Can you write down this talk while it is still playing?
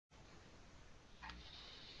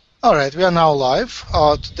All right, we are now live.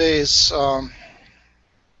 Today is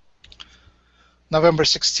November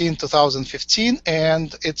 16, 2015,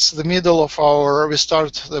 and it's the middle of our, we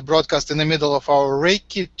start the broadcast in the middle of our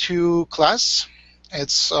Reiki 2 class.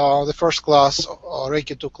 It's the first class,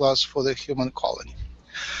 Reiki 2 class for the human colony.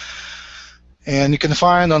 And you can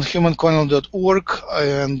find on humancolony.org,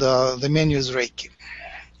 and the menu is Reiki.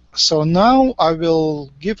 So now I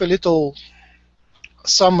will give a little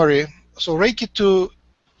summary. So Reiki 2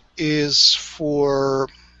 is for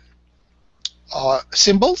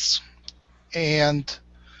symbols and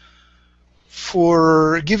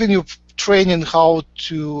for giving you training how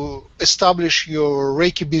to establish your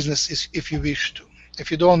Reiki business if you wish to.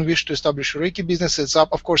 If you don't wish to establish a Reiki business, it's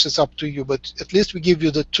up. Of course, it's up to you, but at least we give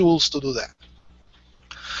you the tools to do that.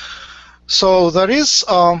 So there is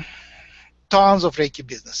tons of Reiki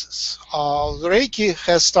businesses. The Reiki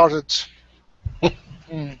has started a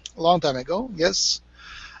long time ago, yes,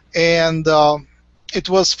 and it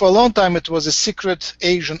was for a long time. It was a secret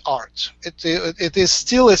Asian art. It is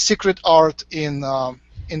still a secret art in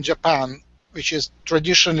Japan, which is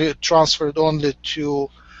traditionally transferred only to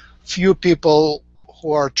few people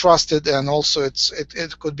who are trusted, and also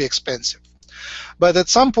it could be expensive. But at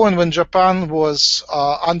some point, when Japan was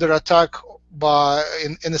under attack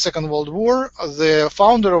in the Second World War, the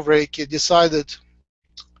founders of Reiki decided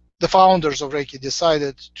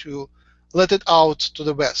to let it out to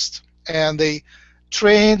the West, and they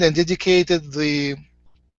trained and dedicated the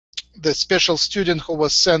special student who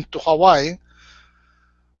was sent to Hawaii,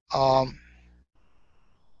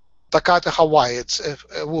 Takata Hawaii. It's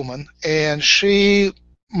a woman, and she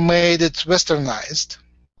made it westernized.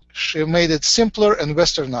 She made it simpler and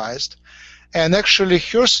westernized, and actually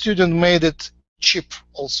her student made it cheap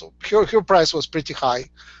also. Her price was pretty high,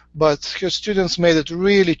 but her students made it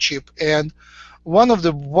really cheap. And one of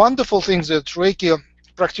the wonderful things that Reiki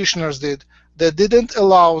practitioners did, they didn't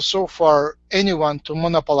allow so far anyone to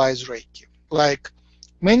monopolize Reiki. Like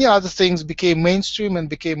many other things became mainstream and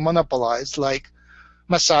became monopolized, like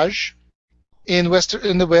massage in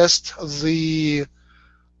the West, the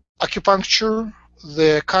acupuncture,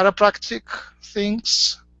 the chiropractic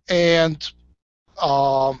things, and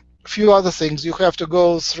a few other things. You have to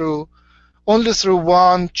go through only through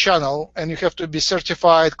one channel, and you have to be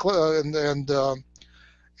certified, and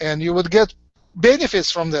you would get benefits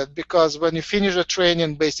from that, because when you finish the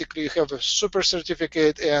training, basically you have a super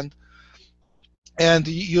certificate, and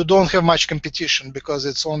you don't have much competition because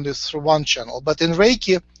it's only through one channel. But in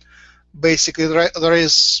Reiki, basically there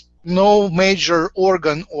is no major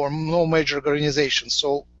organ or no major organization.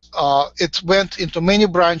 So it went into many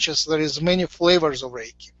branches. There is many flavors of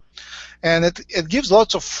Reiki. And it gives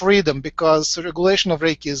lots of freedom because the regulation of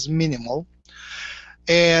Reiki is minimal.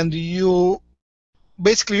 And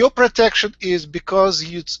basically your protection is because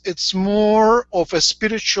it's more of a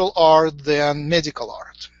spiritual art than medical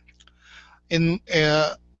art. It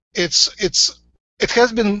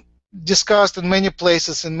has been discussed in many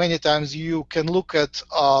places and many times. You can look at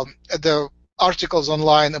the articles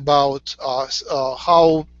online about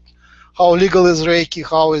how legal is Reiki,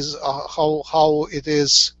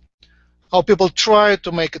 how people try to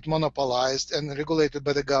make it monopolized and regulated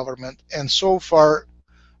by the government, and so far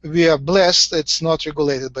we are blessed it's not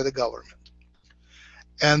regulated by the government.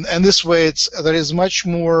 And this way there is much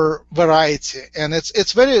more variety, and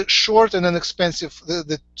it's very short and inexpensive.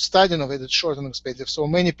 The studying of it is short and inexpensive, so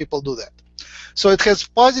many people do that. So it has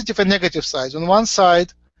positive and negative sides. On one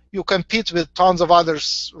side, you compete with tons of other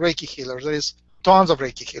Reiki healers. There is tons of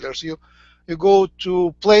Reiki healers. You go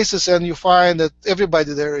to places and you find that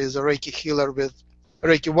everybody there is a Reiki healer with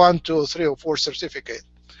Reiki 1, 2, 3, or 4 certificate.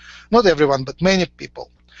 Not everyone, but many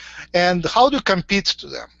people. And how do you compete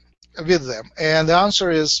with them? And the answer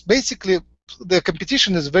is basically the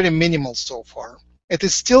competition is very minimal so far. It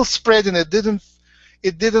is still spreading. It didn't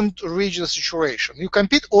reach the saturation. You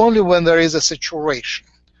compete only when there is a saturation.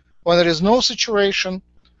 When there is no saturation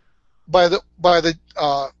by the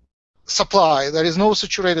supply, there is no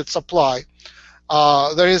saturated supply,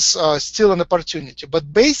 there is still an opportunity.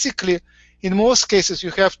 But basically, in most cases,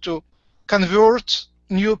 you have to convert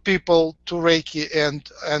new people to Reiki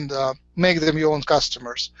and make them your own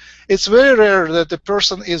customers. It's very rare that the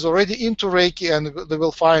person is already into Reiki and they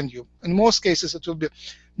will find you. In most cases, it will be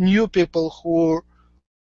new people who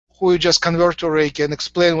you just convert to Reiki and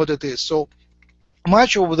explain what it is. So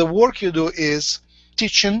much of the work you do is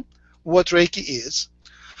teaching what Reiki is.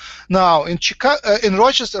 Now, in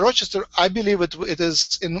Rochester, I believe it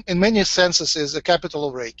is in many senses is the capital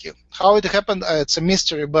of Reiki. How it happened, it's a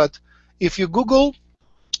mystery. But if you Google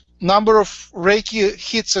number of Reiki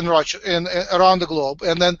hits in Rochester around the globe,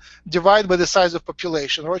 and then divide by the size of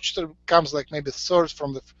population. Rochester comes like maybe third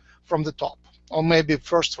from the top, or maybe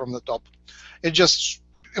first from the top. It's just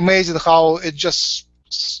amazing how it just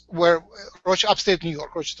where Rochester, upstate New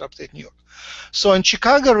York. So in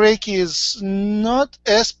Chicago, Reiki is not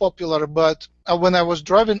as popular, but when I was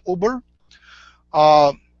driving Uber,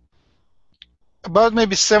 about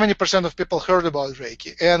maybe 70% of people heard about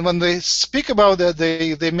Reiki. And when they speak about that,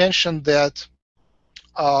 they mention that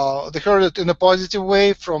they heard it in a positive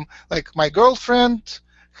way from, like, my girlfriend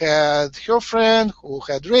had her friend who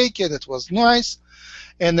had Reiki, and it was nice.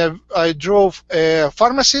 And I drove a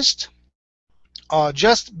pharmacist,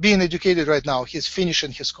 just being educated right now. He's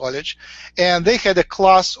finishing his college, and they had a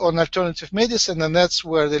class on alternative medicine, and that's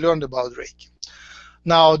where they learned about Reiki.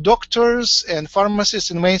 Now, doctors and pharmacists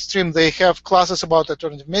in mainstream, they have classes about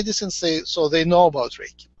alternative medicine, so they know about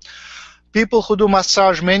Reiki. People who do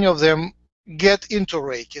massage, many of them get into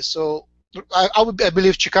Reiki. So I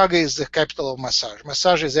believe Chicago is the capital of massage.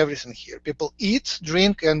 Massage is everything here. People eat,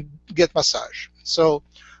 drink, and get massage. So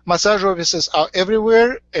massage offices are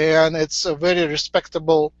everywhere, and it's a very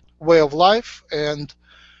respectable way of life. And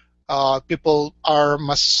people are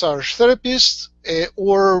massage therapists,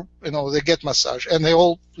 or they get massage, and they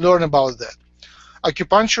all learn about that.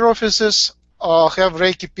 Acupuncture offices have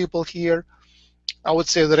Reiki people here. I would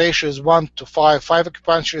say the ratio is 1 to 5. 5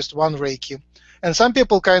 acupuncturists, 1 Reiki. And some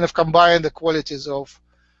people kind of combine the qualities of,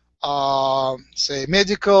 say,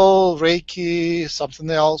 medical, Reiki, something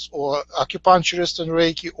else, or acupuncturist and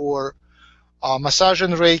Reiki, or massage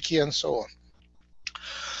and Reiki, and so on.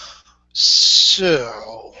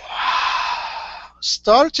 So,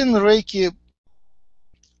 starting Reiki,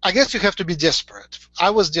 I guess you have to be desperate. I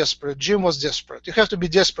was desperate. Jim was desperate. You have to be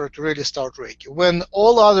desperate to really start Reiki. When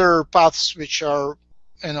all other paths, which are,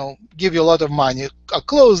 give you a lot of money, are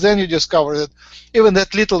closed, then you discover that even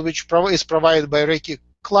that little which is provided by Reiki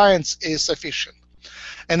clients is sufficient.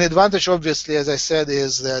 And the advantage, obviously, as I said,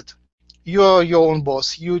 is that you're your own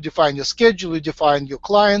boss. You define your schedule, you define your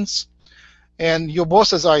clients, and your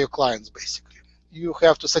bosses are your clients, basically. You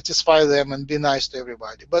have to satisfy them and be nice to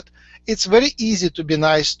everybody. But it's very easy to be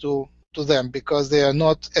nice to them because they are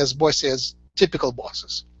not as bossy as typical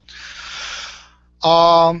bosses.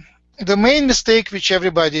 The main mistake which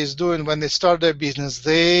everybody is doing when they start their business,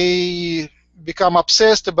 they become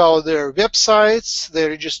obsessed about their websites, their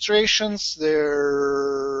registrations,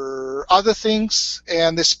 their other things,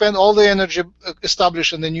 and they spend all the energy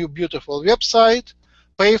establishing a new beautiful website,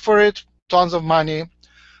 pay for it, tons of money,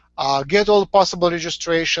 get all possible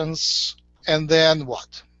registrations, and then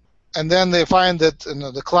what? And then they find that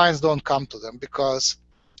the clients don't come to them, because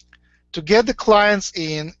to get the clients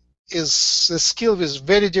in is the skill is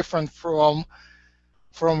very different from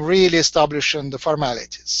really establishing the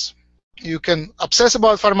formalities. You can obsess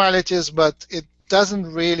about formalities, but it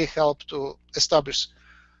doesn't really help to establish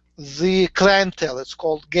the clientele. It's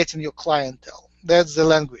called getting your clientele. That's the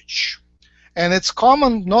language. And it's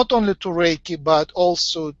common not only to Reiki, but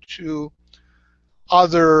also to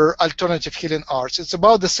other alternative healing arts. It's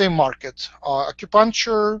about the same market.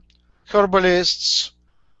 Acupuncture, herbalists,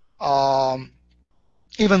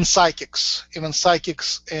 even psychics,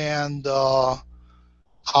 and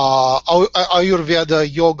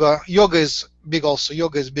Ayurveda, yoga. Yoga is big also.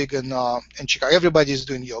 Yoga is big in Chicago. Everybody is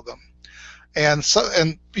doing yoga. And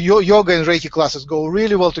yoga and Reiki classes go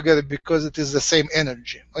really well together because it is the same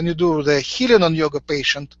energy. When you do the healing on yoga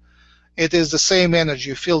patient, it is the same energy.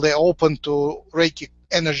 You feel they're open to Reiki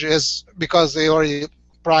energy because they already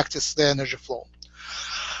practice the energy flow.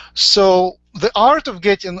 So the art of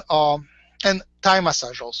getting, and Thai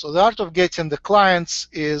massage also, the art of getting the clients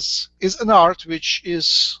is an art which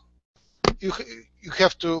is, you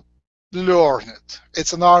have to learn it.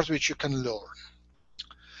 It's an art which you can learn.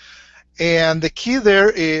 And the key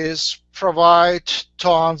there is provide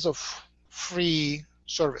tons of free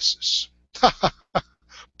services.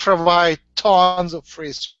 Provide tons of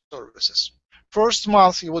free services. First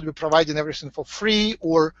month you would be providing everything for free,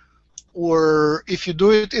 or if you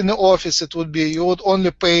do it in the office, it would be you would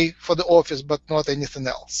only pay for the office but not anything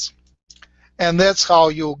else. And that's how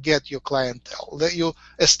you get your clientele. That you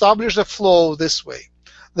establish the flow this way.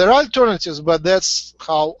 There are alternatives, but that's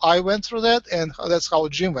how I went through that, and that's how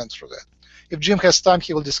Jim went through that. If Jim has time,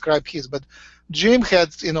 he will describe his. But Jim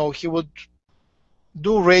had, he would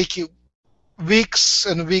do Reiki weeks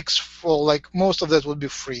and weeks for, like, most of that would be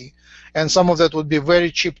free, and some of that would be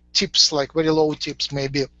very cheap tips, like very low tips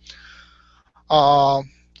maybe. Well,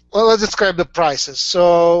 let's describe the prices.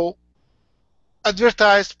 So,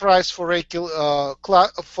 advertised price for Reiki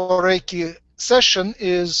session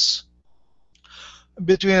is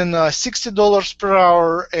between $60 per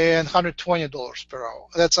hour and $120 per hour.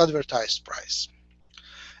 That's advertised price.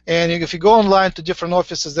 And if you go online to different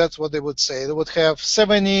offices, that's what they would say. They would have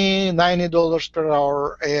 $70, $90 per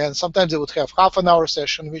hour, and sometimes they would have half an hour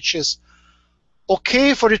session, which is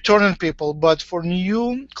okay for returning people, but for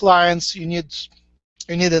new clients, you need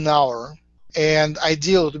an hour, and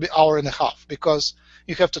ideal it would be hour and a half, because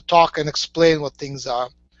you have to talk and explain what things are.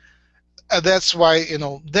 And that's why,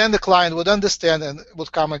 then the client would understand and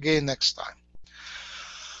would come again next time.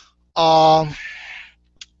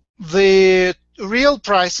 The real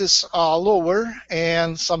prices are lower,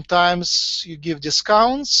 and sometimes you give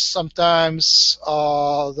discounts, sometimes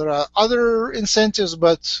there are other incentives,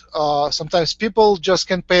 but sometimes people just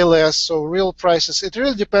can pay less. So real prices, it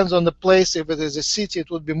really depends on the place. If it is a city, it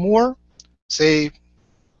would be more, say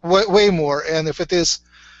way more, and if it is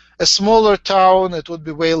a smaller town, it would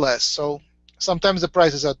be way less. So sometimes the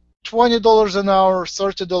prices are $20 an hour,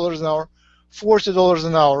 $30 an hour, $40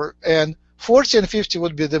 an hour, and 40 and 50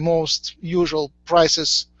 would be the most usual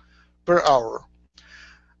prices per hour.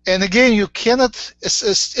 And again, you cannot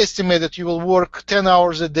estimate that you will work 10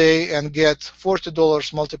 hours a day and get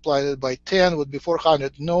 $40 multiplied by 10 would be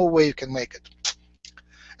 400. No way you can make it.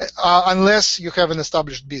 Unless you have an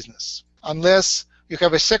established business. Unless you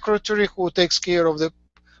have a secretary who takes care of the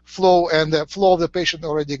flow, and the flow of the patient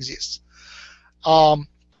already exists.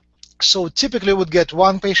 So typically you would get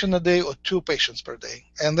 1 patient a day or 2 patients per day,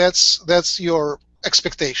 and that's your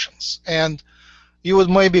expectations. And you would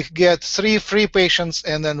maybe get 3 free patients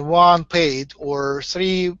and then 1 paid, or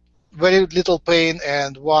 3 very little pain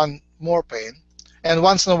and 1 more pain, and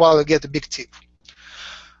once in a while you get a big tip.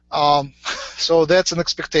 So that's an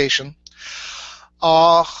expectation.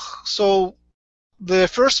 So the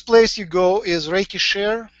first place you go is Reiki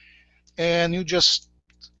Share, and you just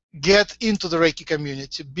get into the Reiki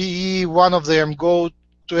community, be one of them, go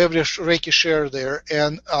to every Reiki Share there.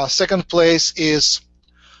 And second place is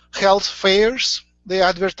health fairs. They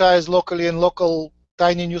advertise locally in local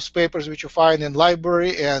tiny newspapers, which you find in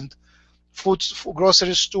library and food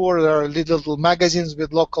grocery store. There are little magazines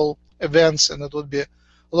with local events, and it would be a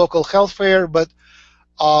local health fair. But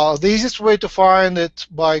the easiest way to find it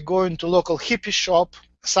by going to local hippie shop,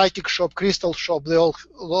 psychic shop, crystal shop. They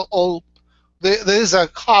all there is a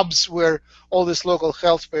hubs where all these local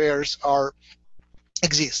health fairs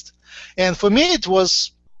exist. And for me, it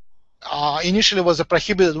was initially was a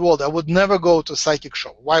prohibited word. I would never go to a psychic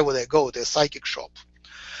shop. Why would I go to a psychic shop?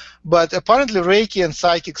 But apparently, Reiki and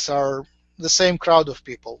psychics are the same crowd of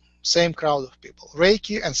people. Same crowd of people.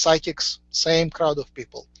 Reiki and psychics, same crowd of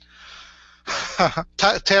people.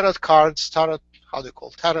 Tarot cards, how do you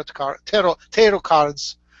call it? Tarot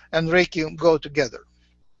cards and Reiki go together.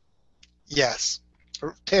 Yes,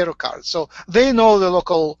 tarot cards. So they know the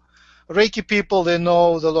local Reiki people, they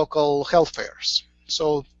know the local health fairs.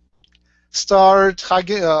 So start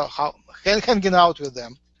hanging out with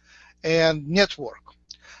them and network.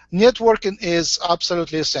 Networking is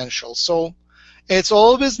absolutely essential. So it's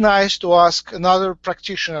always nice to ask another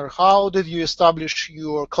practitioner, how did you establish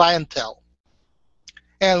your clientele?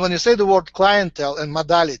 And when you say the word clientele and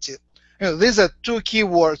modality, these are 2 key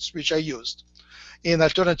words which I used in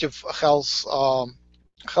alternative health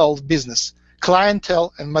business: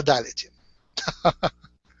 clientele and modality.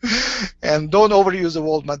 And don't overuse the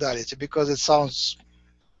word modality, because it sounds,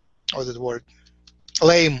 what's the word?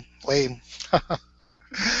 Lame.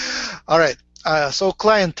 All right. So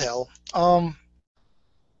clientele.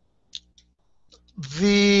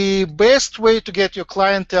 The best way to get your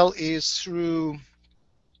clientele is through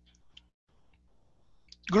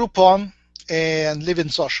Groupon and Living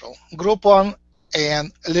Social. Groupon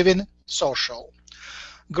and Living Social.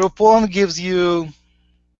 Groupon gives you,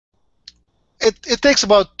 it takes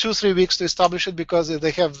about 2-3 weeks to establish it, because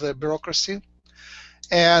they have the bureaucracy,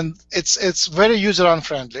 and it's very user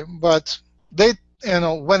unfriendly. But they,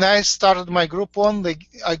 when I started my Groupon,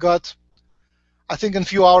 I got, I think in a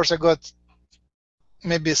few hours I got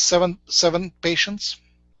maybe seven patients.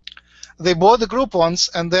 They bought the Groupons,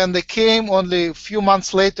 and then they came only a few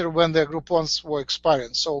months later when their Groupons were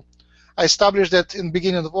expiring. So I established that in the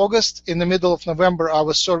beginning of August. In the middle of November, I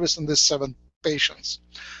was servicing these 7 patients.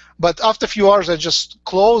 But after a few hours, I just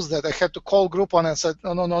closed that. I had to call Groupon and said,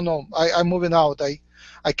 no, I'm moving out.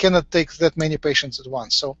 I cannot take that many patients at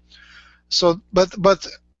once. But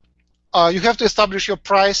you have to establish your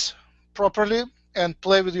price properly and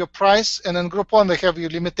play with your price. And in Groupon, they have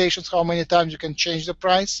your limitations, how many times you can change the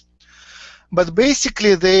price. But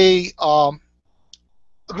basically,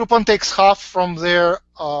 Groupon takes half from their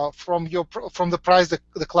from the price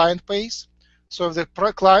the client pays. So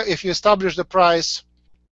if you establish the price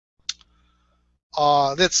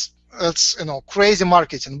that's crazy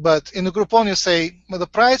marketing. But in a Groupon, you say, well, the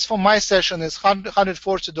price for my session is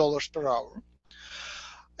 $140 per hour,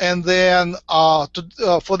 and then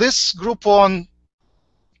for this Groupon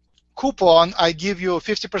coupon, I give you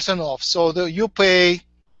 50% off. So you pay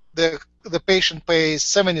the patient pays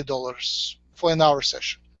 $70 for an hour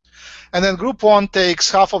session, and then Groupon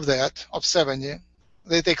takes half of that, of 70.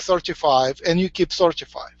 They take 35, and you keep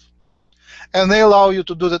 35. And they allow you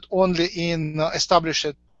to do that only in established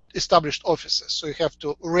offices. So you have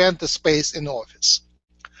to rent a space in the office.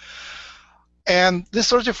 And this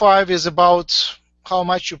 35 is about how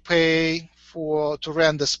much you pay to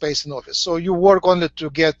rent the space in the office. So you work only to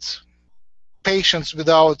get patients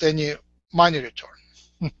without any money return.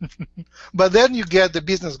 But then you get the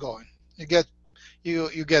business going. You get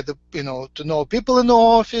the, to know people in the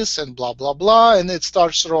office and blah blah blah, and it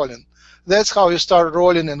starts rolling. That's how you start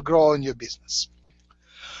rolling and growing your business.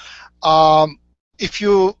 Living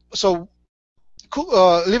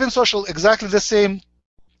Social, exactly the same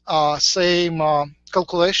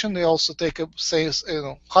calculation. They also take a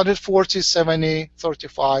 140, 70,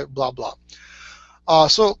 35, blah blah.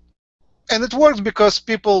 And it works because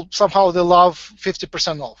people somehow they love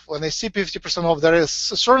 50% off. When they see 50% off, there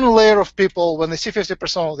is a certain layer of people. When they see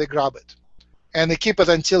 50% off, they grab it, and they keep it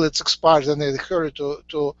until it expires, and they hurry to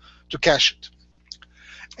cash it.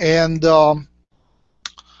 And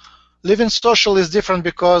Living Social is different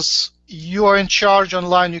because you are in charge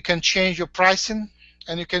online. You can change your pricing,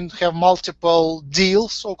 and you can have multiple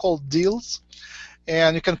deals, so-called deals,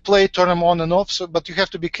 and you can turn them on and off. But you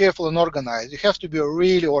have to be careful and organized. You have to be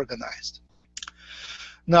really organized.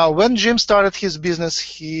 Now, when Jim started his business,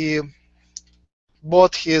 he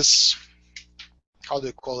bought his,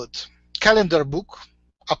 calendar book,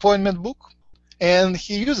 appointment book, and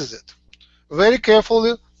he uses it very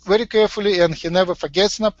carefully, and he never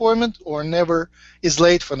forgets an appointment or never is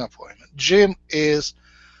late for an appointment. Jim is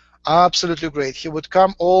absolutely great. He would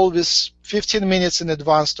come always 15 minutes in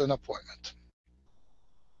advance to an appointment.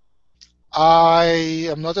 I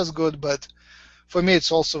am not as good, but for me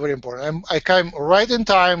it's also very important. I come right in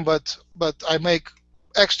time, but I make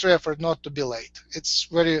extra effort not to be late. It's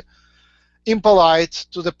very impolite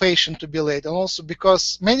to the patient to be late, and also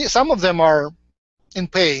because some of them are in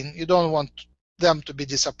pain. You don't want them to be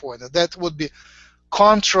disappointed. That would be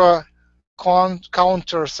counter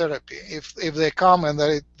therapy. If they come and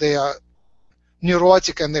they are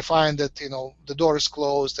neurotic and they find that the door is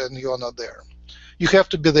closed and you're not there, you have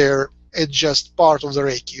to be there. It's just part of the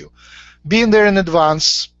Reiki. Being there in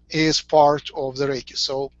advance is part of the Reiki.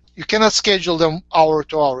 So you cannot schedule them hour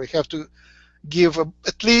to hour. You have to give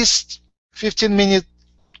at least 15-minute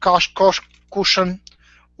cushion,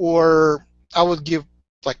 or I would give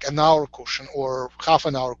like an hour cushion or half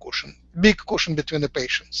an hour cushion, big cushion between the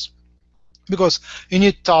patients, because you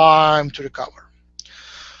need time to recover.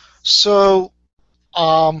 So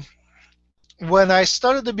when I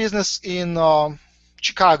started the business in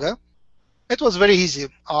Chicago, it was very easy.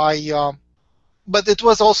 But it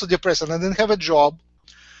was also depressing. I didn't have a job,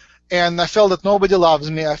 and I felt that nobody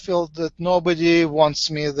loves me. I felt that nobody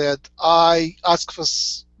wants me, that I ask for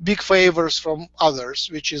big favors from others,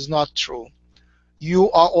 which is not true.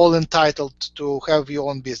 You are all entitled to have your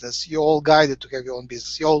own business. You're all guided to have your own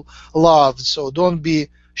business. You're all loved, so don't be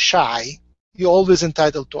shy. You're always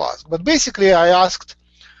entitled to ask. But basically, I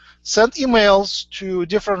sent emails to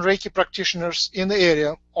different Reiki practitioners in the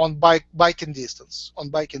area on biking distance,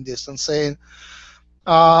 saying,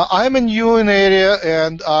 I'm new in the area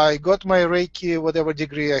and I got my Reiki, whatever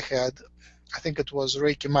degree I had. I think it was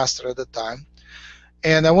Reiki Master at the time.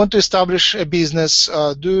 And I want to establish a business.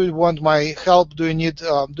 Do you want my help? Do you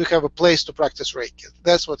have a place to practice Reiki?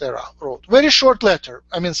 That's what I wrote. Very short letter.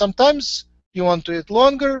 I mean, sometimes you want to it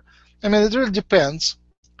longer. I mean, it really depends.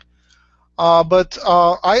 But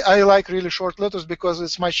I like really short letters because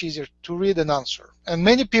it's much easier to read and answer. And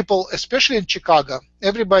many people, especially in Chicago,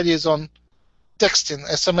 everybody is on texting,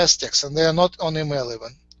 SMS text, and they are not on email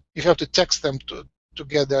even. You have to text them to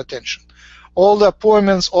get their attention. All the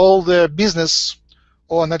appointments, all the business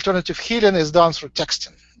on alternative healing is done through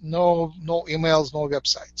texting. No emails, no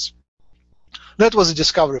websites. That was a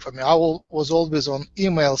discovery for me. I was always on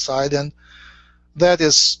email side, and that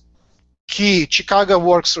is key. Chicago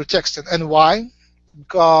works through texting. And why?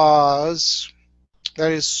 Because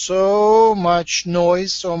there is so much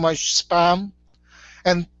noise, so much spam.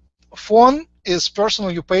 And phone is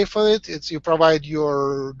personal. You pay for it. You provide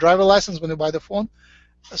your driver license when you buy the phone.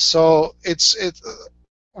 So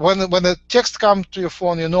when the text comes to your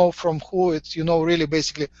phone, you know from who it's. You know really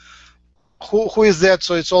basically who is that.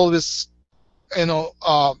 So it's always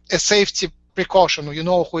a safety precaution. You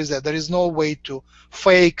know who is that. There is no way to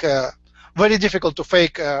fake, very difficult to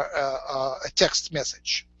fake a text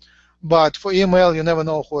message. But for email, you never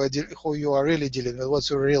know who you are really dealing with, what's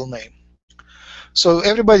your real name. So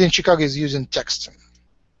everybody in Chicago is using texting.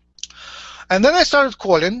 And then I started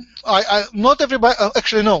calling. Not everybody,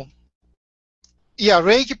 actually no. Yeah,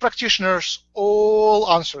 Reiki practitioners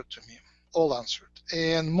all answered to me, all answered.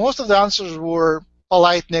 And most of the answers were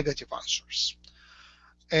polite negative answers.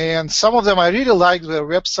 And some of them I really liked their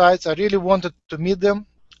websites. I really wanted to meet them.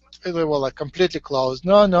 They were like completely closed.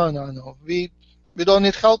 No, no, no, no. We don't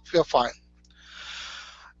need help. We're fine.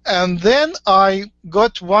 And then I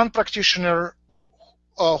got one practitioner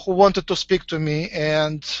who wanted to speak to me,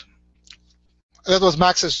 and that was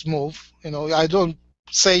Max's move. You know, I don't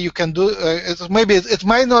say you can do it. Maybe it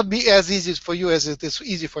might not be as easy for you as it is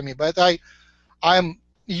easy for me, but I'm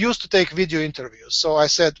used to take video interviews. So I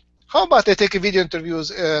said, how about I take a video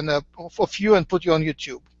interviews of you and put you on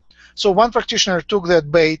YouTube? So one practitioner took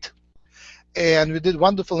that bait, and we did a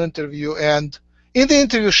wonderful interview. And in the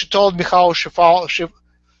interview, she told me how she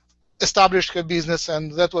established her business,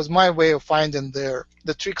 and that was my way of finding the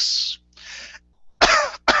tricks.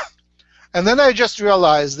 And then I just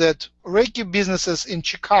realized that Reiki businesses in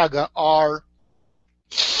Chicago are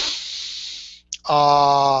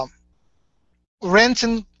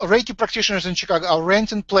renting, Reiki practitioners in Chicago are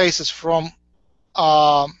renting places from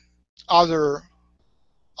other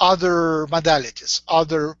modalities,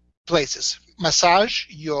 other places, massage,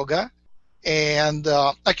 yoga, and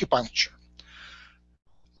acupuncture.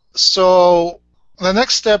 So the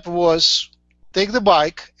next step was take the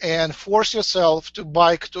bike and force yourself to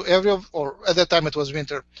bike to or at that time it was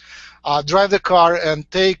winter, drive the car and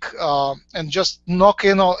take and just knock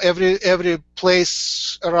in on every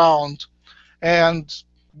place around and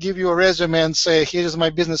give you a resume and say, here's my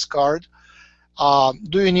business card.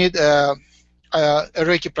 Do you need a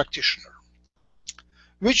Reiki practitioner?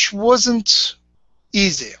 Which wasn't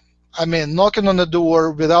easy. I mean, knocking on the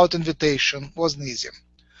door without invitation wasn't easy.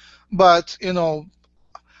 But, you know,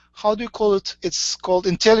 how do you call it? It's called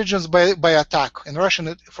intelligence by attack. In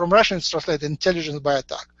Russian, from Russian it's translated intelligence by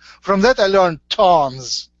attack. From that I learned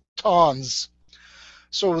tons.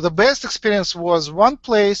 So the best experience was one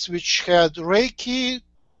place which had Reiki,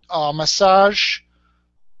 massage,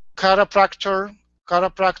 chiropractor,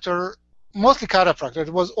 mostly chiropractor.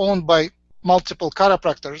 It was owned by multiple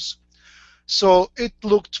chiropractors. So it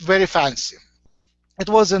looked very fancy. It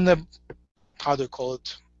was in the, how do you call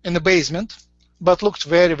it, in the basement, but looked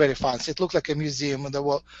very, very fancy. It looked like a museum. There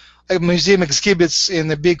were museum exhibits in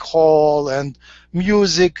a big hall, and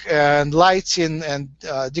music and lighting and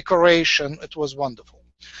decoration. It was wonderful.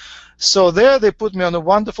 So there they put me on a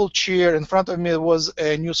wonderful chair. In front of me was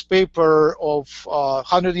a newspaper of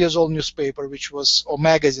 100 years old newspaper, which was, or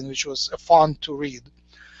magazine, which was fun to read.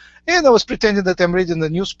 And I was pretending that I'm reading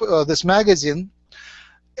the this magazine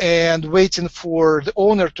and waiting for the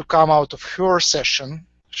owner to come out of her session.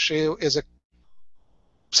 She is a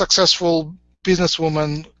successful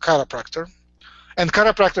businesswoman chiropractor. And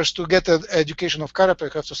chiropractors, to get an education of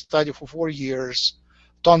chiropractic, have to study for 4 years,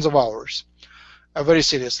 tons of hours, very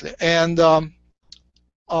seriously. And there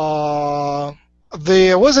was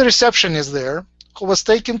a receptionist there who was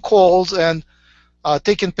taking calls and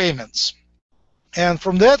taking payments. And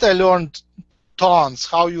from that I learned tons,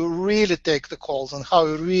 how you really take the calls and how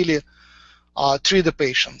you really treat the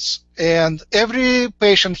patients. And every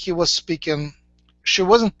patient he was speaking, she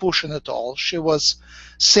wasn't pushing at all. She was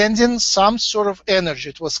sending some sort of energy.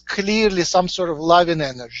 It was clearly some sort of loving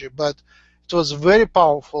energy, but it was very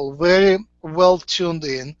powerful, very well tuned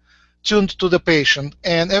to the patient.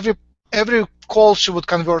 And every call she would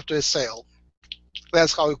convert to a sale.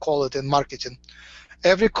 That's how we call it in marketing.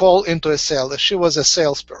 Every call into a sale. She was a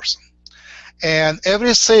salesperson. And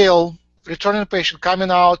every sale, returning patient coming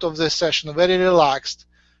out of the session very relaxed,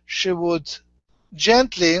 she would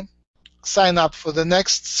gently sign up for the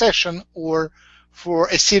next session or for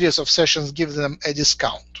a series of sessions, give them a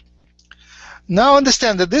discount. Now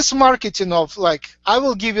understand that this marketing of like, I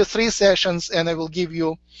will give you 3 sessions and I will give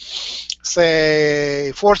you,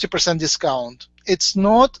 say, 40% discount. It's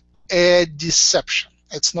not a deception.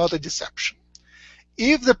 It's not a deception.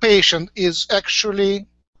 If the patient is actually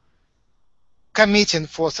committing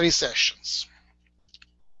for 3 sessions,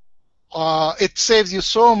 it saves you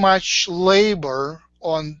so much labor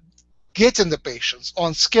on getting the patients,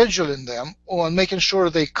 on scheduling them, on making sure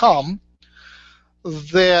they come,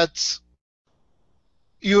 that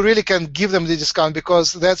you really can give them the discount,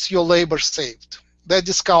 because that's your labor saved. That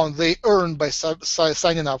discount they earn by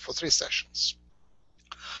signing up for 3 sessions.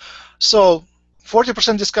 So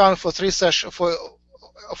 40% discount for 3 sessions, for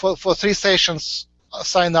for 3 sessions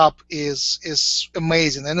sign up is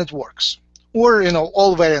amazing, and it works. Or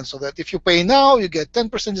all variants of that. If you pay now, you get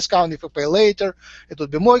 10% discount. If you pay later, it will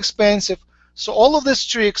be more expensive. So all of these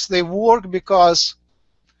tricks, they work because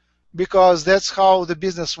that's how the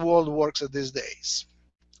business world works at these days.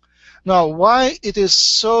 Now, why it is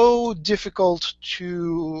so difficult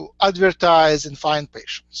to advertise and find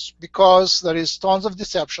patients? Because there is tons of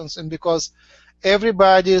deceptions, and because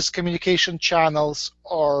everybody's communication channels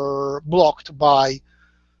are blocked by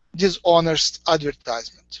dishonest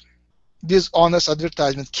advertisement. Dishonest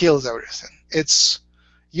advertisement kills everything.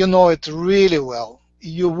 You know it really well.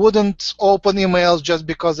 You wouldn't open emails just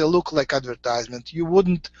because they look like advertisement. You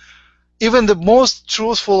wouldn't, even the most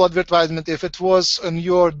truthful advertisement, if it was on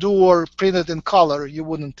your door printed in color, you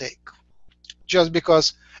wouldn't take. Just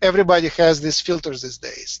because everybody has these filters these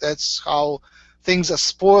days. That's how things are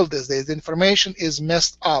spoiled these days. The information is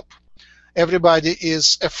messed up. Everybody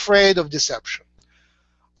is afraid of deception.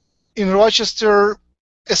 In Rochester,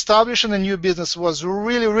 establishing a new business was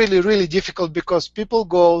really, really, really difficult because people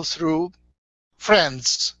go through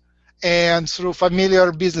friends and through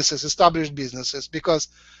familiar businesses, established businesses, because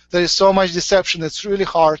there is so much deception. It's really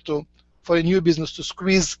hard for a new business to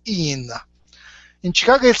squeeze in. In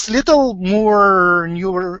Chicago, it's little more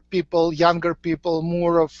newer people, younger people,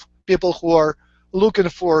 more of people who are looking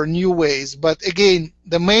for new ways. But again,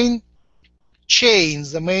 the main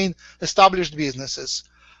chains, the main established businesses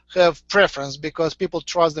have preference because people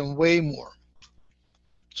trust them way more.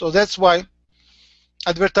 So that's why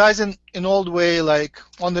advertising in old way, like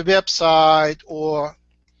on the website or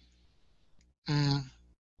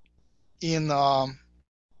in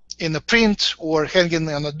the print or hanging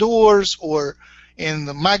on the doors or in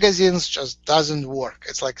the magazines, just doesn't work.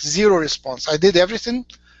 It's like zero response. I did everything,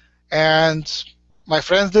 and my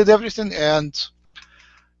friends did everything, and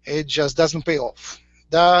it just doesn't pay off.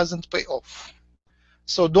 Doesn't pay off.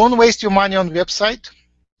 So don't waste your money on website.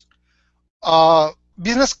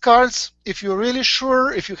 Business cards, if you're really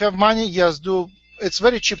sure, if you have money, yes, do. It's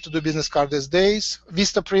very cheap to do business card these days.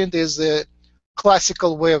 Vistaprint is the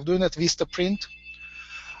classical way of doing it, Vistaprint.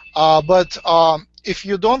 But if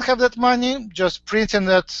you don't have that money, just printing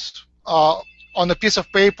that on a piece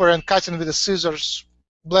of paper and cutting with the scissors,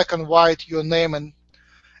 black and white, your name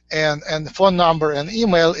and phone number and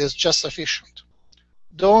email is just sufficient.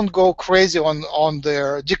 Don't go crazy on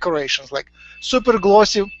their decorations. Like super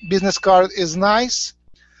glossy business card is nice.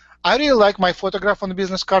 I really like my photograph on the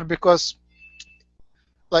business card because,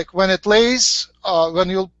 like, when it lays,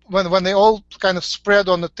 when they all kind of spread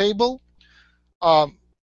on the table,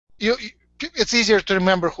 it's easier to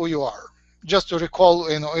remember who you are. Just to recall,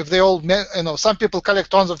 if they all, some people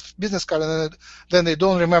collect tons of business cards and then they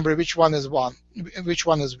don't remember which one is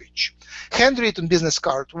which. Handwritten business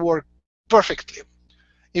cards work perfectly.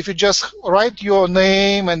 If you just write your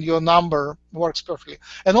name and your number, works perfectly.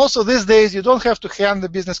 And also these days, you don't have to hand the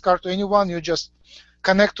business card to anyone. You just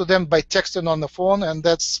connect to them by texting on the phone, and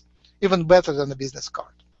that's even better than a business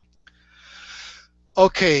card.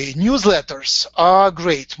 Okay, newsletters are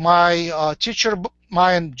great. My teacher,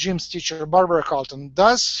 my and Jim's teacher, Barbara Carlton,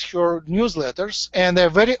 does her newsletters, and they're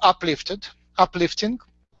very uplifting.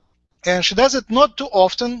 And she does it not too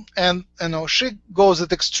often, and she goes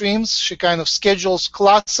at extremes. She kind of schedules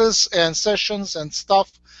classes and sessions and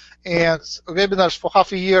stuff and webinars for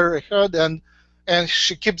half a year ahead, and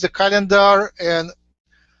she keeps the calendar. And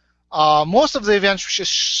most of the events she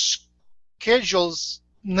schedules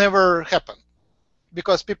never happen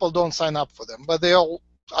because people don't sign up for them, but they all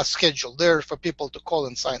are scheduled there for people to call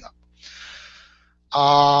and sign up.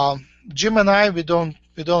 Jim and I, we don't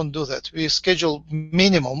do that. We schedule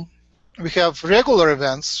minimum. We have regular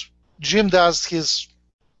events. Jim does his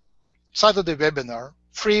Saturday webinar,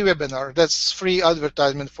 free webinar. That's free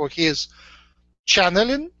advertisement for his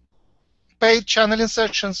channeling, paid channeling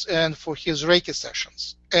sessions, and for his Reiki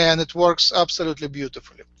sessions. And it works absolutely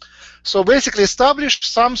beautifully. So basically, establish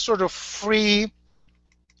some sort of free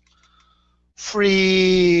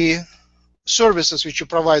services which you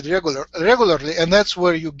provide regularly, and that's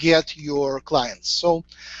where you get your clients. So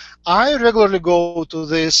I regularly go to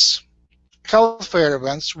these health fair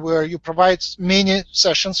events where you provide mini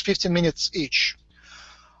sessions, 15 minutes each.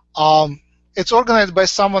 It's organized by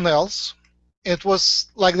someone else. It was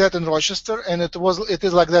like that in Rochester, and it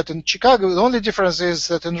is like that in Chicago. The only difference is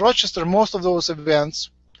that in Rochester, most of those events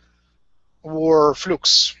were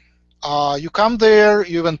flukes. You come there,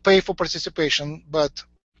 you even pay for participation, but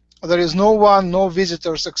there is no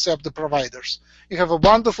visitors except the providers. You have a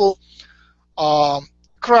wonderful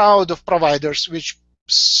crowd of providers which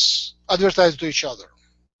advertise to each other,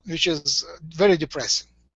 which is very depressing.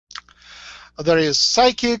 There is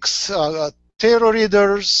psychics, tarot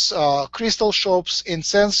readers, crystal shops,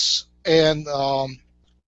 incense, and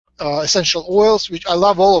essential oils, which I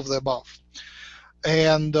love all of the above.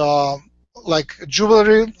 And like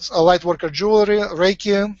jewelry, lightworker jewelry,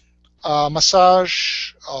 Reiki,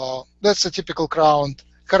 massage, that's a typical crown,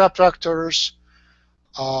 chiropractors,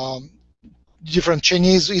 different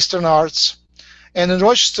Chinese, Eastern arts. And in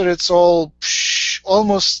Rochester, it's all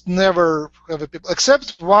almost never have a people,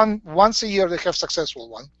 except once a year they have successful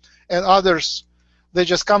one, and others they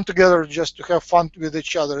just come together just to have fun with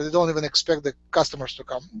each other. They don't even expect the customers to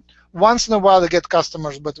come. Once in a while they get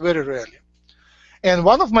customers, but very rarely. And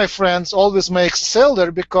one of my friends always makes a sale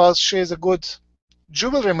there because she is a good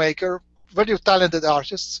jewelry maker, very talented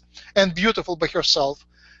artist, and beautiful by herself.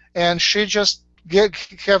 And she just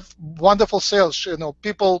have wonderful sales.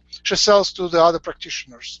 She sells to the other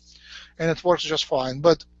practitioners, and it works just fine.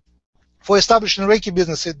 But for establishing Reiki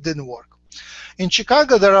business, it didn't work. In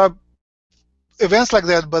Chicago, there are events like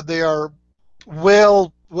that, but they are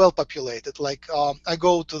well populated. Like I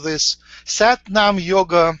go to this Satnam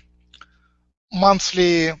Yoga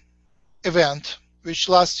monthly event, which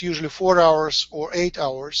lasts usually 4 hours or 8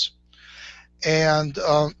 hours, and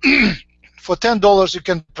for $10 you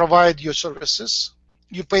can provide your services.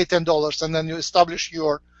 You pay $10 and then you establish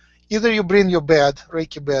your, either you bring your bed,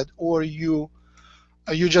 Reiki bed, or you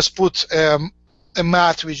just put a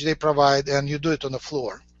mat which they provide and you do it on the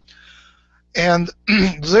floor. And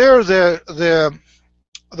there the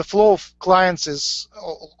flow of clients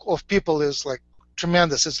of people is like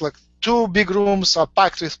tremendous. It's like 2 big rooms are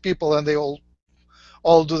packed with people and they all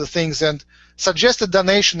do the things. And suggested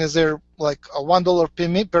donation is there like a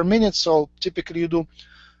 $1 per minute. So typically you do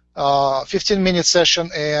 15-minute session,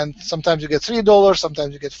 and sometimes you get $3,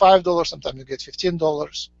 sometimes you get $5, sometimes you get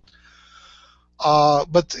 $15.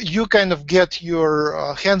 But you kind of get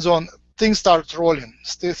your hands-on. Things start rolling.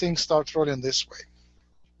 Things start rolling this way.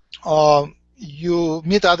 You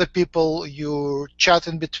meet other people, you chat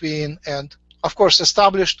in between, and of course,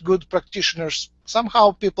 established good practitioners,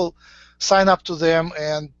 somehow people sign up to them,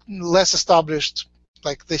 and less established,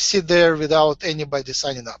 like they sit there without anybody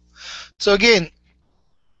signing up. So again,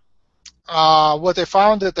 what I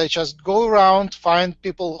found that I just go around, find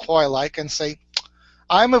people who I like, and say,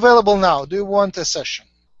 I'm available now. Do you want a session?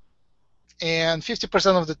 And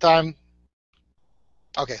 50% of the time,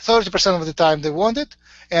 okay, 30% of the time they want it,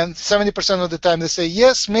 and 70% of the time they say,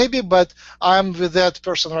 yes, maybe, but I'm with that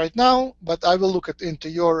person right now, but I will look into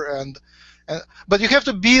your, but you have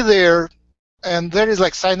to be there, and there is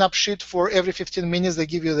like sign-up sheet for every 15 minutes. They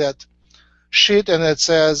give you that sheet, and it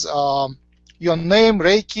says your name,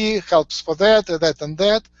 Reiki, helps for that, and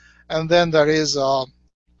that, and then there is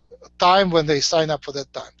time when they sign up for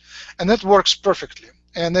that time. And that works perfectly,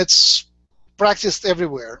 and it's practiced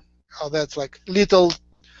everywhere. That's like little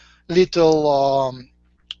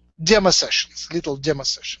demo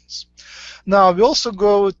sessions. Now we also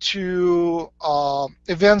go to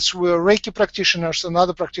events where Reiki practitioners and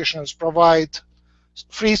other practitioners provide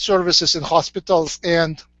free services in hospitals,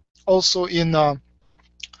 and also in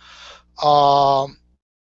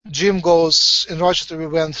gym goes in Rochester. We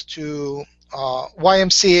went to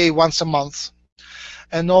YMCA once a month.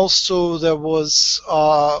 And also there was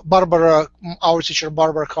Barbara, our teacher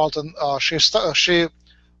Barbara Carlton. She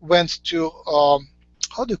went to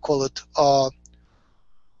how do you call it?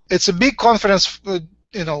 It's a big conference,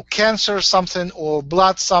 cancer something, or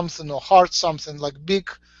blood something, or heart something, like big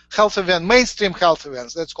health event, mainstream health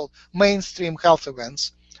events. That's called mainstream health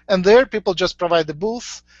events. And there people just provide the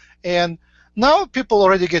booth, and now people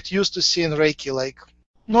already get used to seeing Reiki. Like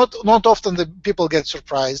not often the people get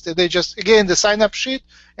surprised. They just, again, the sign-up sheet,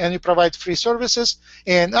 and you provide free services.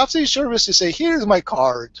 And after your service, you say, here's my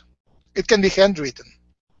card. It can be handwritten.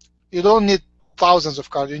 You don't need thousands of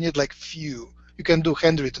cards. You need like few. You can do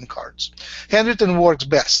handwritten cards. Handwritten works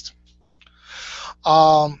best.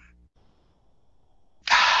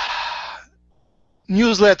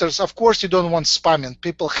 Newsletters, of course, you don't want spamming.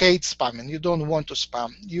 People hate spamming. You don't want to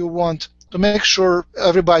spam. You want to make sure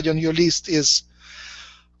everybody on your list is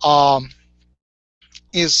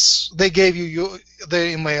they gave you their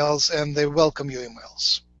emails and they welcome your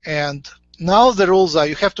emails. And now the rules are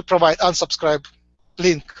you have to provide unsubscribe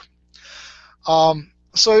link.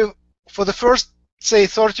 So for the first, say,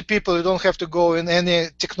 30 people, you don't have to go in any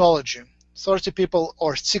technology. 30 people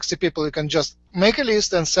or 60 people, you can just make a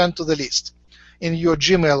list and send to the list in your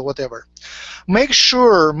Gmail, whatever. Make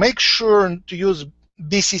sure to use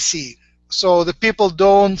BCC, so the people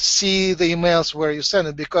don't see the emails where you send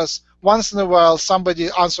it, because once in a while somebody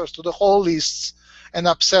answers to the whole list and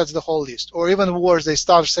upsets the whole list, or even worse, they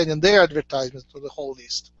start sending their advertisements to the whole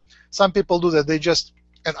list. Some people do that. They just,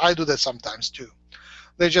 and I do that sometimes too.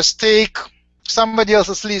 They just take somebody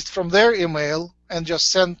else's list from their email and just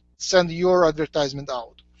send your advertisement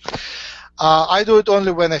out. I do it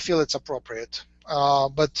only when I feel it's appropriate,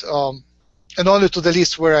 and only to the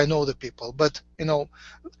list where I know the people. But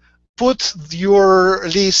put your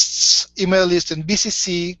email list in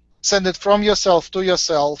BCC, send it from yourself to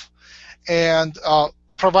yourself, and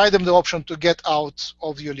provide them the option to get out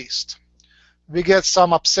of your list. We get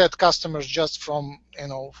some upset customers just from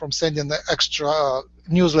sending the extra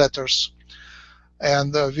newsletters,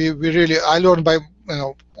 and we really, I learned by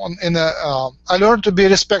I learned to be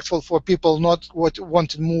respectful for people not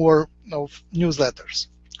wanting more newsletters.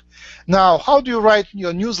 Now, how do you write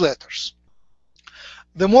your newsletters?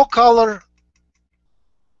 The more color,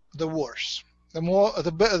 the worse. The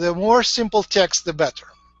more simple text, the better.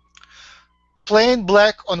 Plain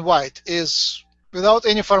black on white is, without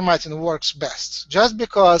any formatting, works best. Just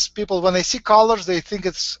because people, when they see colors, they think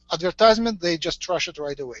it's advertisement, they just trash it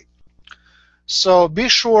right away. So be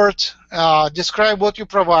short, describe what you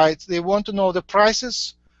provide. They want to know the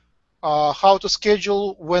prices, how to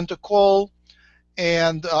schedule, when to call,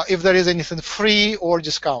 and if there is anything free or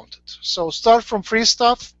discounted. So start from free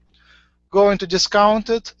stuff, go into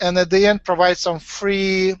discounted, and at the end provide some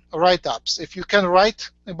free write-ups. If you can write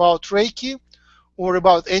about Reiki or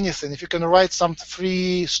about anything, if you can write some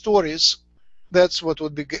free stories, that's what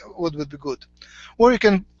would be good. Or you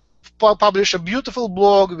can publish a beautiful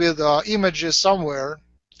blog with images somewhere,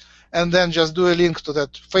 and then just do a link to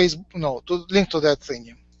that link to that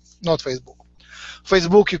thingy, not Facebook.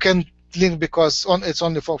 Facebook you can link because it's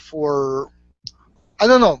only for I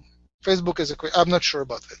don't know. Facebook is I'm not sure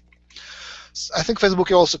about it. I think Facebook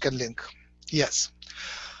you also can link. Yes,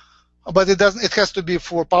 but it doesn't. It has to be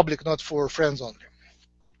for public, not for friends only.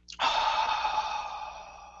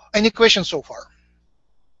 Any questions so far?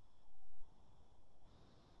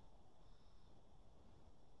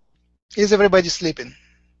 Is everybody sleeping?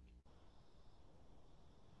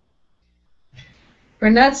 We're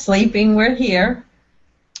not sleeping. We're here.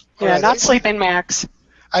 Yeah, not sleeping, Max.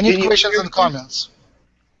 I need questions and comments.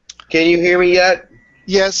 Can you hear me yet?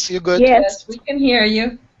 Yes, you're good. Yes, we can hear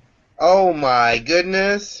you. Oh my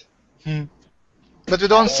goodness. But we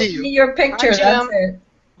don't see you. See your picture, that's it.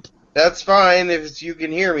 That's fine. If you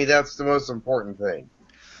can hear me, that's the most important thing.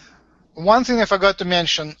 One thing I forgot to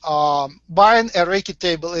mention, buying a Reiki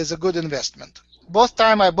table is a good investment. Both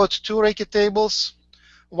time I bought 2 Reiki tables.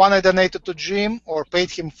 One I donated to Jim or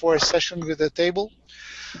paid him for a session with the table.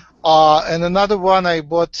 And another one I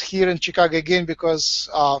bought here in Chicago again because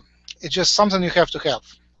it's just something you have to have.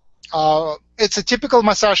 It's a typical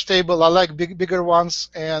massage table. I like bigger ones,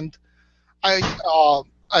 and I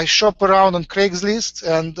shop around on Craigslist,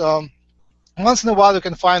 and once in a while you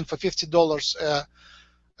can find for $50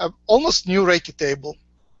 almost new Reiki table,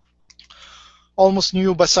 almost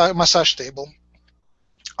new massage table.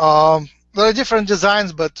 There are different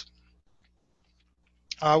designs, but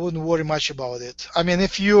I wouldn't worry much about it. I mean,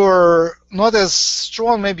 if you're not as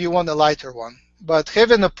strong, maybe you want a lighter one. But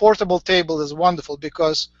having a portable table is wonderful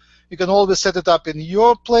because you can always set it up in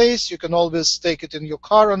your place. You can always take it in your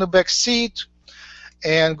car on the back seat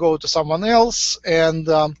and go to someone else. And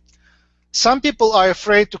some people are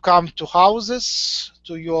afraid to come to houses,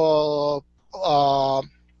 to your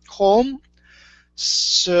home,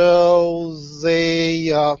 so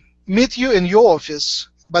they meet you in your office,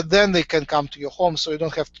 but then they can come to your home, so you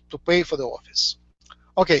don't have to pay for the office.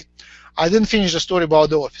 Okay, I didn't finish the story about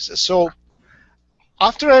the offices. So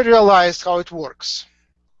after I realized how it works,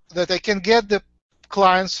 that I can get the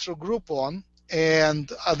clients through Groupon, and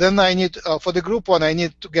then I need, for the Groupon, I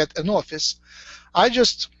need to get an office. I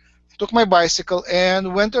just took my bicycle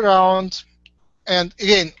and went around, and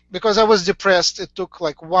again, because I was depressed, it took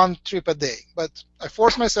like 1 trip a day, but I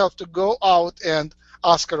forced myself to go out and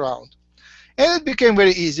ask around. And it became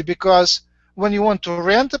very easy because when you want to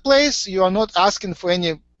rent a place, you are not asking for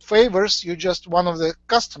any favors, you're just one of the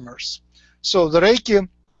customers. So the Reiki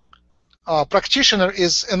practitioner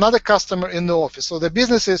is another customer in the office. So the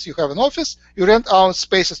business is you have an office, you rent out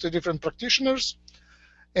spaces to different practitioners,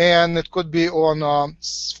 and it could be on a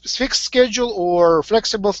fixed schedule or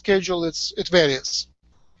flexible schedule. It varies.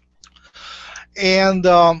 And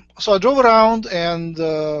so I drove around, and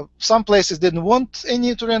some places didn't want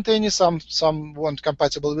to rent any. Some weren't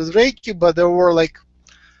compatible with Reiki, but there were like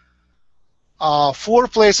 4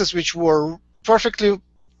 places which were perfectly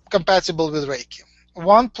compatible with Reiki.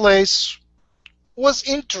 One place was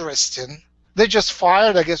interesting. They just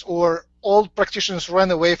fired, I guess, or old practitioners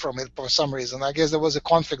ran away from it for some reason. I guess there was a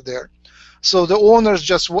conflict there. So the owners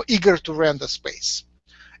just were eager to rent the space.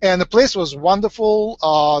 And the place was wonderful.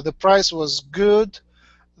 The price was good.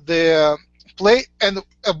 The play and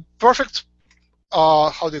a perfect,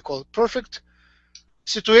 how do you call it? Perfect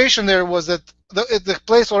situation there was that the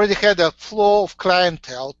place already had a flow of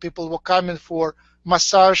clientele. People were coming for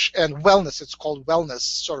massage and wellness. It's called wellness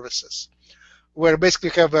services, where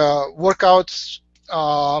basically you have workout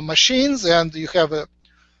machines, and you have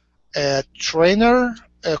a trainer,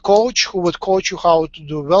 a coach who would coach you how to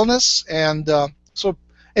do wellness, and so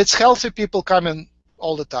it's healthy people coming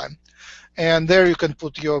all the time. And there you can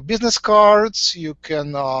put your business cards, you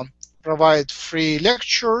can provide free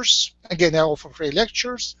lectures. Again, I offer free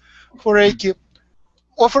lectures for Reiki.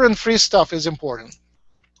 Offering free stuff is important.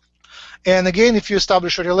 And again, if you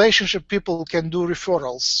establish a relationship, people can do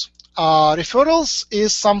referrals. Referrals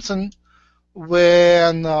is something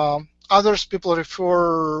when people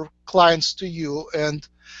refer clients to you, and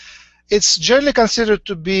it's generally considered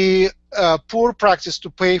to be a poor practice to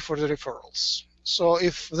pay for the referrals. So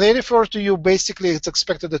if they refer to you, basically it's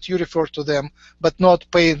expected that you refer to them, but not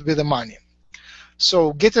paid with the money.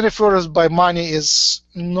 So getting referrals by money is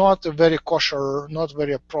not a very kosher, not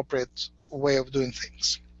very appropriate way of doing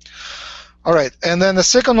things. All right, and then the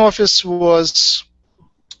second office was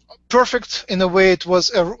perfect in a way. It was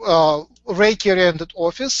a Reiki-oriented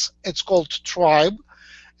office. It's called Tribe,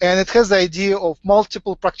 and it has the idea of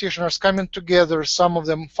multiple practitioners coming together, some of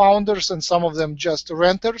them founders and some of them just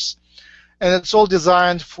renters, and it's all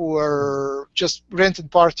designed for just renting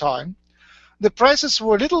part-time. The prices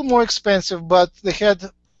were a little more expensive, but they had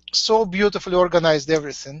so beautifully organized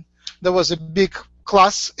everything. There was a big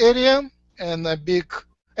class area and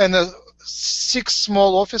a 6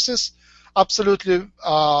 small offices, absolutely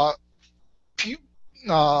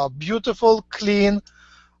beautiful, clean,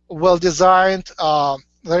 well designed.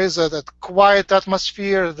 There is a quiet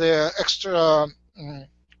atmosphere, the extra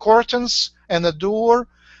curtains and a door,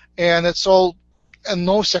 and it's all, and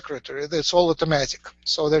no secretary. It's all automatic.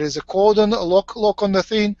 So there is a code and a lock on the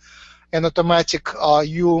thing, and automatic.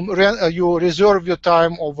 You reserve your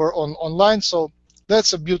time over online. So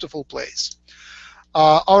that's a beautiful place.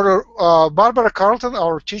 Our Barbara Carlton,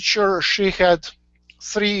 our teacher, she had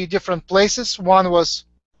 3 different places. One was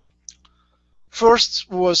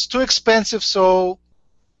too expensive, so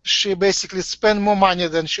she basically spent more money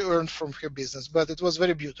than she earned from her business, but it was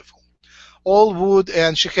very beautiful. All wood,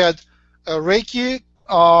 and she had Reiki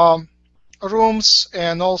rooms,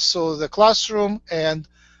 and also the classroom, and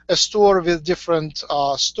a store with different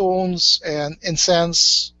stones and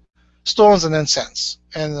incense,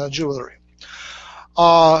 and jewelry.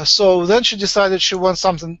 So then she decided she wants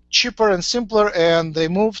something cheaper and simpler, and they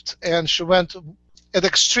moved, and she went at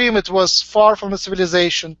extreme. It was far from the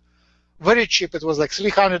civilization, very cheap. It was like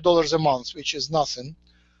 $300 a month, which is nothing.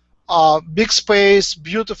 Big space,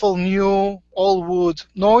 beautiful, new, all wood,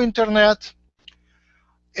 no internet,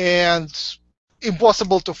 and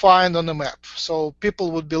impossible to find on the map. So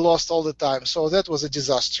people would be lost all the time. So that was a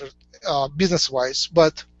disaster, business-wise.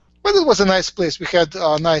 But it was a nice place. We had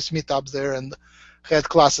nice meetups there and had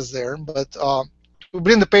classes there. But to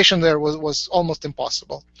bring the patient there was almost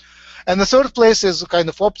impossible. And the third place is kind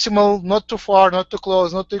of optimal, not too far, not too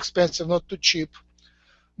close, not too expensive, not too cheap.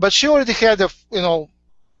 But she already had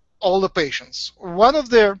all the patients. One of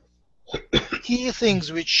the key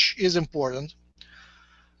things which is important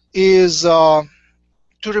is to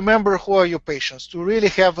remember who are your patients, to really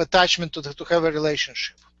have attachment to have a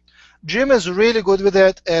relationship. Jim is really good with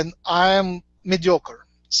that, and I am mediocre.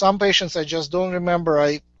 Some patients I just don't remember.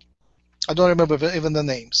 I don't remember even the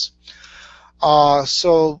names.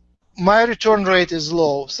 So my return rate is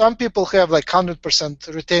low. Some people have like 100%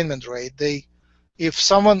 retainment rate. If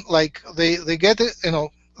someone they get it,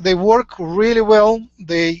 they work really well,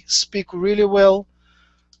 they speak really well,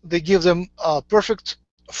 they give them perfect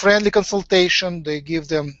friendly consultation, they give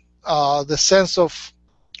them the sense of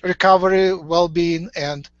recovery, well-being,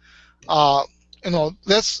 and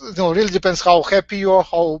that's really depends how happy you are,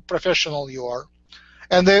 how professional you are.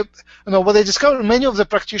 And what they discover, many of the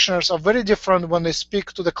practitioners are very different when they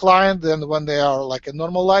speak to the client than when they are like a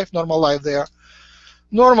normal life. Normal life, they are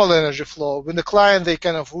normal energy flow. When the client, they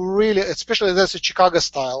kind of really, especially that's a Chicago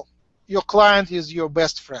style, your client is your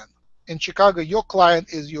best friend. In Chicago, your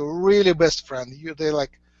client is your really best friend. They're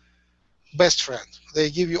like best friend. They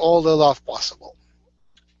give you all the love possible.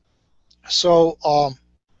 So,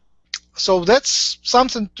 so that's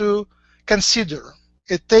something to consider.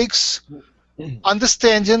 It takes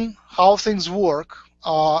understanding how things work,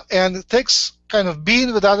 and it takes kind of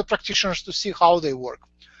being with other practitioners to see how they work.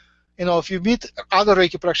 If you meet other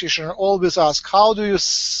Reiki practitioners, always ask, how do you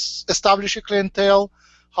establish your clientele?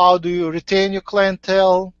 How do you retain your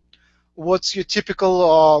clientele? what's your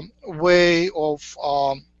typical way of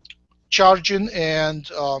charging and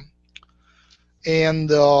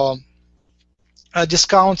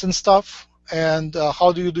discounts and stuff, and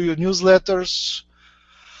how do you do your newsletters.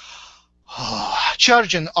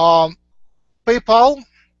 Charging. PayPal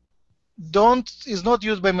is not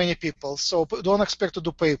used by many people, so don't expect to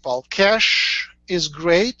do PayPal. Cash is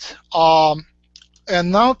great,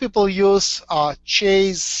 and now people use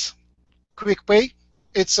Chase Quick Pay.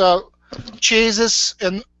 It's Chase's,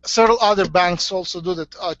 and several other banks also do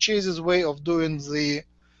that. Chase's way of doing the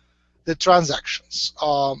transactions.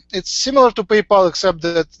 It's similar to PayPal, except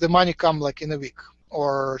that the money comes like in a week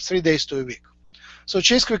or 3 days to a week. So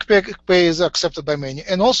Chase Quick Pay is accepted by many,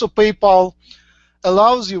 and also PayPal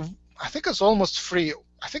allows you. I think it's almost free.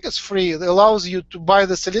 I think it's free. It allows you to buy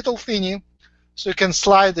this little thingy, so you can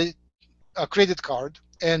slide a credit card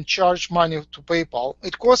and charge money to PayPal.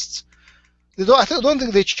 It costs. I don't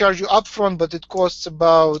think they charge you upfront, but it costs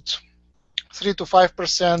about 3 to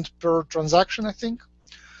 5% per transaction, I think.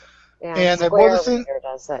 Yeah, and Square I bought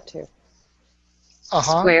does that too.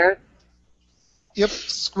 Square. Yep.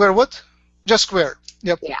 Square what? Just Square.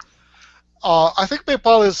 Yep. Yeah. I think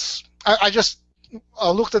PayPal is. I just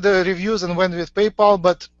looked at the reviews and went with PayPal,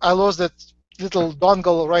 but I lost that little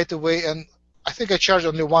dongle right away, and I think I charged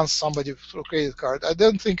only once somebody through credit card. I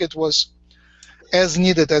don't think it was as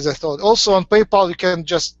needed as I thought. Also on PayPal, you can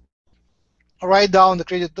just write down the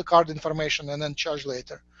credit card information and then charge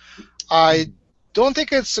later. I don't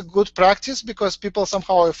think it's a good practice because people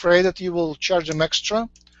somehow are afraid that you will charge them extra.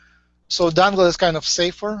 So dongle is kind of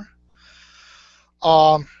safer.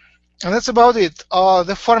 And that's about it.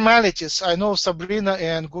 The formalities. I know Sabrina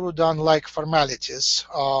and Guru Dan like formalities.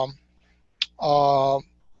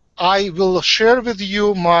 I will share with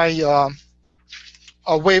you my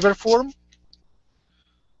waiver form.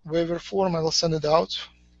 I will send it out.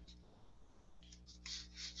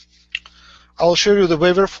 I'll show you the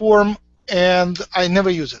waiver form, and I never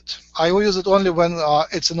use it. I will use it only when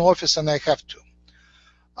it's in office and I have to.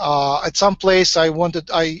 At some place, I went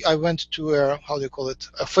to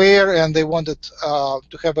a fair, and they wanted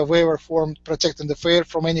to have a waiver form protecting the fair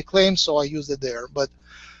from any claim, so I used it there. But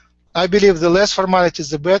I believe the less formalities,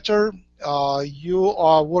 the better. You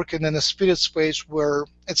are working in a spirit space where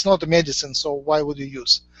it's not a medicine, so why would you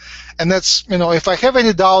use? And that's, if I have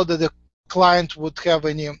any doubt that the client would have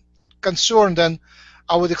any concern, then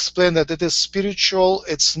I would explain that it is spiritual,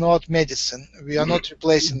 it's not medicine. We are not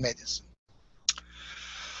replacing medicine.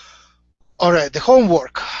 All right, the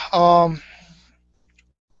homework.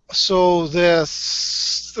 So the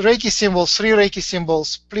Reiki symbols, 3 Reiki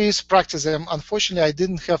symbols, please practice them. Unfortunately, I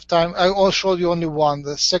didn't have time. I showed you only one,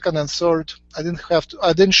 the second and third. I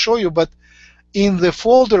didn't show you, but in the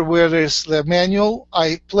folder where there's the manual,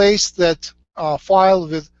 I placed that file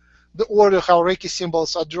with the order how Reiki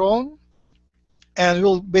symbols are drawn. And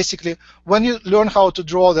we'll basically, when you learn how to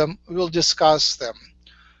draw them, we'll discuss them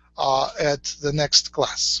at the next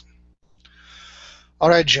class. All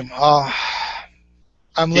right, Jim.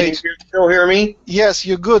 I'm late. Can you still hear me? Yes,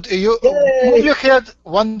 you're good. You move your head.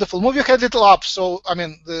 Wonderful. Move your head a little up. So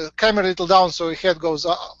the camera a little down, so your head goes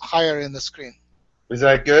higher in the screen. Is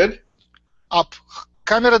that good? Up.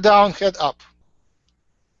 Camera down. Head up.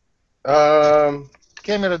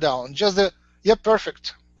 Camera down. Just the. Yep.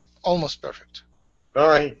 Perfect. Almost perfect. All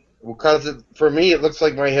right. Well, because for me, it looks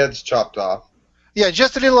like my head's chopped off. Yeah,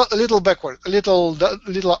 just a little backward. A little.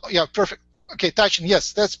 Yeah. Perfect. Okay, touching.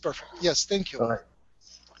 Yes, that's perfect. Yes, thank you. All right.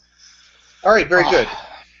 All right, very good.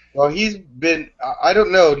 Well, he's been. I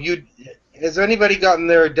don't know. Has anybody gotten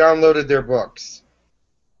there downloaded their books?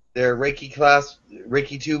 Their Reiki class,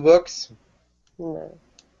 Reiki 2 books? No.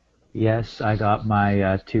 Yes, I got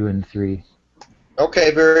my 2 and 3.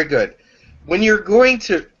 Okay, very good. When you're going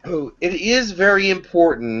to, it is very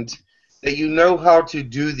important that you know how to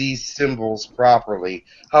do these symbols properly,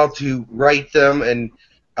 how to write them and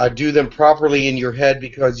do them properly in your head,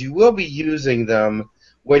 because you will be using them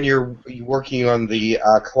when you're working on the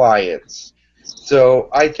clients. So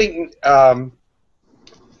I think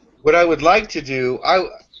what I would like to do,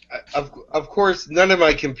 of course, none of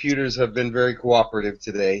my computers have been very cooperative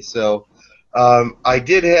today, so I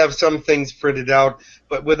did have some things printed out,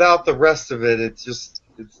 but without the rest of it, it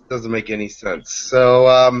doesn't make any sense. So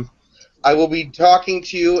I will be talking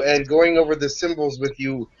to you and going over the symbols with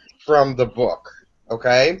you from the book.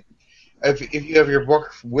 Okay? If you have your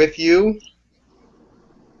book with you,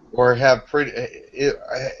 or have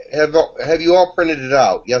you all printed it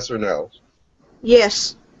out? Yes or no?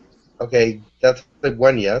 Yes. Okay, that's the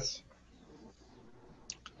one yes.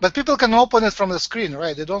 But people can open it from the screen,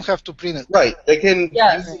 right? They don't have to print it. Right, they can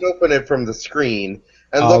Yes. you can open it from the screen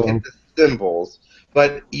and look at the symbols,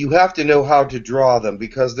 but you have to know how to draw them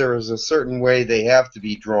because there is a certain way they have to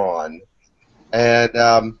be drawn. And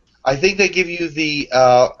I think they give you the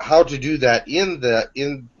how to do that in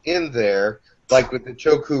there, like with the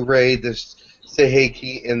Choku Rei, the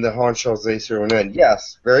Seiheki, and the Hanshaozei.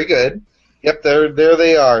 Yes, very good. Yep, there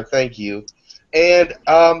they are. Thank you. And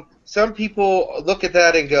some people look at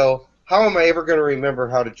that and go, "How am I ever going to remember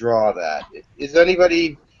how to draw that?" Is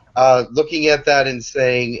anybody looking at that and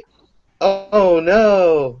saying, "Oh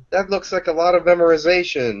no, that looks like a lot of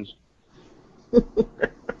memorization"?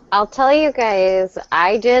 I'll tell you guys,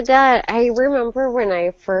 I did that. I remember when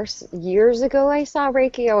I first, years ago, I saw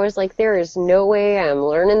Reiki, I was like, there is no way I'm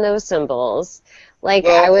learning those symbols. Like,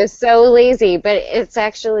 Well, I was so lazy, but it's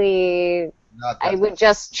actually, not I that. would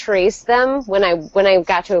just trace them. When I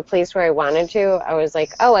got to a place where I wanted to, I was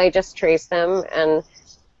like, oh, I just traced them, and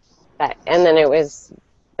then it was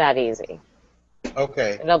that easy.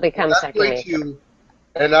 Okay. It'll become second nature.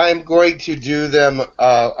 And I'm going to do them.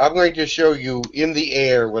 I'm going to show you in the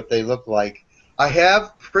air what they look like. I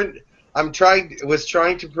have was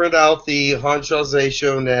trying to print out the Hanshaozei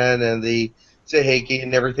Shonen and the Seiheki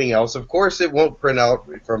and everything else. Of course, it won't print out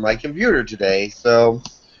from my computer today. So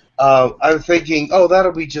I'm thinking, oh,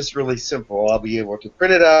 that'll be just really simple. I'll be able to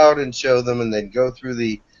print it out and show them, and then go through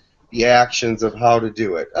the actions of how to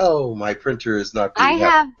do it. Oh, my printer is not being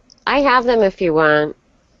happy. I have them if you want.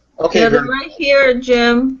 Okay, Yeah, they're right here,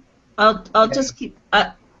 Jim. I'll just keep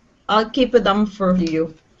it on for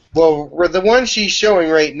you. Well, the one she's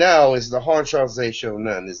showing right now is the Hanshaozei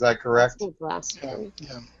Shonen. Is that correct? That's the last one.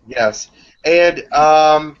 Yeah. Yes. And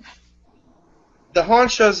the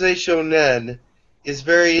Hanshaozei Shonen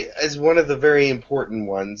is one of the very important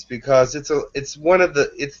ones because it's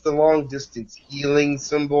the long distance healing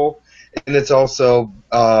symbol, and it's also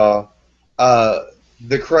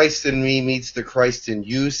the Christ in me meets the Christ in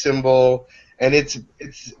you symbol, and it's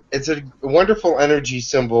a wonderful energy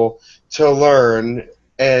symbol to learn,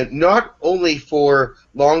 and not only for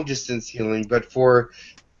long distance healing, but for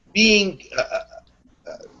being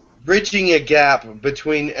bridging a gap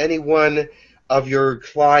between any one of your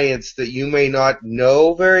clients that you may not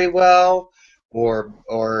know very well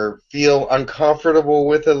or feel uncomfortable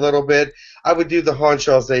with a little bit. I would do the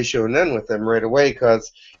Hanshaozei Shonen with them right away because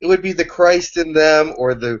it would be the Christ in them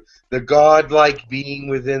or the godlike being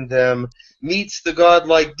within them meets the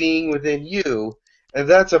godlike being within you, and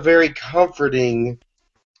that's a very comforting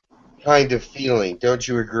kind of feeling. Don't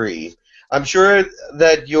you agree? I'm sure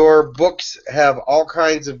that your books have all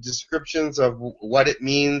kinds of descriptions of what it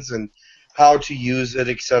means and how to use it,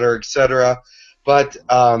 etc., etc., but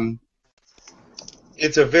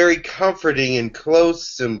it's a very comforting and close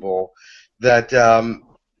symbol that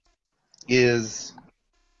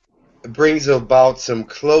brings about some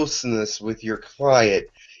closeness with your client.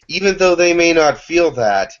 Even though they may not feel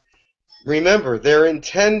that, remember, they're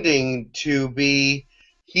intending to be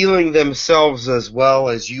healing themselves as well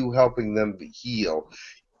as you helping them heal.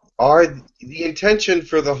 The intention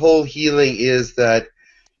for the whole healing is that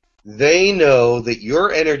they know that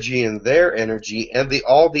your energy and their energy and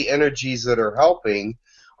all the energies that are helping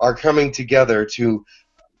are coming together to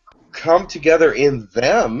come together in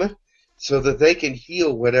them so that they can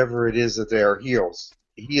heal whatever it is that they are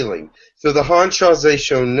healing. So the Hanshaozei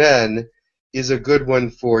Shonen is a good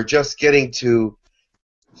one for just getting to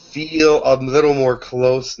feel a little more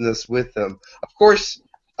closeness with them. Of course,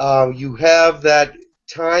 you have that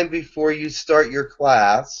time before you start your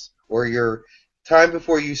class or your time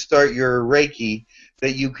before you start your Reiki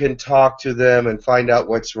that you can talk to them and find out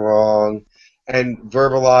what's wrong and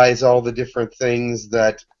verbalize all the different things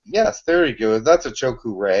that, yes, there you go, that's a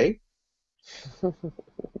Choku Rei.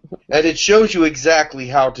 And it shows you exactly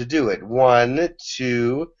how to do it. 1,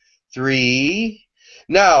 2, 3.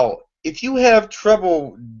 Now, if you have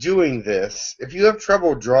trouble doing this, if you have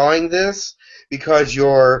trouble drawing this because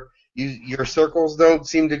your circles don't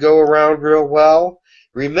seem to go around real well,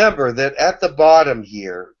 remember that at the bottom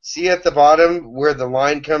here, see at the bottom where the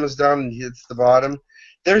line comes down and hits the bottom,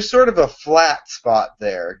 there's sort of a flat spot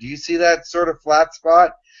there. Do you see that sort of flat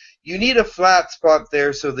spot? You need a flat spot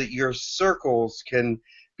there so that your circles can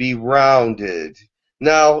be rounded.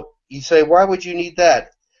 Now, you say, why would you need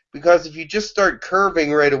that? Because if you just start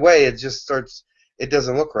curving right away, it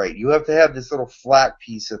doesn't look right. You have to have this little flat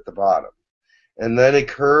piece at the bottom. And then it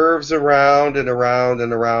curves around and around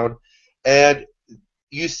and around. And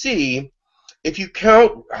you see, if you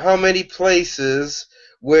count how many places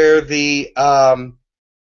where the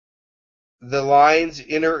lines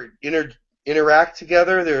interact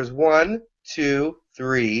together, there's 1, 2,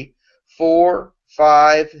 3, 4,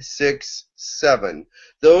 5, 6, 7.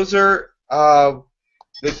 Those are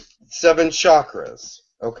the 7 chakras.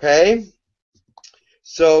 Okay?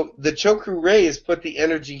 So the Tekkrr rays put the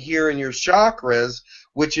energy here in your chakras,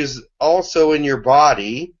 which is also in your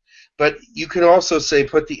body, but you can also say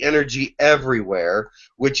put the energy everywhere,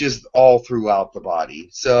 which is all throughout the body.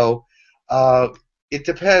 So it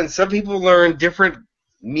depends. Some people learn different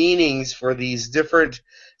meanings for these different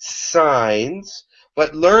signs,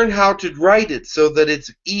 but learn how to write it so that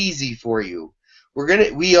it's easy for you. I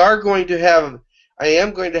am going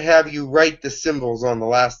to have you write the symbols on the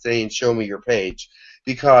last day and show me your page,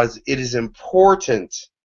 because it is important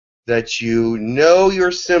that you know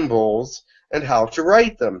your symbols and how to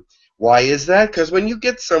write them. Why is that? Because when you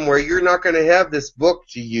get somewhere, you're not going to have this book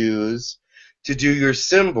to use to do your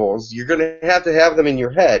symbols. You're going to have them in your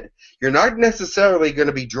head. You're not necessarily going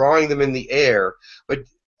to be drawing them in the air, but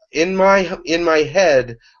in my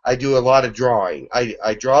head, I do a lot of drawing.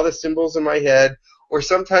 I draw the symbols in my head, or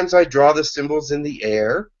sometimes I draw the symbols in the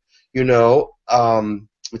air. You know,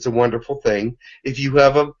 it's a wonderful thing. If you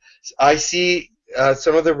have I see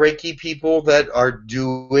some of the Reiki people that are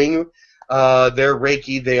doing their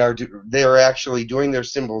Reiki. They are actually doing their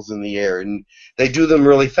symbols in the air, and they do them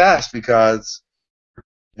really fast because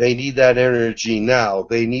they need that energy now.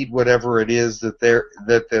 They need whatever it is that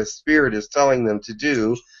the spirit is telling them to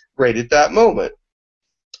do right at that moment.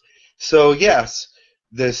 So yes,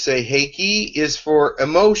 the 𝗖𝗢𝗕𝗓𝗓 is for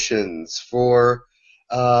emotions, for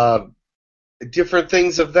different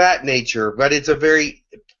things of that nature, but it's a very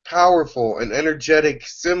powerful and energetic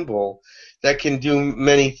symbol that can do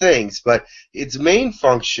many things. But its main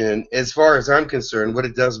function, as far as I'm concerned, what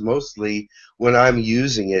it does mostly when I'm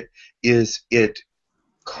using it, is it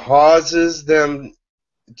causes them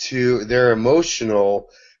to their emotional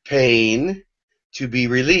pain to be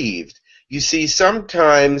relieved. You see,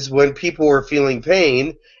 sometimes when people are feeling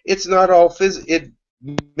pain, it's not all it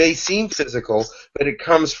may seem physical, but it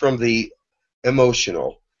comes from the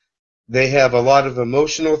emotional. They have a lot of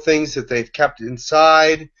emotional things that they've kept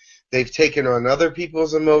inside. They've taken on other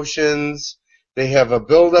people's emotions. They have a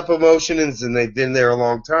build-up emotions, and they've been there a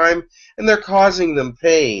long time, and they're causing them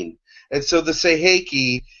pain. And so the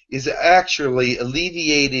𝗖𝗢𝗕𝗓𝗓 is actually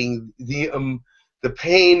alleviating the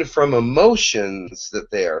pain from emotions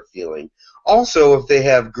that they are feeling. Also, if they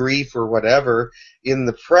have grief or whatever in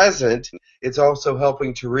the present, it's also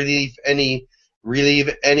helping to relieve any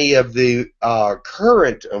of the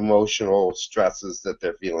current emotional stresses that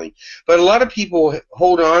they're feeling. But a lot of people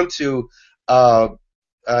hold on to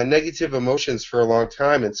negative emotions for a long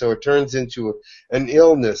time, and so it turns into an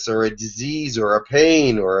illness or a disease or a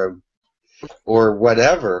pain or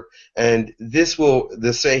whatever. And the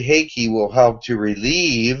𝗖𝗢𝗕𝗓𝗓 will help to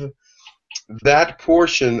relieve that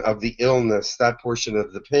portion of the illness, that portion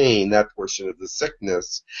of the pain, that portion of the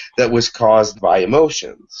sickness that was caused by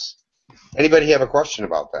emotions. Anybody have a question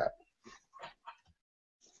about that?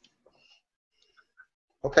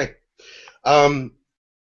 Okay.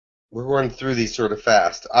 We're going through these sort of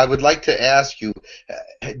fast. I would like to ask you,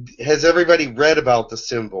 has everybody read about the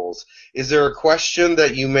symbols? Is there a question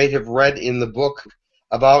that you may have read in the book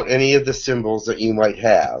about any of the symbols that you might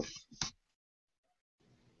have?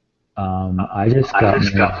 I just got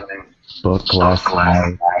my book last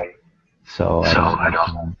night, so I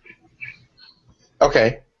don't know.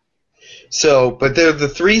 Okay. So, but they're the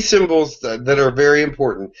 3 symbols that are very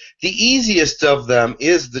important. The easiest of them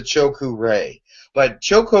is the Tekkrr ray. But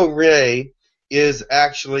Tekkrr ray is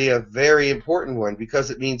actually a very important one because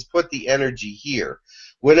it means put the energy here.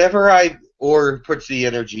 Or put the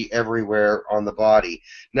energy everywhere on the body.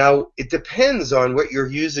 Now, it depends on what you're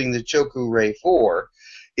using the Tekkrr ray for.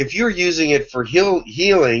 If you're using it for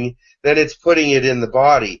healing, then it's putting it in the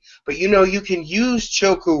body. But you know, you can use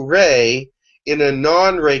Tekkrr ray in a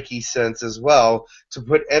non-Reiki sense as well, to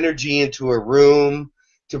put energy into a room,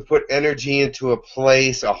 to put energy into a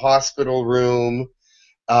place, a hospital room.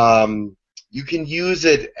 You can use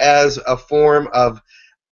it as a form of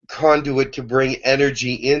conduit to bring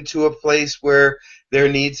energy into a place where there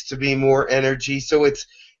needs to be more energy. So it's,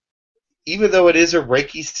 even though it is a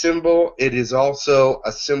Reiki symbol, it is also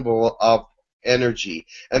a symbol of energy.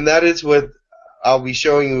 And that is what I'll be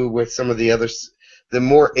showing you with some of the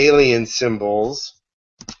more alien symbols.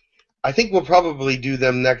 I think we'll probably do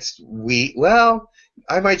them next week. Well,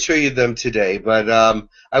 I might show you them today, but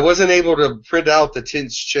I wasn't able to print out the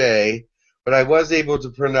𝗖𝗢𝗡𝗧𝗡𝗧, but I was able to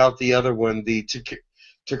print out the other one. The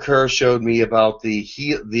Tekkrr showed me about the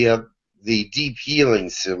deep healing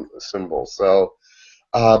symbol. So,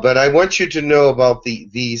 but I want you to know about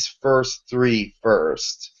these first 3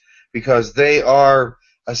 first, because they are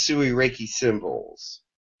Asui Reiki symbols.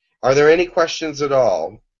 Are there any questions at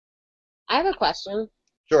all? I have a question.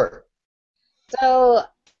 Sure. So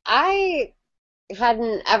I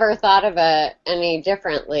hadn't ever thought of it any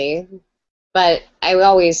differently, but I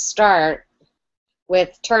always start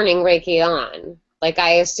with turning Reiki on. Like,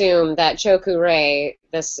 I assume that Choku-rei,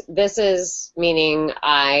 this is meaning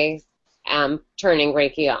I am turning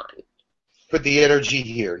Reiki on. Put the energy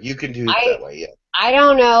here. You can do it that way, yeah. I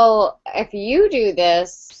don't know if you do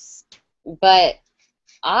this, but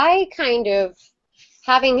I kind of,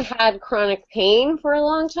 having had chronic pain for a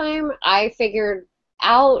long time, I figured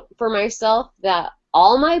out for myself that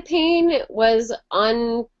all my pain was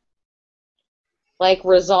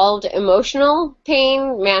resolved emotional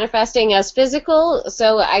pain manifesting as physical.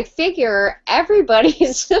 So I figure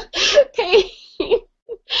everybody's pain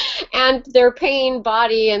and their pain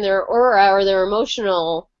body and their aura or their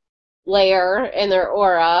emotional layer in their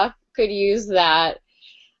aura could use that.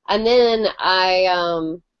 And then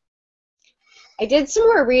I did some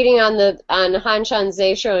more reading on Hanshan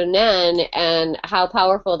Shonen and how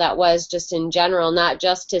powerful that was just in general, not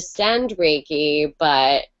just to send Reiki,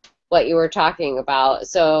 but what you were talking about.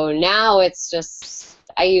 So now it's just,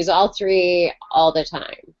 I use all three all the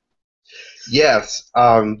time. Yes.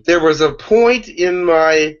 There was a point in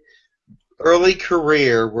my early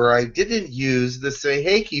career where I didn't use the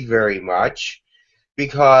Seiheki very much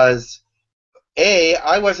because, A,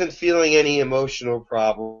 I wasn't feeling any emotional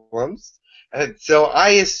problems, and so I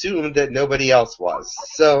assumed that nobody else was.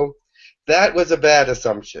 So that was a bad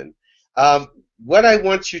assumption. What I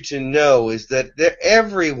want you to know is that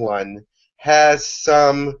everyone has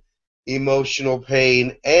some emotional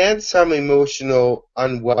pain and some emotional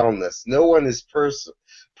unwellness. No one is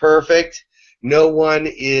perfect. No one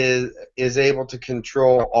is able to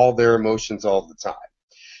control all their emotions all the time.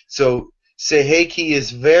 So Seiheki is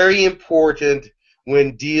very important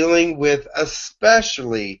when dealing with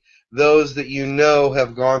especially those that you know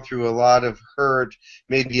have gone through a lot of hurt,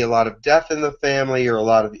 maybe a lot of death in the family or a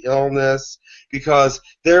lot of illness, because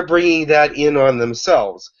they're bringing that in on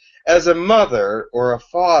themselves. As a mother or a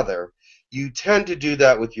father, you tend to do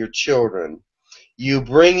that with your children. You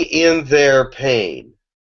bring in their pain.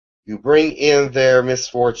 You bring in their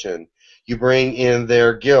misfortune. You bring in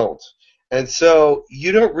their guilt. And so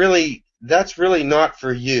you don't really, that's really not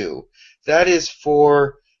for you. That is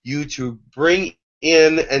for you to bring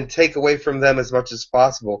in and take away from them as much as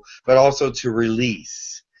possible, but also to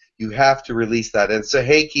release. You have to release that. And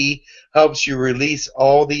Seiheki helps you release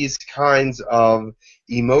all these kinds of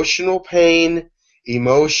emotional pain,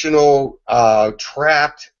 emotional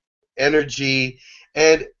trapped energy,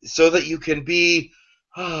 and so that you can be,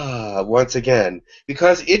 once again,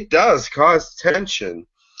 because it does cause tension.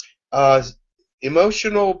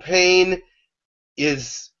 Emotional pain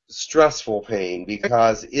is stressful pain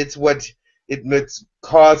because it's what it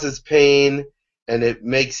causes pain, and it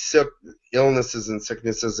makes illnesses and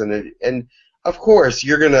sicknesses, and of course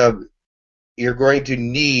you're going to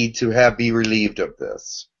need to be relieved of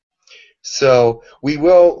this. So we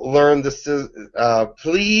will learn this.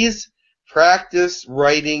 Please practice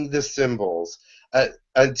writing the symbols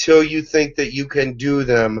until you think that you can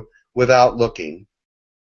do without looking.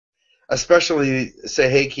 Especially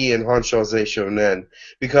Seiheki and Hanshan Shonen,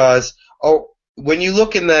 because when you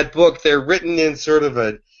look in that book, they're written in sort of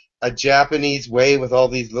a Japanese way with all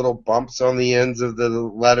these little bumps on the ends of the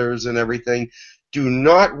letters and everything. Do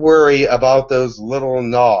not worry about those little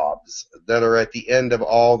knobs that are at the end of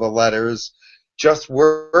all the letters. Just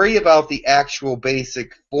worry about the actual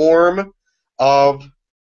basic form of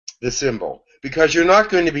the symbol, because you're not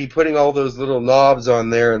going to be putting all those little knobs on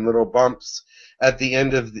there and little bumps at the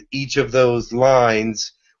end of each of those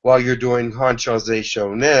lines while you're doing Hanshan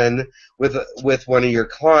Shonen with one of your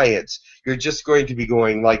clients. You're just going to be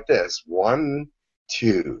going like this: 1,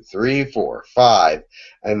 2, 3, 4, 5,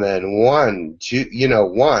 and then 1, 2,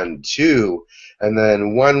 1, 2, and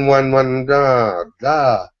then 1, 1, 1, da,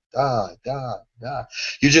 da, da, da, da.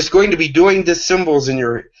 You're just going to be doing the symbols in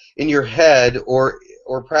your head or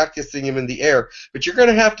practicing them in the air, but you're going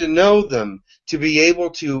to have to know them to be able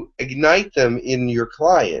to ignite them in your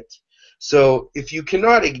client. So if you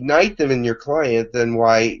cannot ignite them in your client, then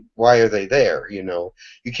why are they there? You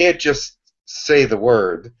can't just say the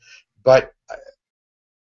word. But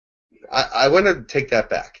I want to take that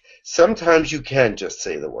back. Sometimes you can just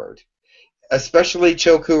say the word, especially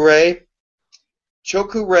Choku-rei.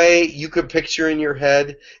 Choku-rei, you could picture in your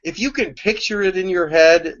head. If you can picture it in your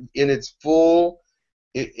head in the full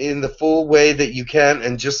way that you can,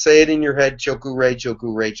 and just say it in your head, Choku-rei,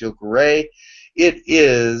 Choku-rei, Choku-rei, it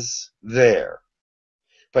is there.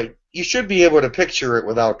 But you should be able to picture it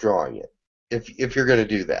without drawing it, if you're going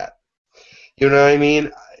to do that. You know what I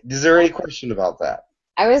mean? Is there any question about that?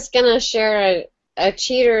 I was going to share a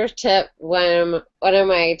cheater tip one of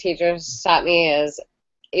my teachers taught me is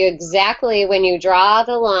exactly when you draw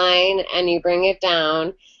the line and you bring it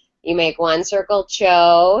down, you make one circle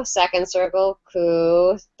Cho, second circle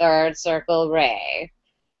Ku, third circle Rei.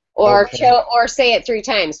 Or or say it 3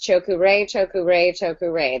 times. Choku Rei, Choku Rei,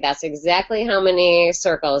 Choku Rei. That's exactly how many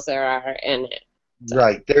circles there are in it. So.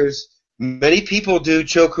 Right. There's many people do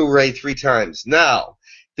Choku Rei 3 times. Now,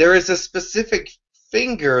 there is a specific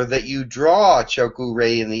finger that you draw Choku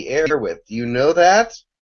Rei in the air with. Do you know that?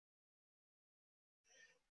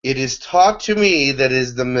 It is taught to me that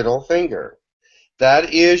is the middle finger.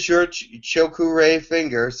 That is your Choku Rei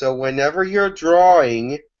finger. So whenever you're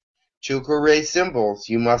drawing Choku Rei symbols,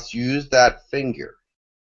 you must use that finger.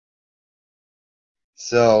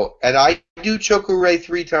 So, and I do Choku Rei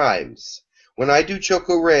 3 times. When I do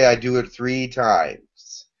Choku Rei, I do it 3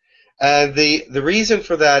 times. And the reason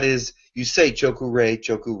for that is you say Choku Rei,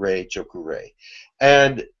 Choku Rei, Choku Rei.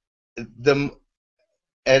 And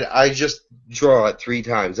I just draw it 3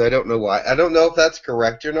 times. I don't know why. I don't know if that's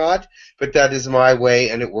correct or not, but that is my way,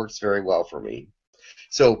 and it works very well for me.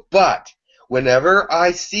 So, but whenever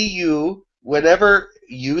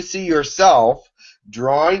you see yourself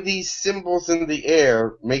drawing these symbols in the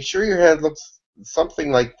air, make sure your hand looks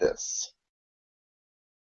something like this.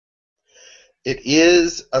 It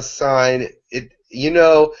is a sign,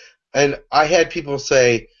 and I had people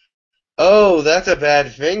say, oh, that's a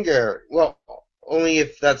bad finger. Well, only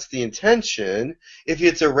if that's the intention. If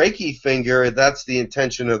it's a Reiki finger, that's the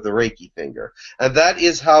intention of the Reiki finger. And that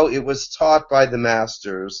is how it was taught by the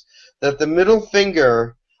masters, that the middle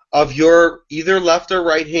finger of your either left or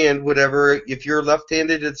right hand, whatever, if you're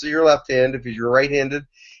left-handed, it's your left hand. If you're right-handed,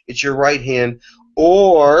 it's your right hand.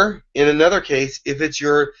 Or, in another case, if it's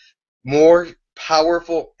your more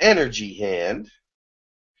powerful energy hand,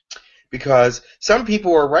 because some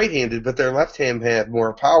people are right-handed, but their left hand has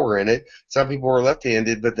more power in it. Some people are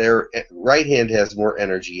left-handed, but their right hand has more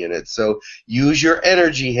energy in it. So use your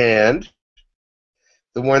energy hand,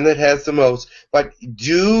 the one that has the most, but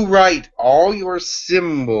do write all your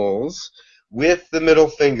symbols with the middle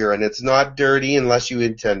finger, and it's not dirty unless you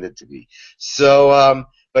intend it to be. So,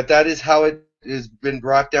 but that is how it has been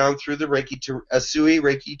brought down through the Asui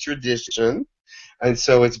Reiki tradition, and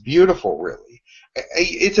so it's beautiful, really.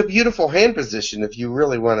 It's a beautiful hand position if you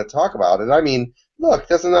really want to talk about it. I mean, look,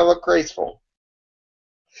 doesn't that look graceful?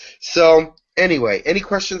 So, anyway, any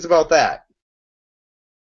questions about that?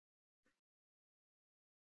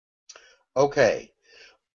 Okay.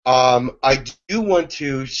 I do want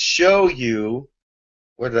to show you,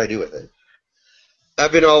 what did I do with it?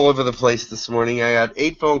 I've been all over the place this morning. I had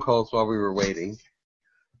 8 phone calls while we were waiting.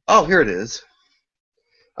 Oh, here it is.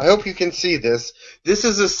 I hope you can see this. This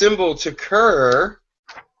is a symbol Tekkrr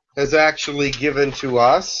has actually given to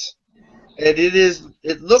us, and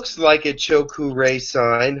it looks like a Choku Rei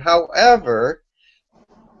sign. However,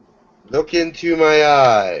 look into my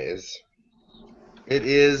eyes. It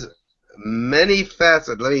is many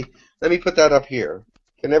faceted. Let me put that up here.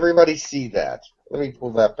 Can everybody see that? Let me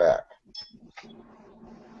pull that back.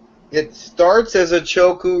 It starts as a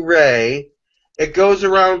Choku Rei. It goes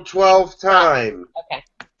around 12 times. Okay.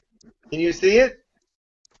 Can you see it?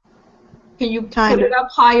 Can you put it up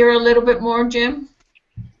higher a little bit more, Jim?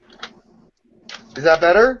 Is that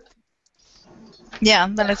better? Yeah,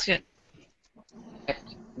 that looks good.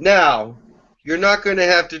 Now, you're not going to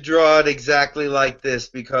have to draw it exactly like this,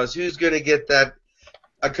 because who's going to get that?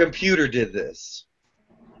 A computer did this.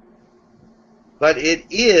 But it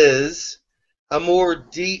is a more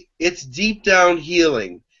deep, it's deep down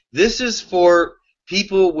healing. This is for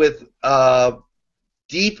people with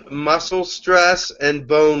deep muscle stress and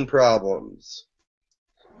bone problems.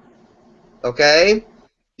 Okay?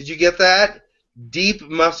 Did you get that? Deep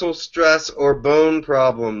muscle stress or bone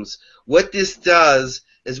problems. What this does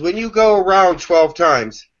is when you go around 12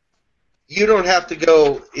 times, you don't have to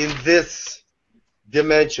go in this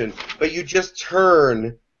dimension, but you just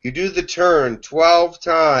turn. You do the turn 12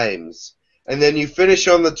 times, and then you finish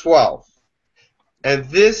on the 12th. And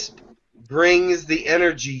this brings the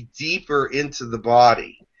energy deeper into the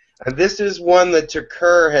body. And this is one that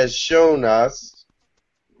Tekkrr has shown us,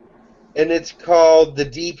 and it's called the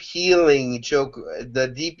Deep Healing Choku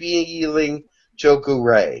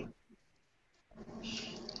Rei.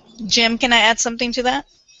 Jim, can I add something to that?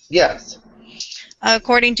 Yes.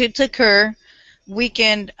 According to Tekkrr, we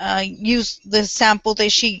can use the sample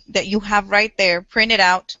that you have right there, print it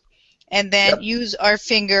out, and then use our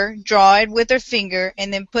finger, draw it with our finger,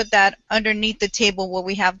 and then put that underneath the table where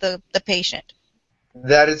we have the patient.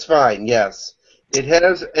 That is fine, yes. It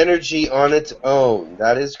has energy on its own.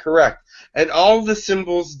 That is correct. And all the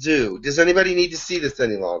symbols do. Does anybody need to see this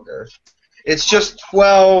any longer? It's just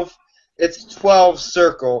 12. It's 12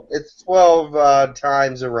 circle. It's 12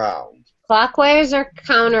 times around. Clockwise or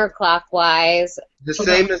counterclockwise? The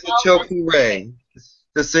same as a choku-rei.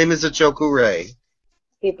 The same as a choku-rei.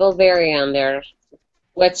 People vary on there.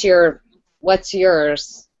 What's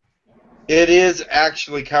yours? It is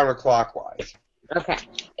actually counterclockwise. Okay.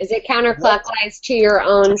 Is it counterclockwise to your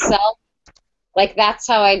own self? Like, that's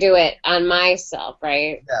how I do it on myself,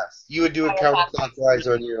 right? Yes, you would do it counterclockwise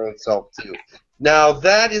on your own self, too. Now,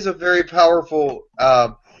 that is a very powerful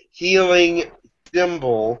healing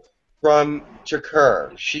symbol from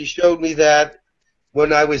Tekkrr. She showed me that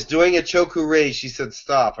when I was doing a choku-rei. She said,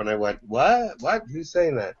 stop. And I went, what? What? Who's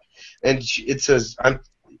saying that? And it says, I'm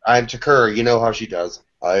Tekkrr. You know how she does.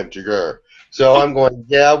 I am Tekkrr. So I'm going,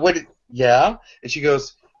 yeah, what? Yeah? And she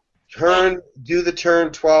goes, do the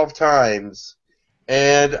turn 12 times.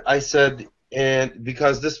 And I said, and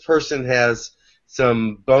because this person has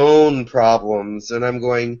some bone problems, and I'm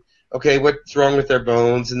going, okay, what's wrong with their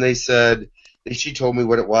bones? And they said, she told me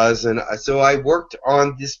what it was, and so I worked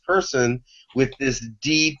on this person with this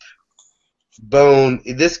deep bone.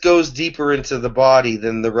 This goes deeper into the body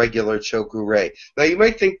than the regular choku-rei. Now you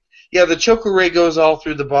might think, yeah, the choku-rei goes all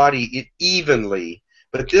through the body evenly,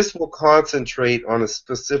 but this will concentrate on a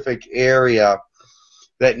specific area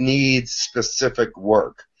that needs specific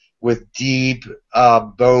work with deep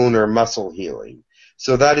bone or muscle healing.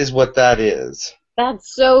 So that is what that is.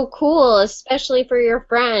 That's so cool, especially for your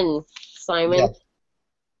friend, Simon. Yes.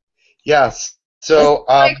 Yes. So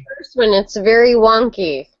my first one, it's very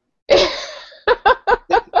wonky. It's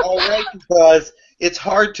all right because it's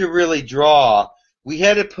hard to really draw. We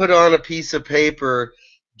had to put on a piece of paper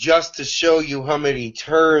just to show you how many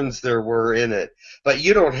turns there were in it. But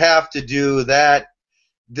you don't have to do that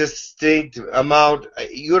distinct amount.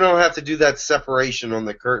 You don't have to do that separation on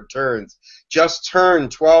the turns. Just turn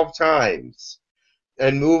 12 times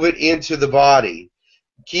and move it into the body.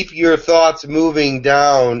 Keep your thoughts moving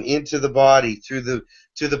down into the body to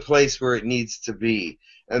the place where it needs to be.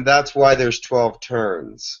 And that's why there's 12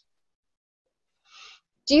 turns.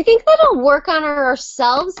 Do you think that'll work on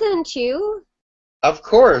ourselves then too? Of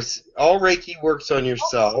course. All Reiki works on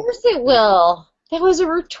yourself. Of course it will. That was a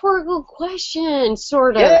rhetorical question,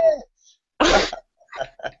 sort of. Yes,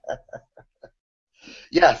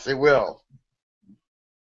 yes, it will.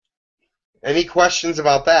 Any questions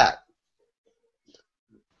about that?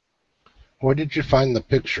 Where did you find the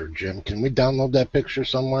picture, Jim? Can we download that picture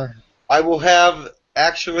somewhere? I will have,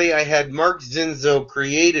 actually, I had Mark Zinzo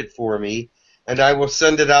create it for me, and I will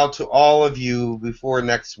send it out to all of you before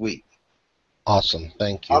next week. Awesome,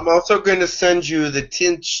 thank you. I'm also going to send you the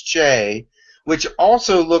𝗪𝗓𝗓𝗓, which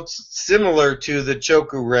also looks similar to the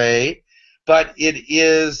choku-rei, but it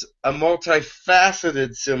is a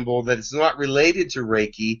multifaceted symbol that is not related to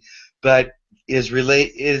Reiki, but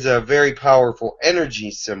is a very powerful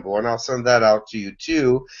energy symbol, and I'll send that out to you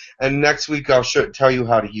too. And next week I'll tell you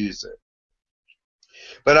how to use it.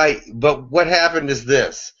 But what happened is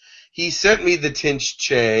this: he sent me the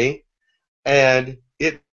𝗪𝗓𝗓𝗓, and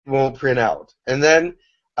it won't print out. And then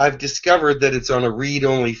I've discovered that it's on a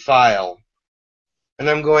read-only file. And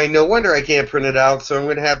I'm going, no wonder I can't print it out, so I'm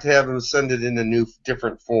going to have him send it in a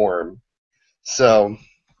different form. So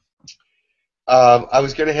I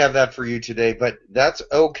was going to have that for you today, but that's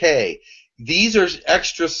okay. These are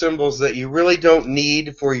extra symbols that you really don't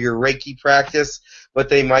need for your Reiki practice, but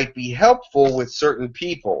they might be helpful with certain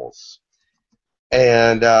peoples.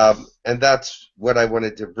 And that's what I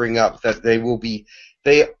wanted to bring up, that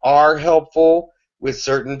they are helpful with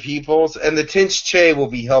certain peoples, and the 𝗪𝗓𝗓𝗓 will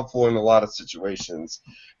be helpful in a lot of situations.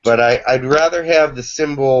 But I'd rather have the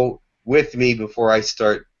symbol with me before I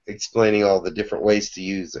start explaining all the different ways to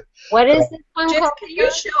use it. What is this one Jim, called? can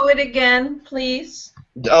you show it again, please?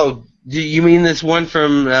 Oh, do you mean this one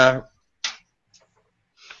from... Yeah,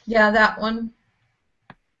 that one.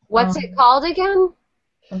 What's it called again?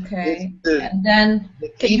 Okay. The And then,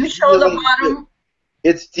 can you show the bottom?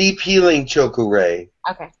 It's Deep Healing Choku-rei.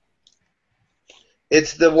 Okay.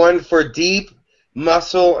 It's the one for deep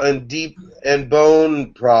muscle and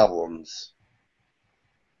bone problems.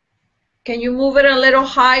 Can you move it a little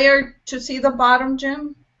higher to see the bottom,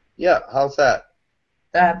 Jim? Yeah, how's that?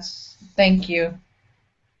 Thank you.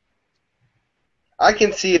 I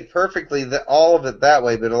can see it perfectly, all of it that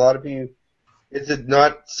way, but a lot of you, is it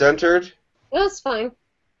not centered? That's fine.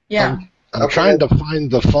 Yeah. I'm trying to find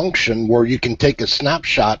the function where you can take a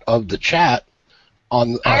snapshot of the chat.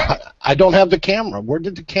 I don't have the camera. Where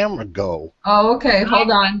did the camera go? Oh, okay. Hold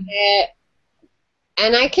on.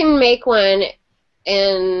 And I can make one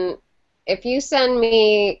in if you send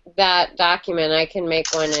me that document, I can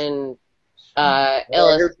make one in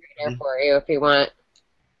Illustrator for you if you want.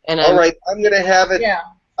 And all right, I'm gonna have it. Yeah.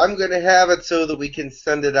 I'm gonna have it so that we can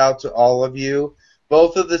send it out to all of you.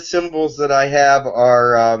 Both of the symbols that I have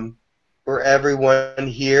are for everyone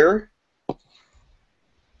here.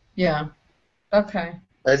 Yeah. Okay.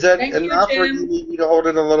 Is that Thank you, enough, or Jim. do you need me to hold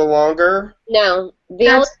it a little longer? No,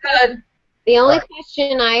 That's good. the only Alright.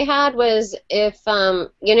 question I had was if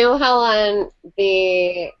you know how on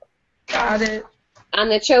the Got it.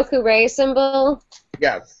 Choku symbol,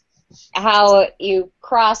 Yes. how you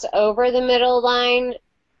cross over the middle line.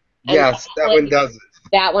 And Yes, that one does it.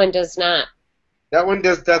 That one does not. That one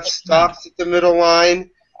does. That stops at the middle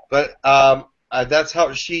line, but that's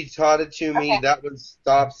how she taught it to me. Okay. That one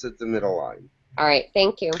stops at the middle line. All right,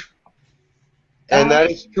 thank you. And that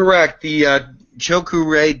is correct. The Choku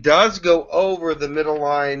Ray does go over the middle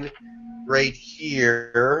line right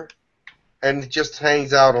here, and it just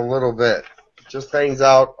hangs out a little bit. Just hangs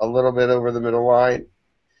out a little bit over the middle line.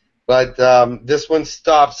 But this one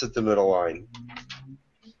stops at the middle line.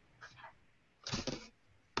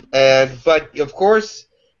 But of course,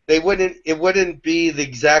 it wouldn't be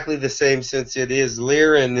exactly the same since it is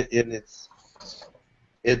Lyran in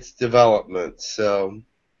its development. So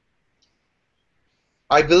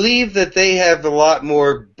I believe that they have a lot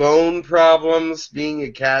more bone problems being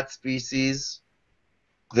a cat species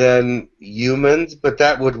than humans, but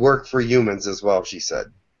that would work for humans as well, she said.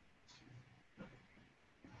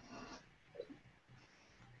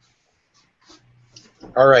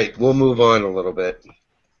 All right, we'll move on a little bit.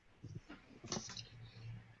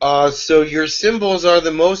 So your symbols are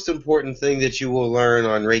the most important thing that you will learn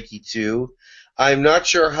on Reiki 2. I'm not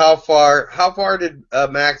sure how far did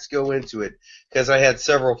Max go into it, because I had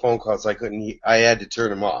several phone calls. I had to turn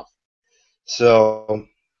them off. So,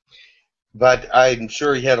 but I'm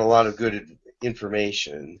sure he had a lot of good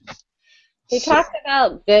information. He talked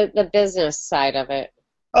about the business side of it.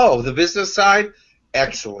 Oh, the business side?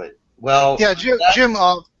 Excellent. Well, yeah, Jim,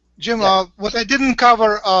 yeah. What I didn't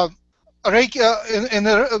cover, Reiki, in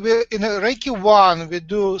Reiki 1, we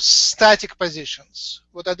do static positions.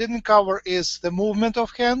 What I didn't cover is the movement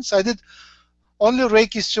of hands. I did only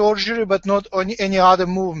Reiki surgery, but not on any other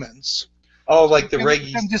movements. Oh, like the Reiki.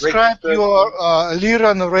 You can describe Reiki your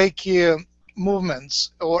Lyran Reiki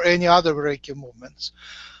movements or any other Reiki movements.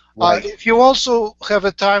 Right. If you also have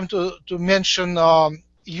a time to mention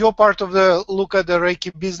your part of the look at the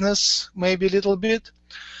Reiki business, maybe a little bit.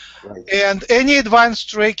 Right. And any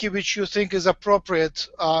advanced Reiki which you think is appropriate,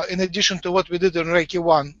 in addition to what we did in Reiki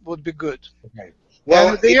 1, would be good. Okay. Well,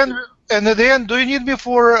 and at the end, do you need me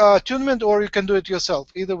for attunement, or you can do it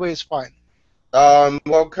yourself? Either way is fine.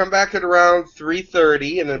 Well, come back at around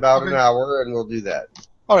 3:30 in about an hour, and we'll do that.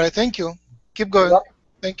 All right, thank you. Keep going. Yep.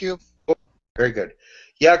 Thank you. Very good.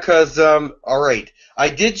 Yeah, because, all right. I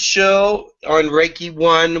did show on Reiki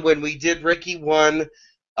 1, when we did Reiki 1,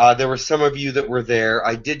 there were some of you that were there.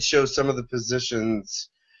 I did show some of the positions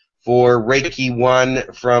for Reiki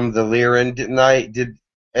 1 from the Lyran, didn't I? Did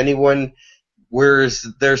anyone, was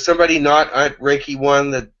there somebody not at Reiki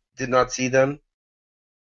 1 that did not see them?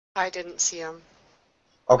 I didn't see them.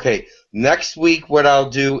 Okay, next week what I'll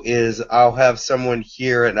do is I'll have someone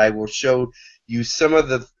here and I will show you some of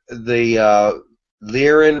the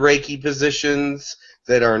Lyran Reiki positions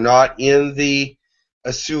that are not in the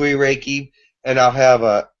Usui Reiki, and I'll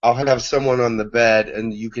have someone on the bed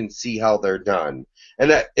and you can see how they're done.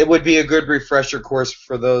 And it would be a good refresher course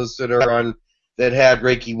for those that are on that had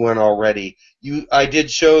Reiki 1 already. I did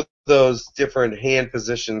show those different hand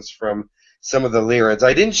positions from some of the Lyrans.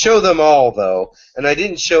 I didn't show them all though, and I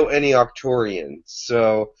didn't show any Arcturians.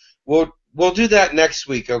 So we'll do that next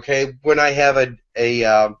week, okay? When I have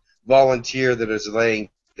a volunteer that is laying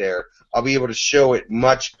there, I'll be able to show it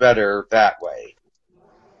much better that way.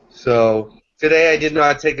 So today I did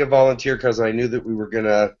not take a volunteer because I knew that we were going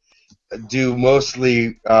to do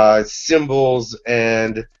mostly symbols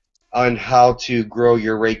and on how to grow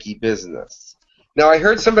your Reiki business. Now I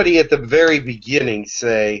heard somebody at the very beginning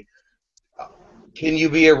say, can you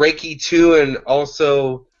be a Reiki 2 and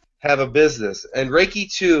also have a business? And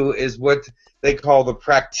Reiki 2 is what they call the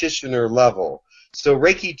practitioner level. So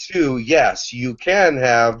Reiki 2, yes, you can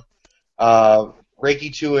have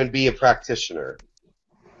Reiki 2 and be a practitioner.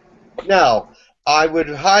 Now, I would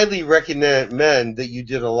highly recommend that you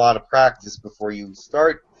did a lot of practice before you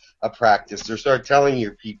start a practice or start telling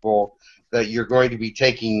your people that you're going to be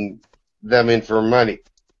taking them in for money.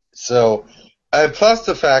 So, plus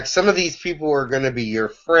the fact some of these people are going to be your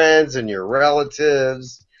friends and your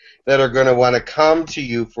relatives that are going to want to come to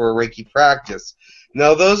you for a Reiki practice.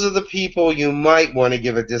 Now, those are the people you might want to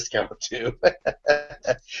give a discount to.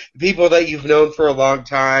 People that you've known for a long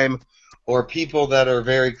time, or people that are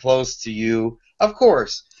very close to you. Of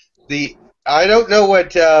course, I don't know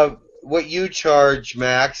what you charge,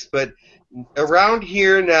 Max, but around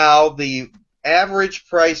here now, the average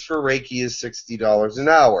price for Reiki is $60 an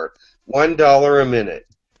hour, $1 a minute.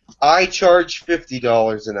 I charge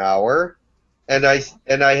 $50 an hour, and I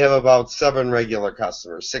have about 6 regular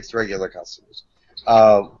customers.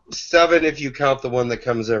 7 if you count the one that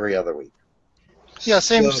comes every other week. Yeah,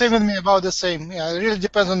 same So, same with me, about the same. Yeah, it really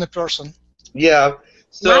depends on the person. yeah.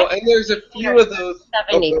 So, and there's a few of those.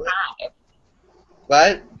 75.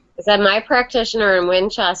 What? I said my practitioner in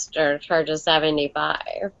Winchester charges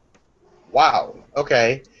 75. Wow.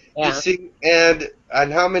 Okay. Yeah. You see, and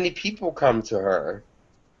how many people come to her?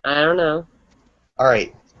 I don't know. All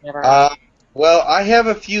right. Never. Well, I have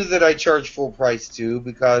a few that I charge full price to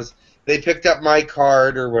because they picked up my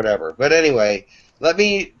card or whatever. But anyway, let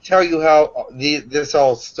me tell you how this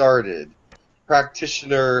all started.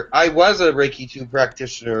 I was a Reiki 2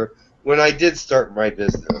 practitioner when I did start my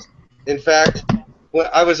business. In fact,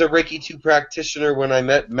 I was a Reiki 2 practitioner when I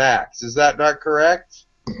met Max. Is that not correct?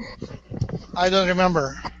 I don't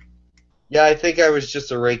remember. Yeah, I think I was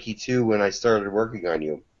just a Reiki 2 when I started working on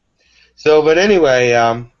you. So, but anyway,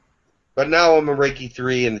 but now I'm a Reiki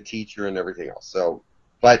 3 and a teacher and everything else. So,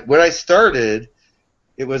 but when I started,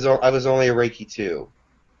 I was only a Reiki 2.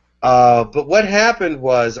 But what happened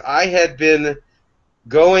was I had been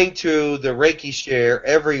going to the Reiki share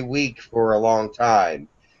every week for a long time,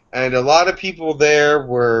 and a lot of people there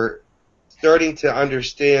were starting to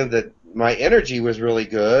understand that my energy was really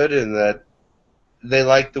good and that they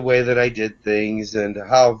liked the way that I did things and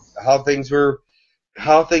how things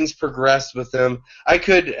progressed with them. I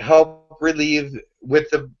could help relieve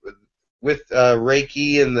with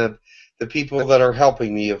Reiki and the people that are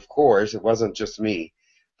helping me. Of course, it wasn't just me,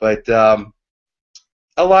 but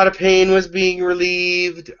a lot of pain was being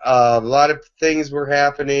relieved. A lot of things were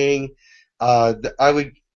happening.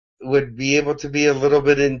 I would be able to be a little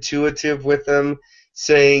bit intuitive with them,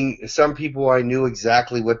 saying some people I knew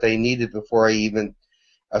exactly what they needed before I even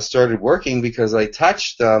started working because I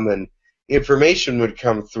touched them and information would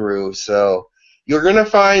come through. So you're going to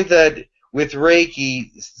find that with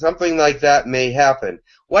Reiki, something like that may happen.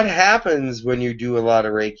 What happens when you do a lot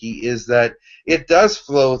of Reiki is that it does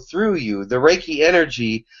flow through you. The Reiki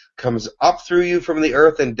energy comes up through you from the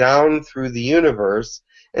earth and down through the universe,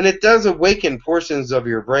 and it does awaken portions of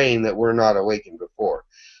your brain that were not awakened before.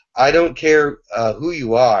 I don't care who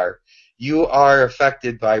you are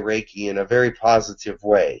affected by Reiki in a very positive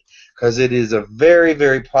way because it is a very,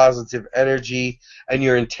 very positive energy, and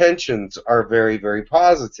your intentions are very, very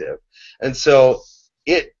positive. And so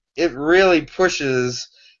it really pushes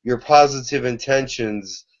your positive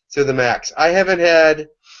intentions to the max. I haven't had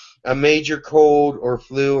a major cold or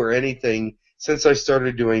flu or anything since I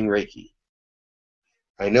started doing Reiki.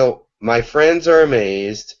 I know my friends are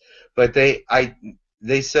amazed, but they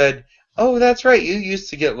said, "Oh, that's right. You used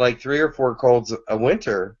to get like 3 or 4 colds a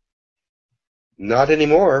winter." Not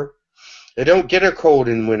anymore. I don't get a cold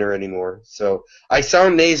in winter anymore. So I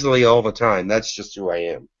sound nasally all the time. That's just who I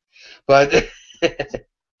am. But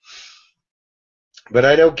but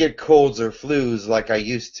I don't get colds or flus like I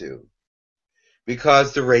used to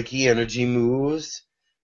because the Reiki energy moves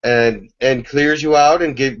and clears you out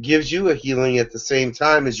and gives you a healing at the same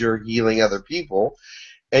time as you're healing other people.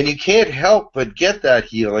 And you can't help but get that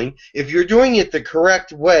healing. If you're doing it the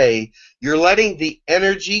correct way, you're letting the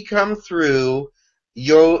energy come through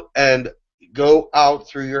you and go out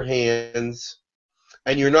through your hands,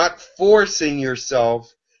 and you're not forcing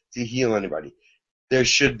yourself to heal anybody. There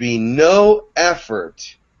should be no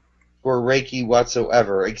effort for Reiki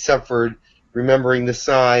whatsoever, except for remembering the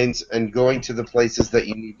signs and going to the places that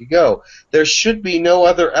you need to go. There should be no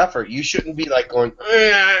other effort. You shouldn't be like going,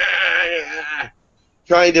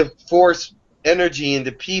 trying to force energy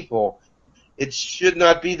into people. It should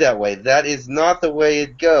not be that way. That is not the way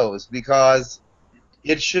it goes, because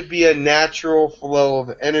it should be a natural flow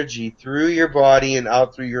of energy through your body and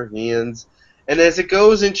out through your hands. And as it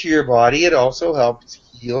goes into your body, it also helps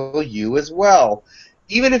heal you as well.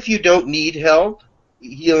 Even if you don't need help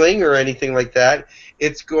healing or anything like that,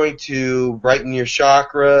 it's going to brighten your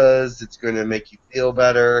chakras. It's going to make you feel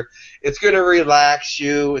better. It's going to relax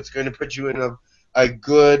you. It's going to put you in a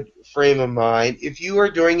good frame of mind. If you are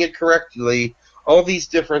doing it correctly, all these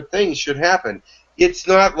different things should happen. It's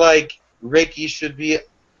not like Reiki should be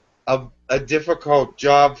a difficult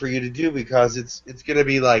job for you to do, because it's going to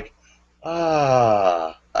be like,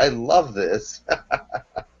 I love this.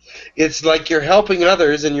 it's like you're helping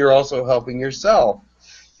others and you're also helping yourself.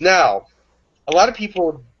 Now, a lot of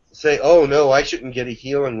people say, oh no, I shouldn't get a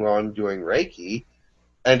healing while I'm doing Reiki.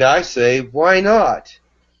 And I say, why not?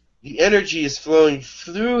 The energy is flowing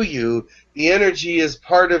through you. The energy is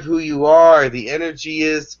part of who you are. The energy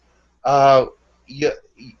is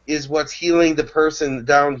what's healing the person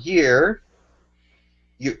down here.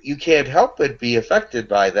 You can't help but be affected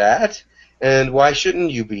by that. And why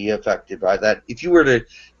shouldn't you be affected by that? If you were to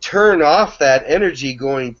turn off that energy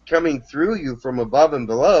coming through you from above and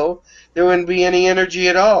below, there wouldn't be any energy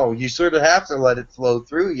at all. You sort of have to let it flow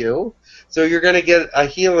through you. So you're going to get a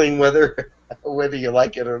healing whether you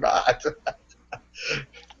like it or not.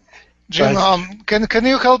 Jim, can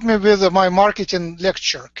you help me with my marketing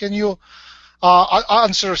lecture? Can you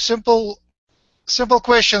answer simple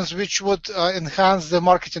questions which would enhance the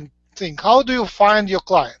marketing thing? How do you find your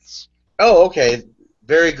clients? Oh, okay.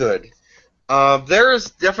 Very good.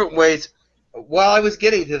 There's different ways. While I was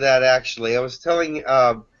getting to that, actually, I was telling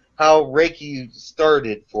how Reiki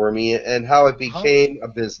started for me and how it became a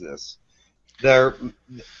business.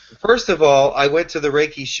 First of all, I went to the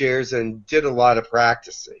Reiki shares and did a lot of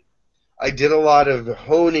practicing. I did a lot of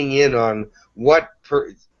honing in on what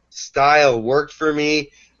style worked for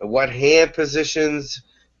me, what hand positions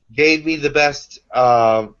gave me the best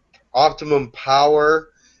optimum power,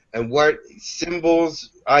 and what symbols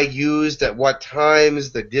I used at what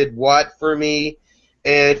times that did what for me.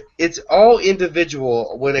 And it's all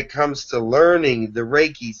individual when it comes to learning the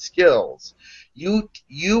Reiki skills.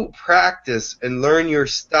 You practice and learn your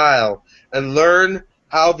style and learn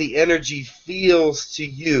how the energy feels to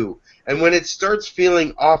you. And when it starts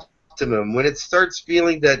feeling optimum, when it starts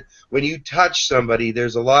feeling that when you touch somebody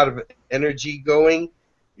there's a lot of energy going,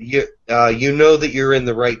 you know that you're in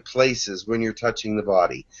the right places when you're touching the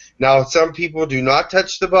body. Now, some people do not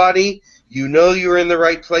touch the body. You know you're in the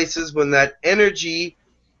right places when that energy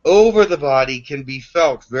over the body can be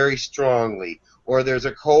felt very strongly, or there's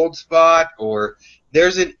a cold spot, or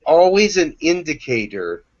there's always an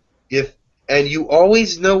indicator, and you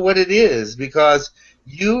always know what it is because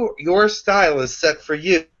your style is set for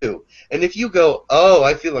you. And if you go, oh,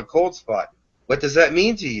 I feel a cold spot, what does that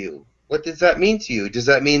mean to you? What does that mean to you? Does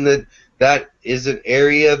that mean that is an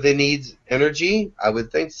area that needs energy? I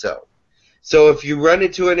would think so. So if you run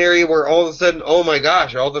into an area where all of a sudden, oh my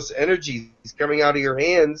gosh, all this energy is coming out of your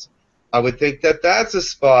hands, I would think that that's a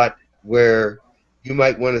spot where you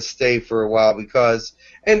might want to stay for a while because,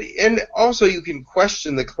 and also you can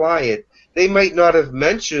question the client. They might not have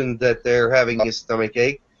mentioned that they're having a stomach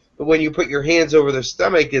ache, but when you put your hands over their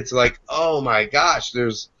stomach, it's like, oh my gosh,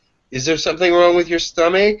 is there something wrong with your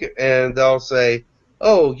stomach? And they'll say,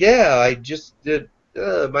 oh yeah, I just did,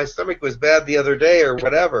 my stomach was bad the other day or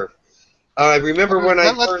whatever. I remember when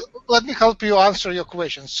Let me help you answer your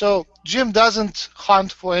question. So Jim doesn't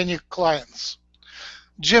hunt for any clients.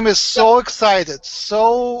 Jim is so excited,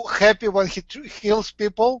 so happy when he heals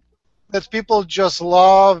people that people just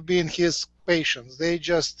love being his patients. They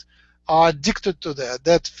just are addicted to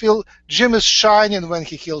that. Jim is shining when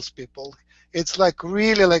he heals people. It's like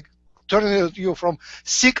really like turning you from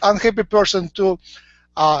sick, unhappy person to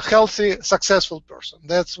a healthy, successful person.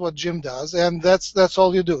 That's what Jim does, and that's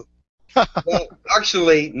all you do. Well,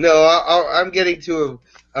 actually, no. I'm getting to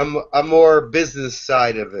a more business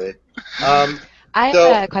side of it. I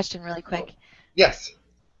have a question really quick. Yes.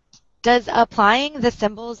 Does applying the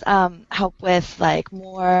symbols help with like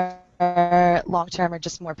more long-term or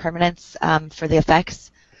just more permanence for the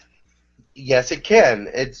effects? Yes, it can.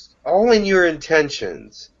 It's all in your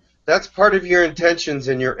intentions. That's part of your intentions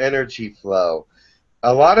and your energy flow.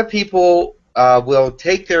 A lot of people will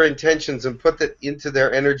take their intentions and put that into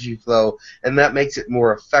their energy flow, and that makes it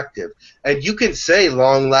more effective. And you can say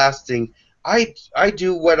long-lasting. I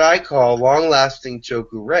do what I call long-lasting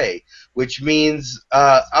choku-rei, which means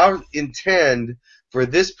I'll intend for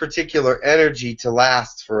this particular energy to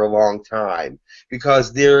last for a long time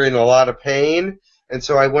because they're in a lot of pain, and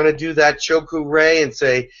so I want to do that choku-rei and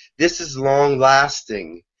say this is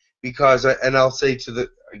long-lasting because, and I'll say to the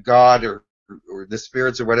God or the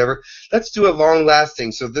spirits or whatever, let's do it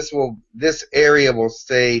long-lasting so this area will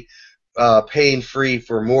stay pain-free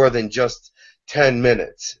for more than just 10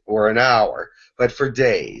 minutes or an hour, but for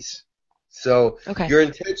days. So your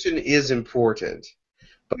intention is important.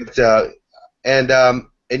 But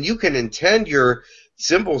and you can intend your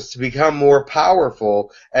symbols to become more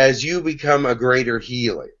powerful as you become a greater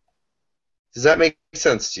healer. Does that make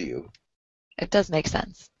sense to you? It does make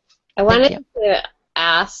sense. I wanted to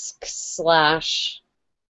ask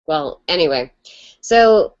well, anyway.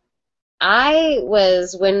 So I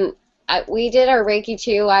was, when we did our Reiki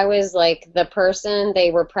too. I was like the person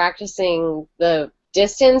they were practicing the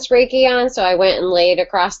distance Reiki on, so I went and laid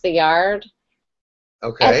across the yard.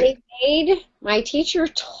 Okay. And my teacher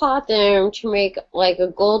taught them to make like a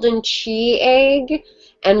golden chi egg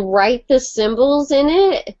and write the symbols in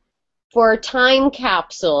it for a time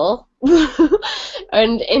capsule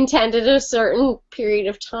and intended a certain period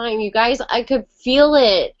of time. You guys, I could feel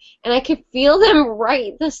it, and I could feel them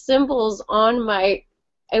write the symbols on my.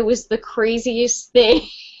 It was the craziest thing.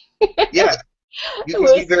 Yeah, you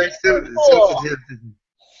can be very cool. sensitive.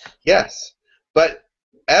 Yes, but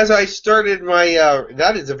as I started my,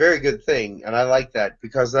 that is a very good thing, and I like that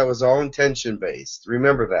because that was all intention based.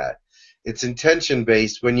 Remember that. It's intention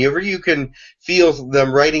based. Whenever you can feel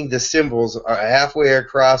them writing the symbols halfway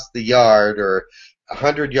across the yard or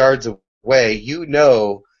 100 yards away, you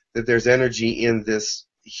know that there's energy in this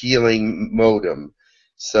healing modem,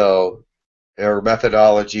 so or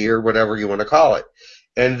methodology or whatever you want to call it.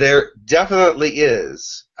 And there definitely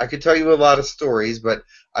is. I could tell you a lot of stories, but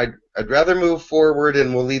I'd rather move forward,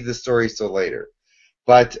 and we'll leave the stories till later.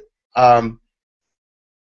 But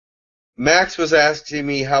Max was asking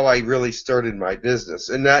me how I really started my business,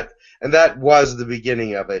 and that was the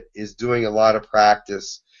beginning of it, is doing a lot of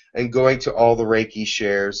practice and going to all the Reiki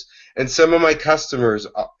shares. And some of my customers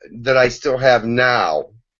that I still have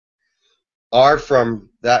now are from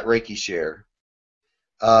that Reiki share.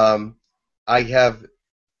 I have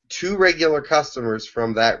 2 regular customers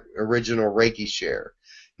from that original Reiki share.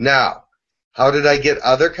 Now, how did I get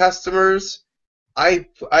other customers? I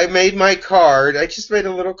made my card. I just made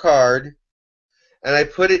a little card, and I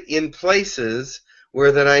put it in places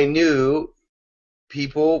where that I knew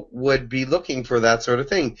people would be looking for that sort of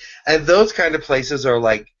thing. And those kind of places are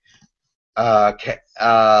like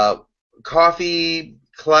coffee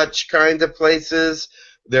clutch kind of places.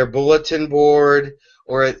 Their bulletin board,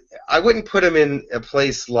 or I wouldn't put them in a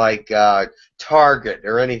place like Target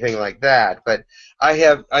or anything like that. But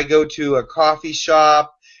I go to a coffee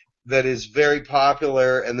shop that is very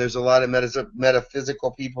popular, and there's a lot of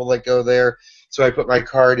metaphysical people that go there, so I put my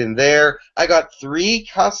card in there. I got 3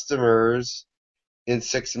 customers in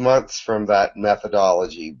 6 months from that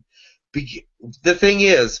methodology. The thing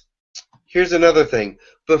is, here's another thing.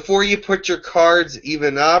 Before you put your cards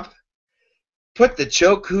even up, put the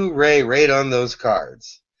Choku Ray right on those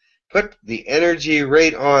cards. Put the energy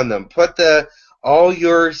right on them. Put all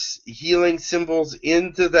your healing symbols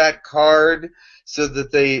into that card, so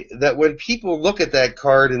that when people look at that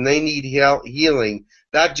card and they need healing,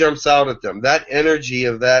 that jumps out at them. That energy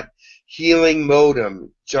of that healing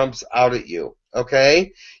modem jumps out at you.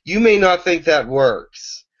 Okay? You may not think that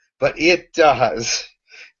works, but it does.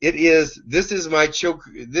 This is my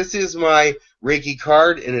Reiki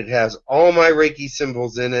card, and it has all my Reiki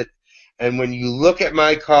symbols in it. And when you look at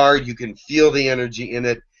my card, you can feel the energy in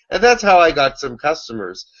it. And that's how I got some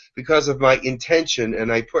customers, because of my intention,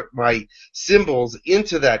 and I put my symbols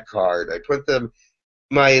into that card. I put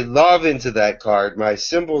my love into that card, my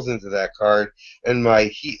symbols into that card, and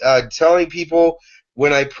my telling people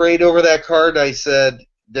when I prayed over that card, I said,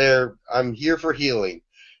 I'm here for healing.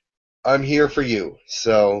 I'm here for you.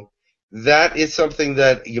 So that is something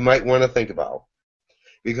that you might want to think about,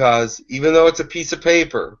 because even though it's a piece of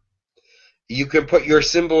paper, you can put your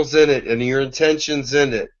symbols in it and your intentions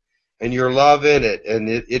in it and your love in it, and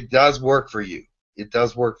it does work for you. It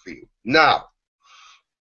does work for you. Now,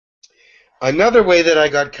 another way that I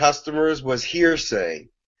got customers was hearsay.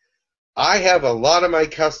 I have a lot of my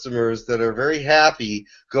customers that are very happy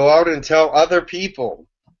go out and tell other people,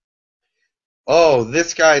 oh,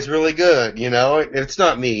 this guy's really good, It's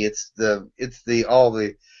not me, it's all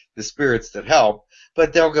the spirits that help,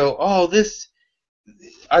 but they'll go, oh,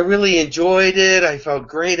 I really enjoyed it. I felt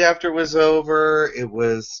great after it was over. It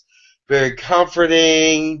was very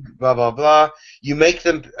comforting, blah, blah, blah. You make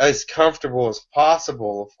them as comfortable as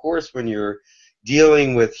possible. Of course, when you're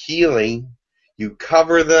dealing with healing, you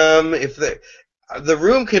cover them. If the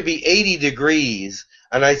room could be 80 degrees,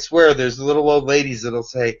 and I swear there's little old ladies that'll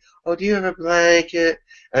say, oh, do you have a blanket?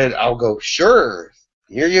 And I'll go, sure,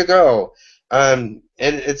 here you go. And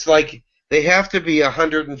it's like they have to be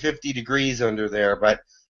 150 degrees under there, but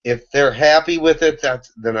if they're happy with it,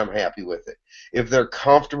 then I'm happy with it. If they're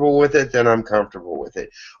comfortable with it, then I'm comfortable with it.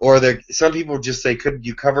 Or some people just say, could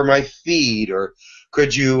you cover my feet? Or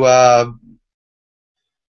could you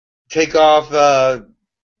take off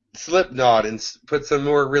Slipknot and put some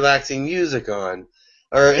more relaxing music on?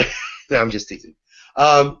 Or no, I'm just teasing.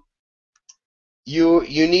 You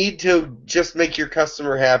need to just make your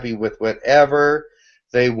customer happy with whatever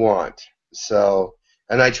they want. So,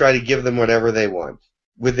 and I try to give them whatever they want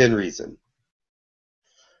within reason.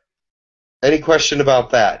 Any question about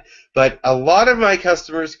that? But a lot of my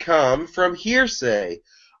customers come from hearsay.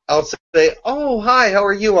 I'll say, oh, hi, how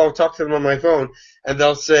are you? I'll talk to them on my phone, and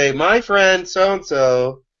they'll say, my friend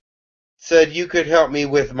so-and-so said you could help me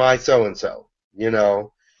with my so-and-so, you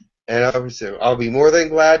know. And I'll say, I'll be more than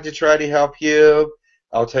glad to try to help you.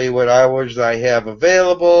 I'll tell you what hours I have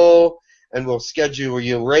available, and we'll schedule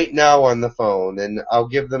you right now on the phone. And I'll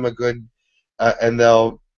give them a good, and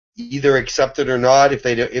they'll either accept it or not.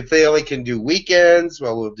 If they only can do weekends,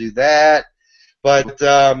 well, we'll do that. But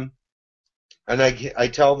and I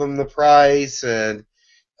tell them the price, and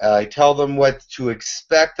I tell them what to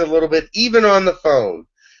expect a little bit, even on the phone.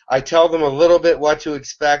 I tell them a little bit what to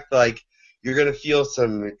expect, like you're going to feel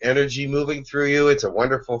some energy moving through you. It's a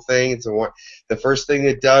wonderful thing. The first thing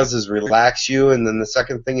it does is relax you, and then the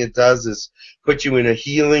second thing it does is put you in a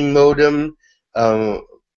healing modem,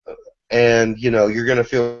 and you know you're going to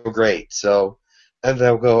feel great. So, and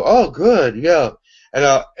they'll go, oh, good, yeah,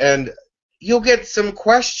 and you'll get some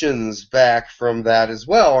questions back from that as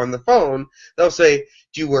well on the phone. They'll say,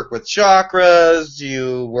 do you work with chakras? Do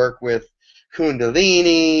you work with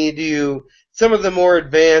Kundalini? Some of the more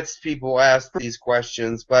advanced people ask these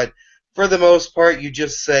questions, but for the most part, you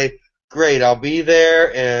just say, great, I'll be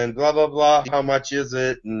there, and blah, blah, blah, how much is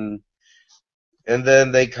it? And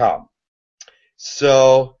then they come.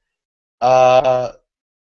 So,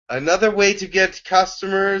 another way to get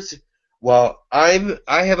customers, well, I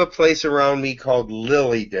have a place around me called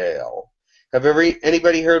Lilydale. Have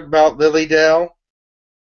anybody heard about Lilydale?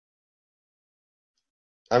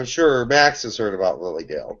 I'm sure Max has heard about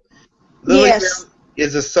Lilydale. Yes. Lilydale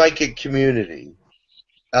is a psychic community.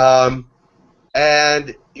 And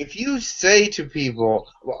if you say to people,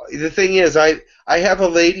 well, the thing is, I have a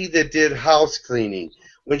lady that did house cleaning.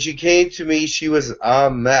 When she came to me, she was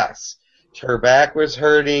a mess. Her back was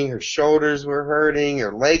hurting, her shoulders were hurting,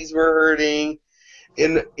 her legs were hurting.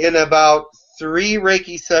 In about 3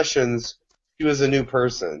 Reiki sessions, she was a new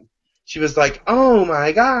person. She was like, oh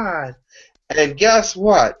my God. And guess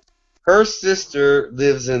what? Her sister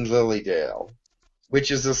lives in Lilydale, which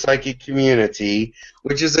is a psychic community,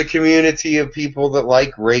 which is a community of people that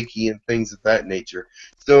like Reiki and things of that nature.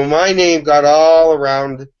 So my name got all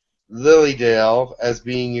around Lilydale as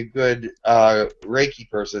being a good Reiki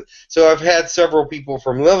person. So I've had several people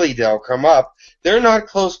from Lilydale come up. They're not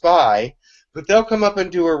close by, but they'll come up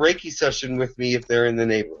and do a Reiki session with me if they're in the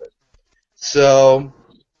neighborhood. So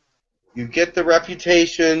you get the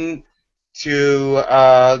reputation to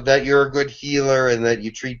that you're a good healer and that you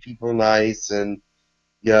treat people nice, and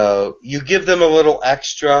you give them a little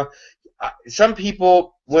extra. Some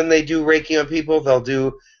people, when they do Reiki on people, they'll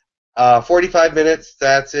do 45 minutes,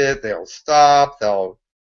 that's it. They'll stop.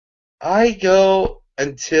 I go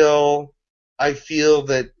until I feel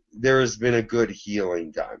that there has been a good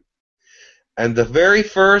healing done. And the very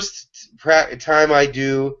first time I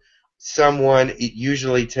do someone, it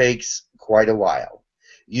usually takes quite a while.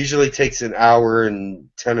 It usually takes an hour and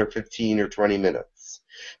 10 or 15 or 20 minutes.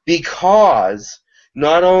 Because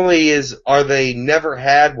not only are they never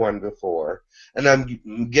had one before, and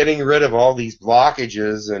I'm getting rid of all these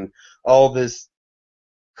blockages and all this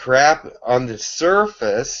crap on the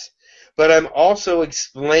surface, but I'm also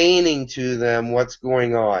explaining to them what's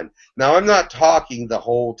going on. Now, I'm not talking the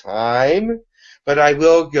whole time, but I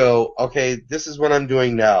will go, okay, this is what I'm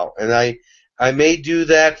doing now. And I may do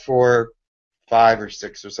that for 5 or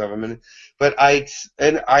 6 or 7 minutes, but I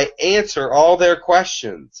answer all their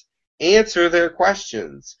questions. Answer their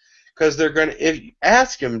questions. Because they're going to, if you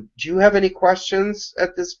ask them, do you have any questions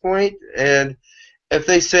at this point? And if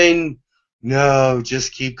they say, no,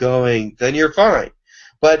 just keep going, then you're fine.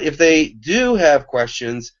 But if they do have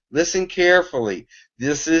questions, listen carefully.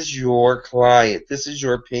 This is your client. This is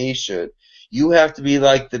your patient. You have to be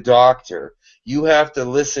like the doctor. You have to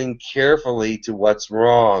listen carefully to what's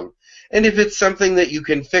wrong. And if it's something that you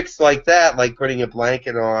can fix like that, like putting a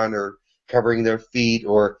blanket on or covering their feet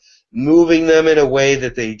or moving them in a way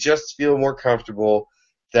that they just feel more comfortable,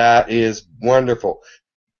 that is wonderful.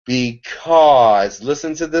 Because,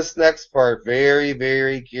 listen to this next part very,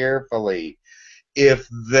 very carefully. If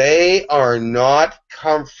they are not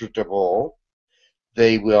comfortable,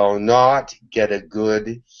 they will not get a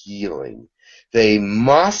good healing. They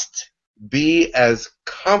must be as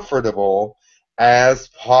comfortable as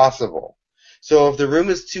possible. So if the room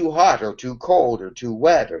is too hot or too cold or too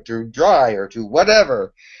wet or too dry or too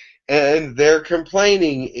whatever, and they're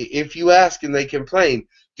complaining, if you ask and they complain,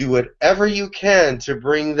 do whatever you can to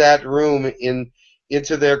bring that room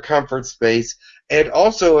into their comfort space. And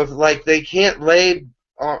also, if like they can't lay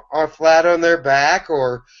flat on their back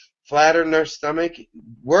or flat on their stomach,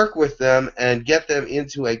 work with them and get them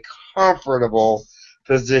into a comfortable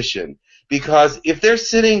position. Because if they're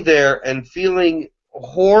sitting there and feeling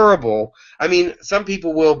horrible, I mean, some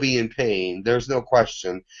people will be in pain. There's no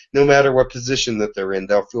question. No matter what position that they're in,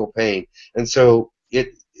 they'll feel pain. And so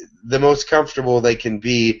the most comfortable they can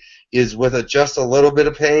be is with just a little bit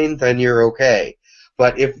of pain, then you're okay.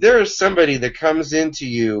 But if there's somebody that comes into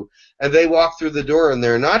you and they walk through the door and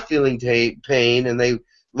they're not feeling pain and they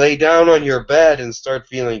lay down on your bed and start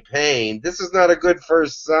feeling pain, this is not a good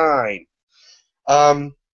first sign.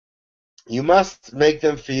 You must make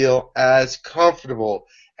them feel as comfortable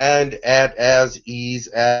and at as ease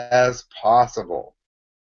as possible.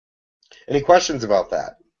 Any questions about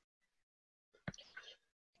that?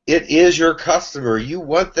 It is your customer. You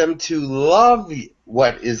want them to love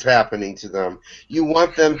what is happening to them. You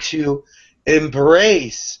want them to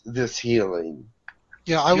embrace this healing.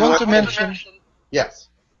 Yeah, I want to mention. Yes.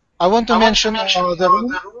 I want to mention the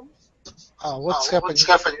room. What's happening?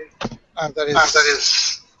 That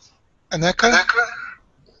is an echo.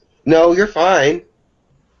 No, you're fine.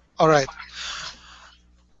 All right.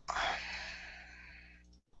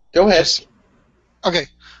 Go ahead. Okay.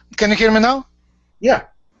 Can you hear me now? Yeah.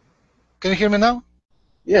 Can you hear me now?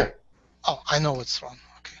 Yeah. Oh, I know what's wrong.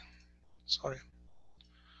 Okay. Sorry.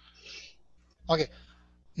 Okay.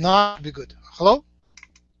 Now it'll be good. Hello?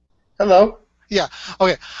 Hello. Yeah.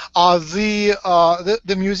 Okay.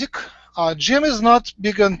 The music. Jim is not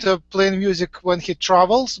big into playing music when he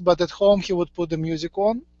travels, but at home he would put the music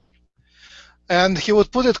on. And he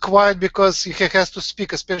would put it quiet because he has to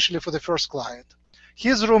speak, especially for the first client.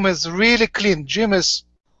 His room is really clean. Jim is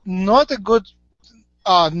not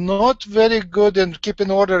very good in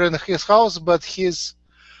keeping order in his house, but his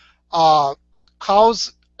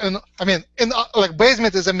house, like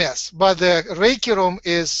basement is a mess. But the Reiki room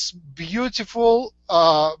is beautiful,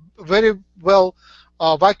 very well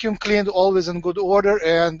vacuum cleaned, always in good order,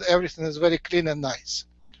 and everything is very clean and nice.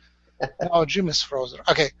 Now Jim is frozen.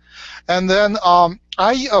 Okay, and then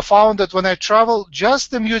I found that when I travel, just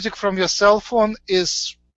the music from your cell phone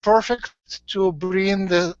is perfect to bring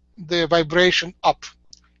the vibration up.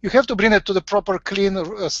 You have to bring it to the proper clean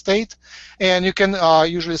state, and you can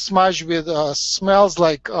usually smudge with smells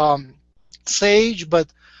like sage, but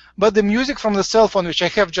the music from the cell phone, which I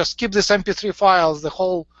have, just keep this MP3 files, the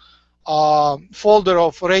whole folder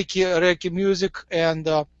of Reiki music, and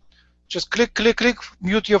just click,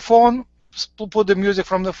 mute your phone, put the music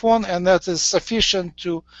from the phone, and that is sufficient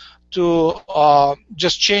to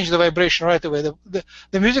just change the vibration right away.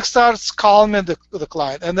 The music starts calming the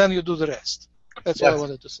client, and then you do the rest. That's what I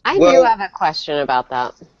wanted to say. I do have a question about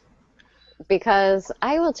that. Because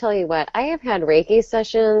I will tell you what, I have had Reiki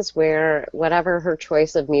sessions where whatever her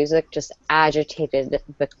choice of music just agitated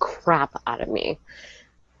the crap out of me.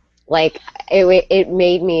 Like, it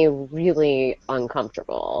made me really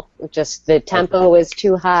uncomfortable. Just the tempo was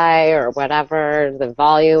too high or whatever, the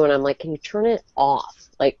volume, and I'm like, can you turn it off?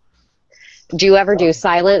 Like, do you ever do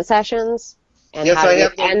silent sessions? And yes, I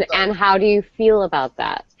have. And how do you feel about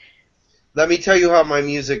that? Let me tell you how my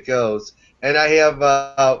music goes. And I have,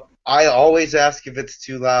 I always ask if it's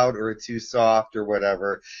too loud or too soft or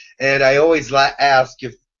whatever. And I always ask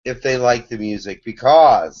if they like the music,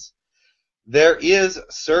 because there is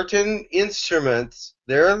certain instruments.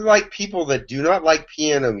 There are like people that do not like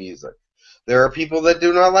piano music. There are people that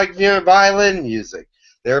do not like violin music.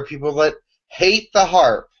 There are people that hate the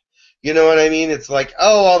harp. You know what I mean? It's like,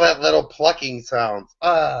 oh, all that little plucking sounds.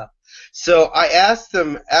 So I asked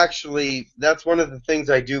them, actually, that's one of the things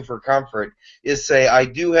I do for comfort, is say, I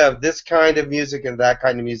do have this kind of music and that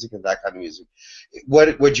kind of music and that kind of music.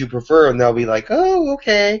 What would you prefer? And they'll be like, oh,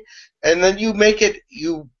 okay. And then you make it,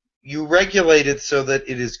 you regulate it so that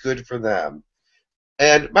it is good for them.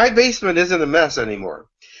 And my basement isn't a mess anymore.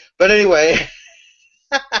 But anyway,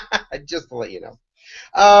 just to let you know.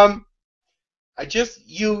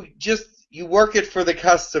 You work it for the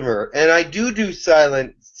customer. And I do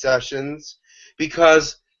silent sessions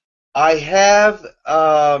because I have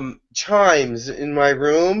chimes in my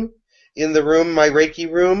room, my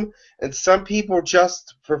Reiki room, and some people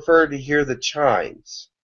just prefer to hear the chimes.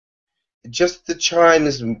 Just the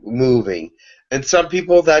chimes moving. And some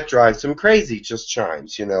people, that drives them crazy, just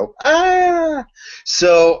chimes, you know.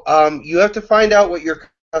 So you have to find out what your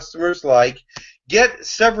customers like. Get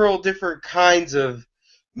several different kinds of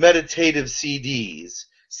meditative CDs,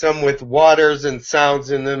 some with waters and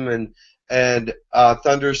sounds in them, and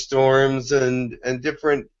thunderstorms and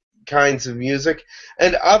different kinds of music,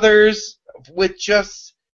 and others with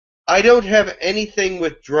just, I don't have anything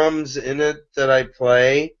with drums in it that I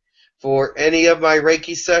play for any of my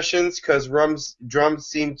Reiki sessions because drums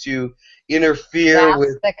seem to interfere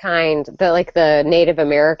with. That's the kind, the Native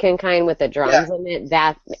American kind with the drums in it.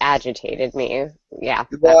 That agitated me. Yeah.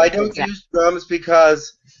 Well, I don't use drums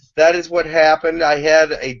because that is what happened. I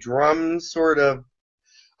had a drum sort of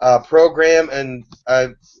program, and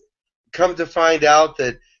I've come to find out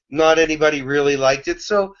that not anybody really liked it.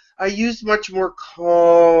 So I used much more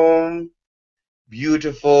calm,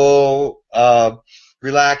 beautiful,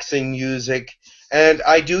 relaxing music. And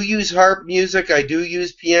I do use harp music, I do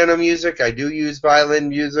use piano music, I do use violin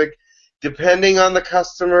music, depending on the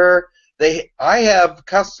customer. I have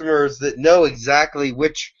customers that know exactly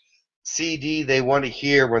which CD they want to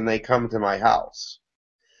hear when they come to my house.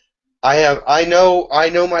 I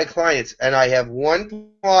know my clients, and I have one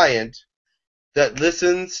client that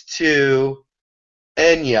listens to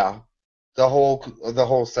Enya the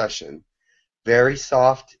whole session. Very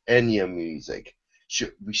soft Enya music.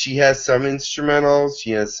 She has some instrumentals,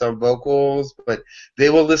 she has some vocals, but they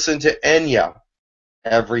will listen to Enya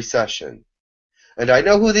every session. And I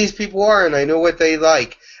know who these people are, and I know what they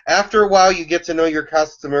like. After a while, you get to know your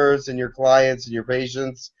customers and your clients and your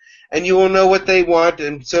patients, and you will know what they want,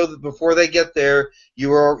 and so that before they get there,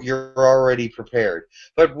 you're already prepared.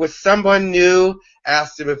 But with someone new,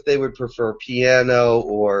 ask them if they would prefer piano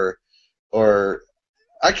or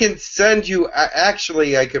I can send you.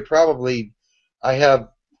 Actually, I have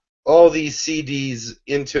all these CDs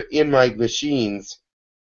in my machines,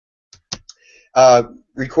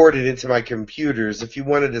 recorded into my computers. If you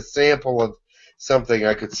wanted a sample of something,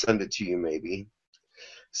 I could send it to you maybe.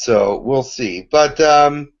 So we'll see. But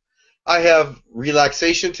I have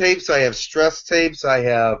relaxation tapes, I have stress tapes, I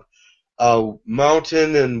have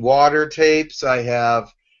mountain and water tapes. I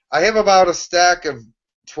have about a stack of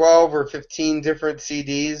 12 or 15 different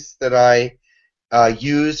CDs that I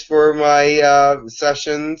use for my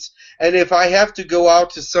sessions. And if I have to go out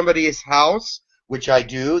to somebody's house, which I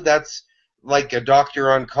do, that's like a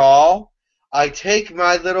doctor on call, I take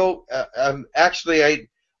my little, actually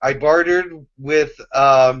I bartered with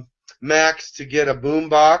Max to get a boom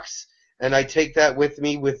box, and I take that with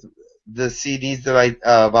me with the CDs that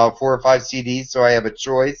about 4 or 5 CDs, so I have a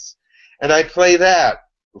choice. And I play that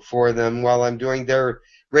for them while I'm doing their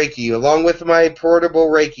Reiki, along with my portable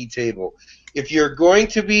Reiki table. If you're going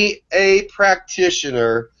to be a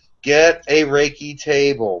practitioner, get a Reiki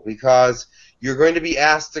table, because you're going to be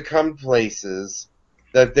asked to come places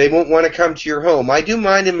that they won't want to come to your home. I do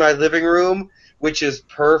mine in my living room, which is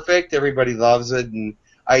perfect. Everybody loves it, and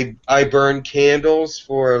I burn candles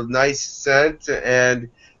for a nice scent and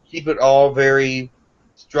keep it all very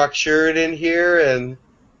structured in here,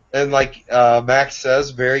 and like Max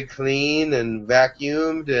says, very clean and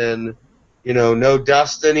vacuumed, and no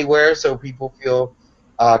dust anywhere, so people feel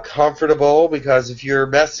comfortable. Because if you're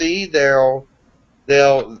messy, they'll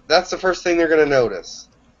that's the first thing they're going to notice.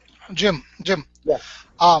 Jim. Yeah.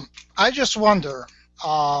 I just wonder.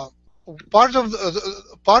 Part of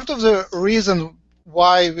the reason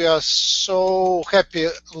why we are so happy,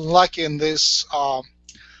 lucky in this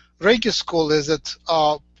Reiki school is that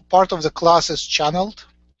part of the class is channeled.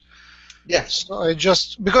 Yes. So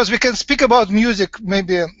because we can speak about music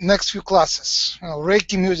maybe next few classes.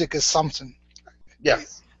 Reiki music is something.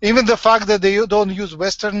 Yes. Even the fact that they don't use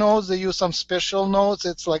Western notes, they use some special notes,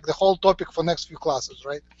 it's like the whole topic for next few classes,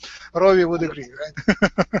 right? Robbie would agree, right?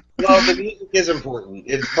 Well, the music is important.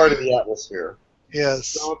 It's part of the atmosphere. Yes.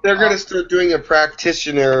 So if they're going to start doing a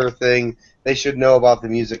practitioner thing, they should know about the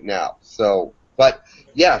music now. So, but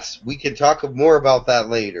yes, we can talk more about that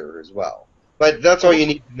later as well. But that's all you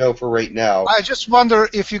need to know for right now. I just wonder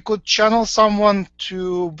if you could channel someone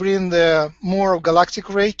to bring the more of Galactic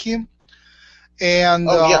Reiki and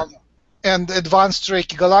and Advanced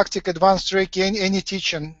Reiki, Galactic Advanced Reiki, any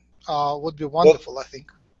teaching would be wonderful, I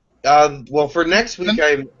think. Well, for next week,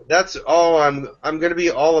 that's all. I'm going to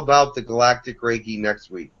be all about the Galactic Reiki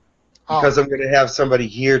next week, because I'm going to have somebody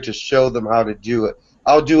here to show them how to do it.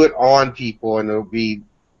 I'll do it on people, and they'll be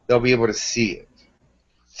able to see it.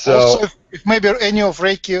 So, also, if maybe any of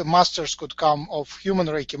Reiki masters could come, of human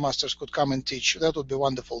Reiki masters could come and teach, that would be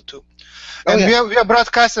wonderful too. And we are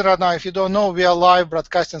broadcasting right now. If you don't know, we are live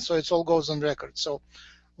broadcasting, so it all goes on record. So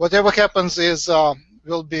whatever happens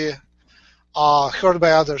will be heard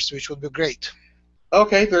by others, which would be great.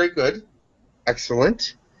 Okay, very good.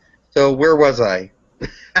 Excellent. So where was I?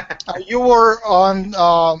 You were on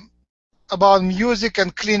about music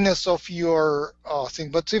and cleanness of your thing,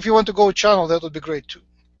 but if you want to go channel, that would be great too.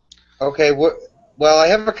 Okay, well, I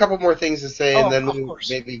have a couple more things to say, and then we'll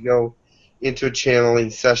maybe go into a channeling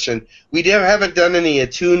session. We haven't done any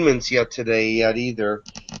attunements yet either.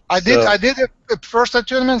 I did a first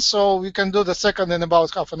attunement, so we can do the second in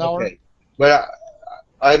about half an hour. Okay, but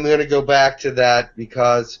I'm going to go back to that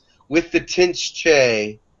because with the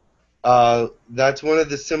𝗪𝗓𝗓𝗓, that's one of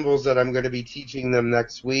the symbols that I'm going to be teaching them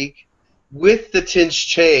next week. With the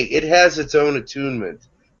𝗪𝗓𝗓𝗓, it has its own attunement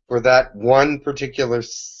for that one particular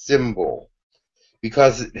symbol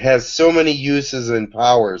because it has so many uses and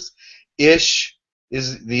powers. Ish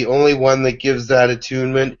is the only one that gives that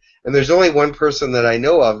attunement, and there's only one person that I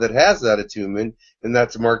know of that has that attunement, and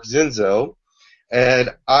that's Mark Zinzo.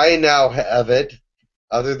 And I now have it.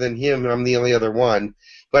 Other than him, I'm the only other one.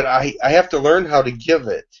 But I have to learn how to give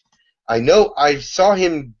it. I know I saw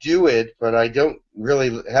him do it, but I don't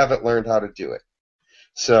really haven't learned how to do it.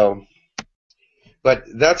 So, but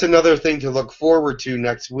that's another thing to look forward to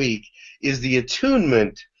next week is the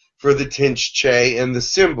attunement for the 𝗪𝗓𝗓𝗓 and the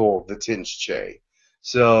symbol, the 𝗪𝗓𝗓𝗓𝗓.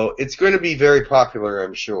 So it's going to be very popular,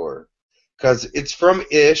 I'm sure, because it's from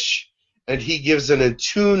Ish, and he gives an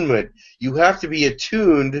attunement. You have to be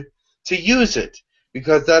attuned to use it,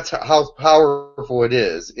 because that's how powerful it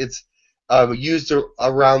is. It's used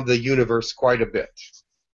around the universe quite a bit.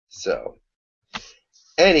 So,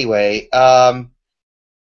 anyway,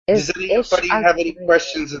 does anybody have any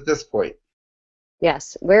questions at this point?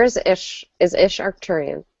 Yes. Where's Ish? Is Ish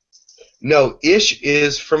Arcturian? No, Ish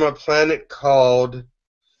is from a planet called...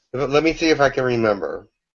 Let me see if I can remember.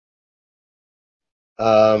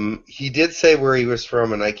 He did say where he was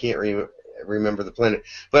from, and I can't remember the planet.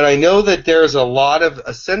 But I know that there's a lot of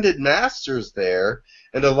ascended masters there,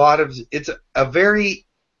 and a lot of... It's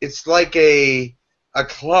like a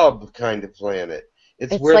club kind of planet.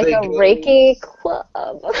 It's where like they a go. Reiki club.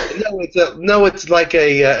 It's like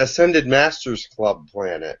a Ascended Masters Club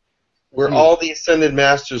planet, where all the Ascended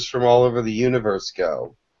Masters from all over the universe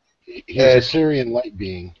go. He's a Syrian light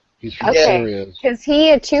being. He's from Syria. Because he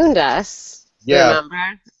attuned us, Yeah. remember?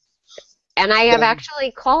 And I have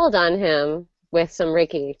actually called on him with some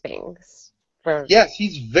Reiki things. Yes,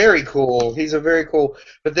 he's very cool. He's a very cool...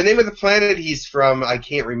 But the name of the planet he's from, I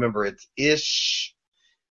can't remember. It's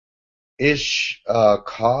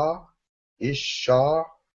𝗪𝗓𝗓𝗓𝗓,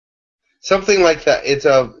 something like that. It's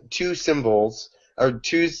two symbols or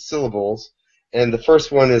two syllables, and the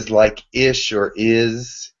first one is like ish or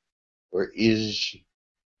is or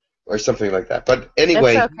something like that. But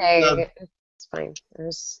anyway, it's okay. It's fine.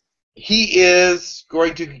 He is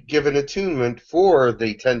going to give an attunement for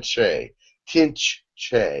the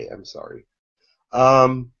𝗪𝗓𝗓𝗓𝗓. I'm sorry.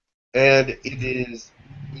 And it is.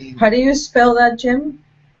 How do you spell that, Jim?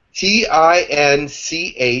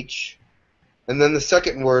 TINCH, and then the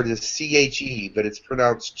second word is CHE, but it's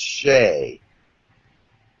pronounced che.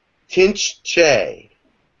 𝗪𝗓𝗓𝗓𝗓.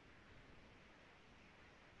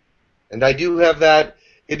 And I do have that.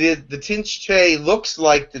 It is the 𝗪𝗓𝗓𝗓 looks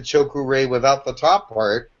like the Chokru ray without the top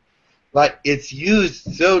part, but it's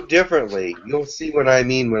used so differently. You'll see what I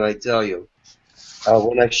mean when I tell you,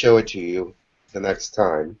 when I show it to you the next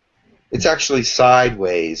time. It's actually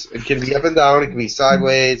sideways. It can be up and down. It can be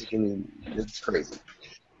sideways. It's crazy.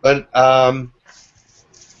 But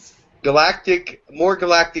more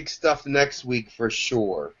galactic stuff next week for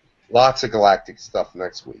sure. Lots of galactic stuff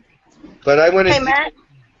next week. But I want to. Hey, Matt.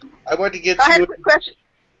 I want to get. I have a quick question.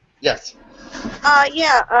 Yes.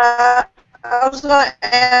 I was going to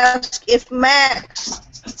ask if Max,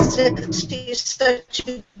 since he's such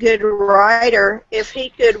a good writer, if he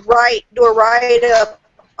could do a write-up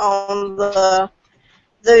on those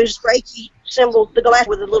Reiki symbols, the galactic,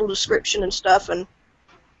 with a little description and stuff. And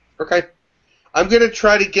okay, I'm going to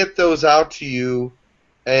try to get those out to you,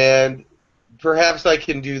 and perhaps I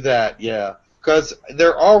can do that. Yeah, because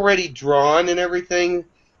they're already drawn and everything.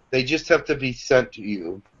 They just have to be sent to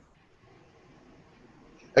you.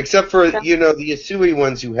 Except for the Asui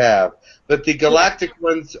ones you have, but the galactic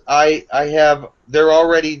ones I have. They're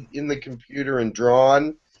already in the computer and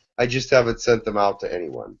drawn. I just haven't sent them out to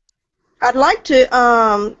anyone. I'd like to,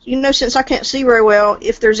 since I can't see very well,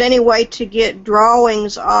 if there's any way to get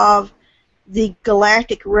drawings of the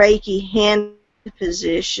Galactic Reiki hand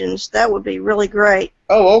positions, that would be really great.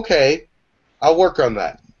 Oh, okay. I'll work on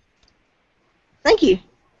that. Thank you.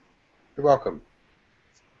 You're welcome.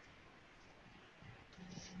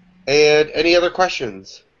 And any other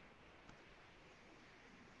questions?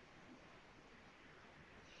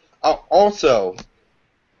 Also,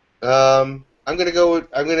 I'm going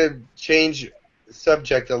to change the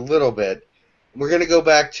subject a little bit. We're going to go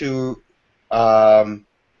back to Reiki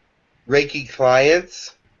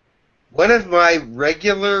clients. One of my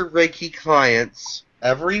regular Reiki clients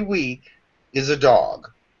every week is a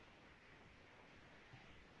dog.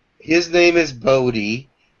 His name is Bodhi,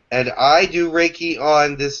 and I do Reiki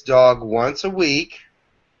on this dog once a week,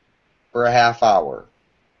 for a half hour.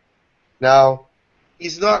 Now,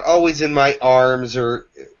 he's not always in my arms, or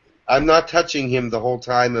I'm not touching him the whole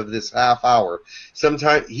time of this half hour.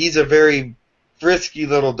 Sometimes he's a very frisky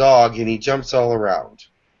little dog, and he jumps all around.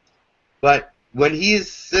 But when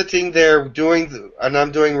he's sitting there and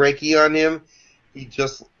I'm doing Reiki on him, he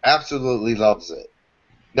just absolutely loves it.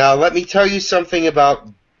 Now, let me tell you something about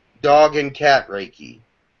dog and cat Reiki.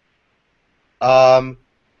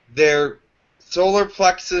 Their solar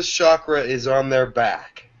plexus chakra is on their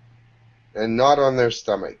back and not on their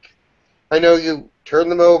stomach. I know you turn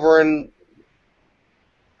them over and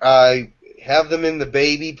have them in the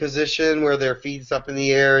baby position where their feet's up in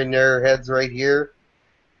the air and their head's right here.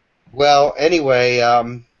 Well, anyway,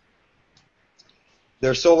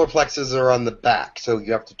 their solar plexus are on the back, so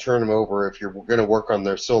you have to turn them over if you're going to work on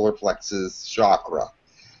their solar plexus chakra.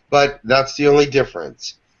 But that's the only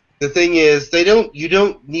difference. The thing is, you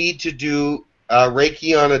don't need to do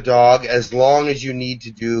Reiki on a dog as long as you need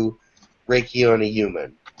to do Reiki on a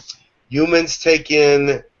human. Humans take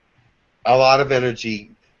in a lot of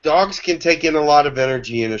energy. Dogs can take in a lot of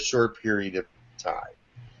energy in a short period of time.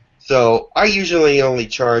 So I usually only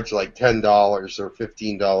charge like $10 or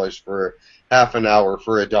 $15 for half an hour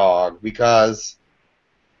for a dog because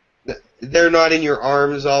they're not in your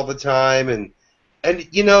arms all the time, and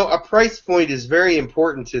you know, a price point is very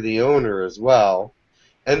important to the owner as well.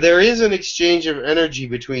 And there is an exchange of energy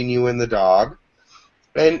between you and the dog,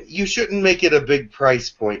 and you shouldn't make it a big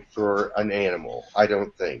price point for an animal, I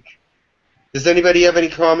don't think. Does anybody have any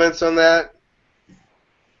comments on that?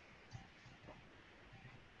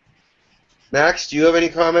 Max, do you have any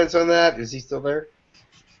comments on that? Is he still there?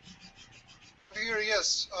 Here,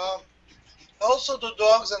 yes. Also to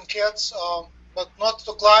dogs and cats, but not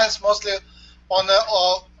to clients, mostly when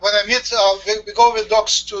I meet, we go with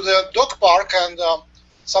dogs to the dog park, and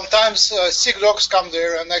sometimes sick dogs come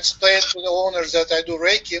there, and I explain to the owners that I do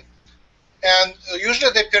Reiki. And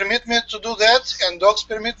usually they permit me to do that, and dogs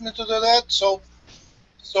permit me to do that. So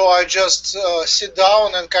I just sit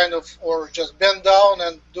down and or just bend down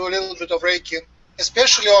and do a little bit of Reiki,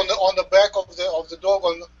 especially on the back of the dog,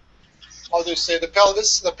 on, how do you say, the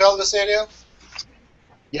pelvis area.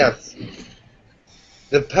 Yes.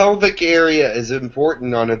 The pelvic area is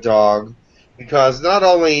important on a dog because not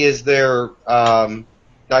only is their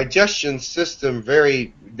digestion system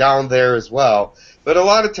very down there as well, but a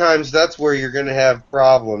lot of times that's where you're going to have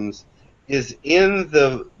problems, is in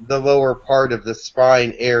the lower part of the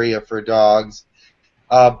spine area for dogs.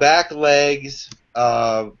 Back legs,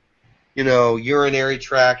 urinary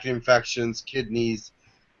tract infections, kidneys,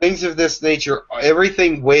 things of this nature,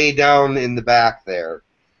 everything way down in the back there.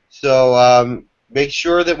 So make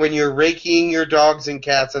sure that when you're Reikiing your dogs and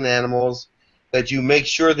cats and animals, that you make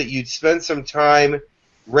sure that you spend some time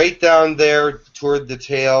right down there toward the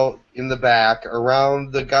tail in the back,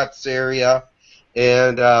 around the guts area,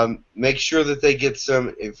 and make sure that they get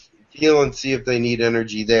some, feel and see if they need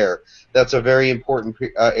energy there. That's a very important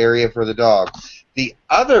area for the dog. The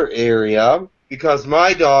other area, because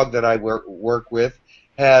my dog that I work with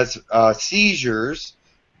has seizures,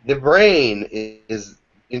 the brain is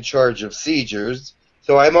in charge of seizures,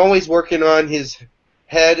 so I'm always working on his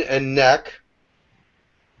head and neck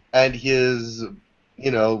and his,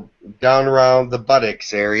 down around the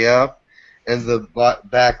buttocks area and the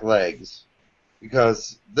back legs,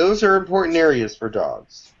 because those are important areas for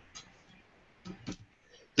dogs.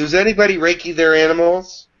 Does anybody Reiki their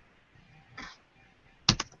animals?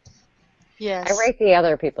 Yes. I Reiki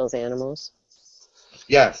other people's animals.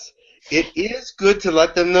 Yes. It is good to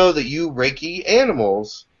let them know that you Reiki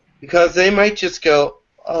animals, because they might just go,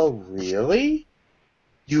 "Oh, really?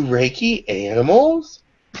 You Reiki animals?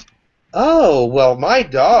 Oh, well, my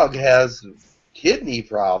dog has kidney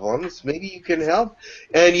problems. Maybe you can help."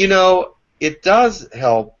 And, it does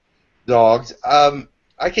help dogs.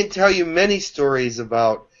 I can tell you many stories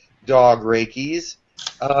about dog Reikis.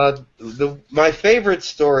 My favorite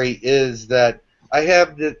story is that I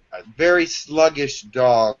have this very sluggish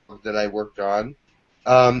dog that I worked on,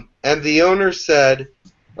 and the owner said,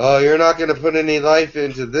 "Oh, you're not going to put any life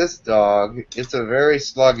into this dog. It's a very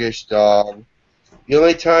sluggish dog. The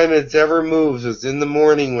only time it ever moves is in the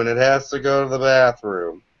morning when it has to go to the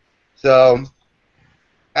bathroom." So,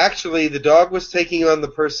 actually, the dog was taking on the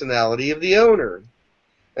personality of the owner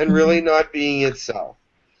and really not being itself.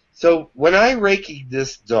 So, when I Reiki'd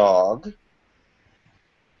this dog,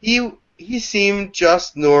 he seemed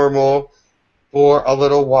just normal for a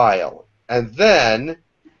little while. And then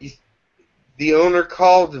the owner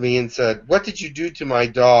called me and said, "What did you do to my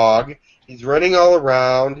dog? He's running all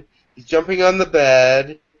around. He's jumping on the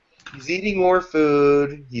bed. He's eating more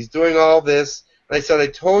food. He's doing all this. And I said, I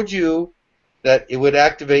told you that it would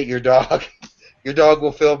activate your dog. Your dog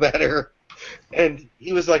will feel better. And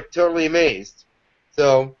he was like totally amazed.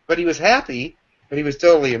 So, but he was happy, but he was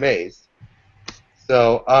totally amazed.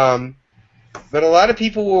 So, but a lot of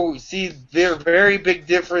people will see their very big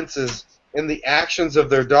differences in the actions of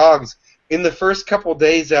their dogs in the first couple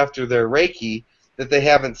days after their Reiki that they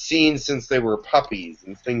haven't seen since they were puppies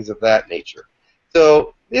and things of that nature.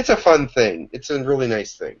 So it's a fun thing. It's a really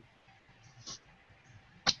nice thing.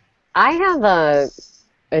 I have a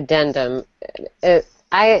addendum. In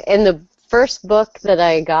the first book that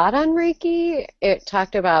I got on Reiki, it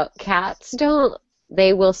talked about cats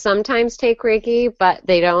they will sometimes take Reiki, but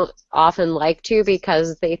they don't often like to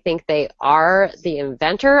because they think they are the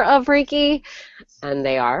inventor of Reiki, and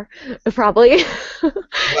they are, probably.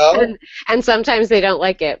 Well, and sometimes they don't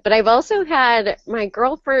like it. But I've also had my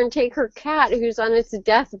girlfriend take her cat who's on its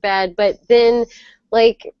deathbed, but then,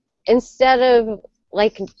 like, instead of,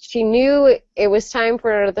 like, she knew it was time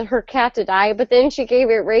for her cat to die, but then she gave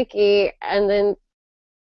it Reiki, and then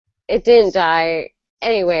it didn't die.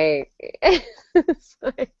 Anyway.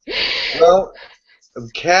 well,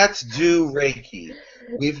 cats do Reiki.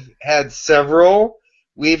 We've had several.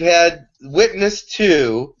 We've had witnessed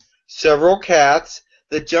to several cats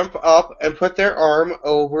that jump up and put their arm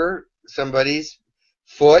over somebody's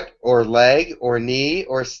foot or leg or knee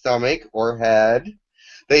or stomach or head.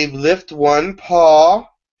 They lift one paw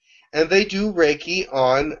and they do Reiki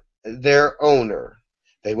on their owner.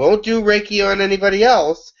 They won't do Reiki on anybody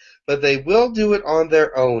else, but they will do it on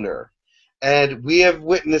their owner. And we have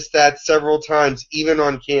witnessed that several times, even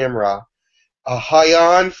on camera.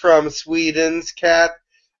 Hyan from Sweden's cat,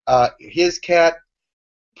 his cat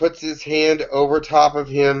puts his hand over top of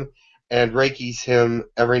him and Reikis him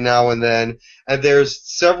every now and then. And there's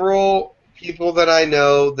several people that I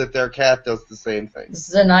know that their cat does the same thing.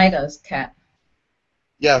 Zenaida's cat.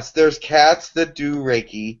 Yes, there's cats that do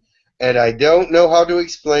Reiki, and I don't know how to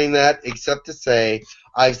explain that except to say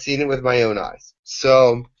I've seen it with my own eyes.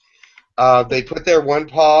 So they put their one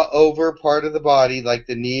paw over part of the body, like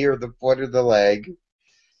the knee or the foot or the leg.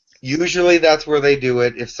 Usually that's where they do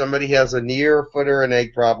it. If somebody has a knee or foot or an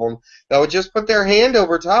egg problem, they'll just put their hand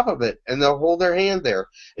over top of it, and they'll hold their hand there.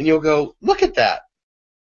 And you'll go, look at that.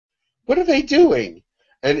 What are they doing?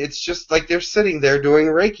 And it's just like they're sitting there doing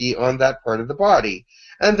Reiki on that part of the body.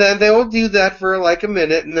 And then they will do that for like a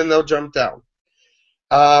minute, and then they'll jump down.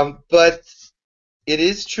 But it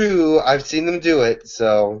is true. I've seen them do it,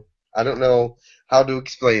 so I don't know how to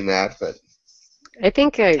explain that. But I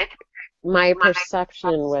think my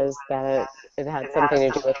perception was that it had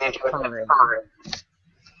something to do with the purring.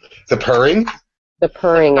 The purring? The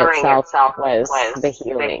purring itself was the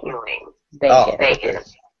healing. Thank you.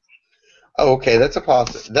 Oh, okay,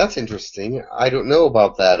 that's interesting. I don't know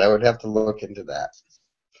about that. I would have to look into that.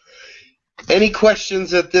 Any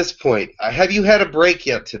questions at this point? Have you had a break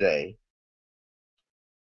yet today?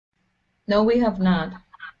 No, we have not.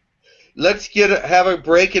 Let's have a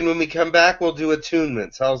break, and when we come back, we'll do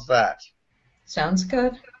attunements. How's that? Sounds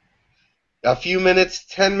good. A few minutes,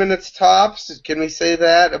 10 minutes tops. Can we say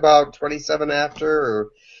that? About 27 after, or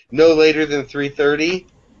no later than 3:30?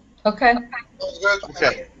 Okay.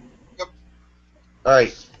 Okay. All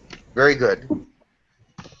right. Very good.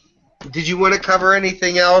 Did you want to cover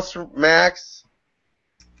anything else, Max?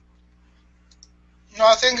 No,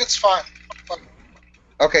 I think it's fine.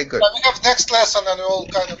 Okay, good. We have next lesson, and we'll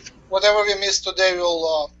kind of whatever we missed today,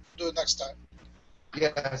 we'll do it next time.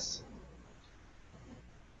 Yes.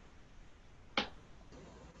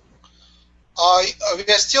 We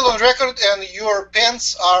are still on record, and your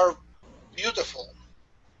pens are beautiful,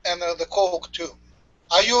 and the Coke too.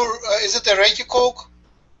 Are you? Is it a Reiki Coke?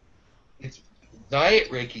 It's Diet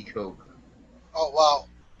Reiki Coke. Oh wow!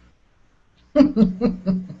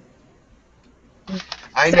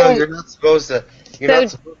 I know you're not supposed to. You're not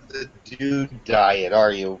supposed to do diet,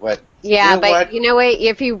 are you? But yeah, you know what? You know what?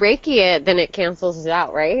 If you Reiki it, then it cancels it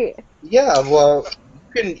out, right? Yeah. Well,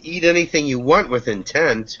 you can eat anything you want with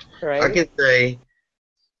intent. Right. I can say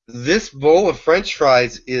this bowl of French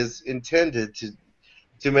fries is intended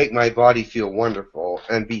to make my body feel wonderful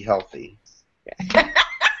and be healthy.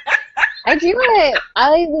 I do it.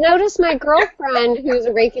 I noticed my girlfriend, who's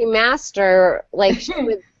a Reiki master, like she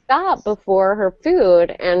would stop before her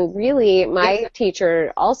food, and really my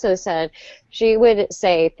teacher also said she would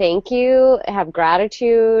say thank you, have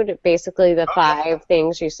gratitude, basically the 5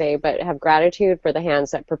 things you say, but have gratitude for the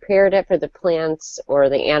hands that prepared it, for the plants or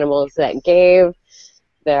the animals that gave,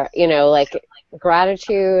 like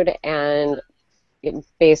gratitude, and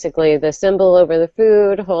basically the symbol over the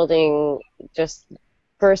food holding just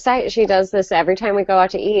first sight, she does this every time we go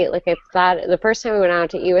out to eat. Like, I thought the first time we went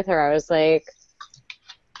out to eat with her, I was like,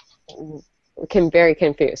 very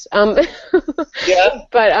confused. Yeah.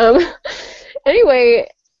 But anyway,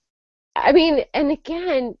 I mean, and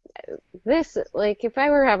again, this, like, if I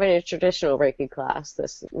were having a traditional Reiki class,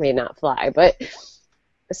 this may not fly. But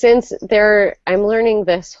since I'm learning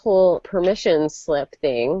this whole permission slip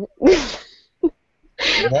thing.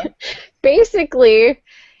 Yeah. Basically,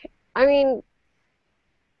 I mean,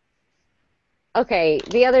 okay,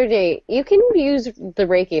 the other day, you can use the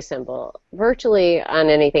Reiki symbol virtually on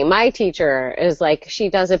anything. My teacher is like, she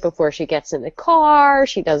does it before she gets in the car,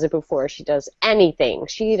 she does it before she does anything.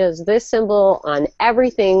 She does this symbol on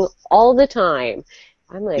everything all the time.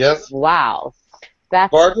 I'm like, yes. Wow. That's...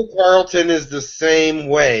 Barbara Carlton is the same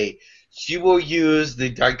way. She will use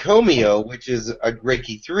the 𝗪𝗪𝗪𝗪, which is a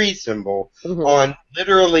Reiki 3 symbol, on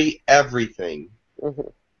literally everything.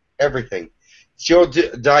 Everything. She'll do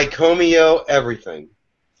𝗪𝗪𝗪𝗪 everything.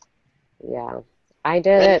 Yeah. I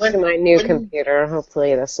did it to my new computer.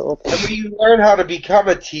 Hopefully this will... And when you learn how to become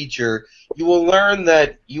a teacher, you will learn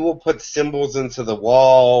that you will put symbols into the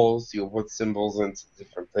walls, you'll put symbols into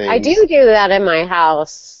different things. I do that in my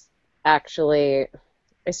house, actually.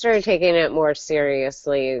 I started taking it more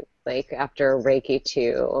seriously, like, after Reiki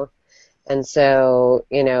 2. And so,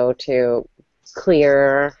 you know, to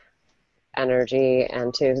clear energy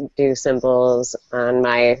and to do symbols on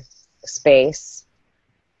my space.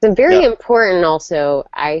 It's very important also.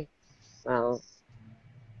 Well,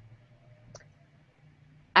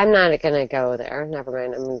 I'm not going to go there. Never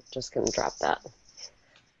mind. I'm just going to drop that.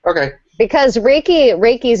 Okay. Because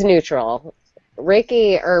Reiki's neutral.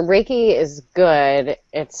 Reiki is good.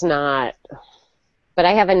 It's not... But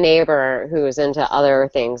I have a neighbor who's into other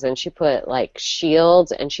things, and she put, like,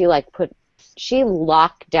 shields, and she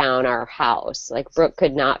locked down our house. Like, Brooke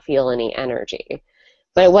could not feel any energy.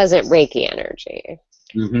 But it wasn't Reiki energy.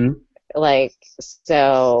 Like,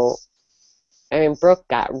 so, I mean, Brooke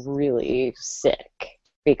got really sick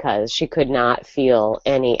because she could not feel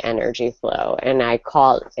any energy flow. And I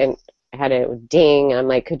called, and I had a ding. I'm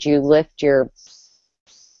like, could you lift your,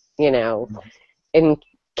 you know, in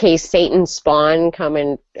case Satan spawn come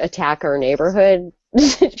and attack our neighborhood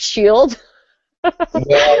shield?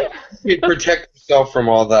 Well, you can protect yourself from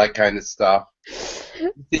all that kind of stuff.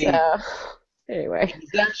 So, anyway.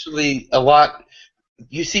 It's actually a lot.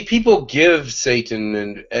 You see, people give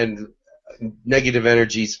Satan and negative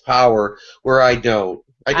energies power where I don't.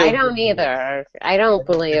 I don't either. I don't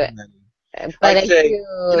believe it. But I say, do...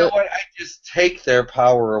 you know what? I just take their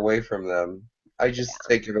power away from them. I just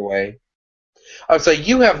take it away. I would say,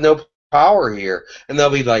 you have no power here. And they'll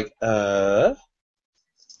be like, That's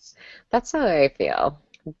how I feel,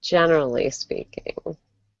 generally speaking,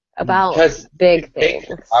 about big things. Take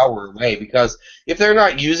their power away, because if they're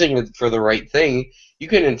not using it for the right thing, you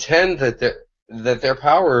can intend that their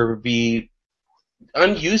power would be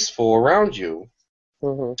unuseful around you.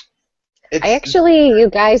 You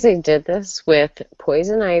guys, I did this with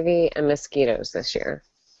poison ivy and mosquitoes this year.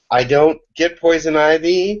 I don't get poison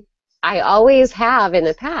ivy. I always have in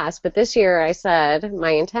the past, but this year I said my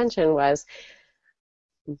intention was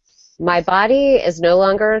my body is no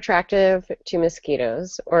longer attractive to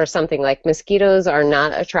mosquitoes, or something like mosquitoes are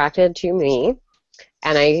not attracted to me,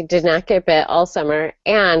 and I did not get bit all summer.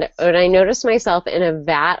 And when I noticed myself in a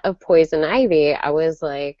vat of poison ivy, I was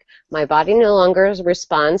like, my body no longer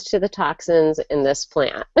responds to the toxins in this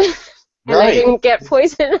plant. And I didn't get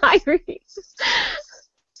poison ivy.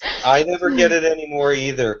 I never get it anymore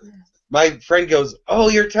either. My friend goes, "Oh,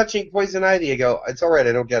 you're touching poison ivy." I go, "It's all right,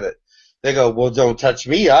 I don't get it." They go, "Well, don't touch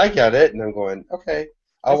me, I get it." And I'm going, "Okay,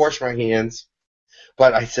 I'll wash my hands."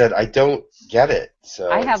 But I said, I don't get it.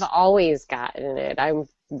 So I have always gotten it. I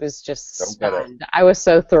was just stunned. I was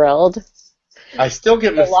so thrilled. I still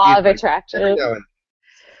get the law of attraction.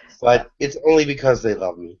 But it's only because they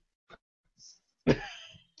love me.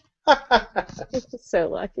 So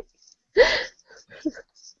lucky.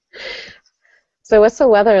 So what's the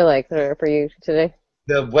weather like there for you today?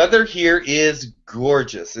 The weather here is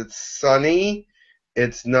gorgeous. It's sunny.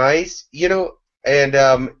 It's nice, you know, and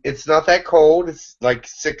it's not that cold. It's like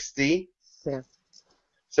 60. Yeah.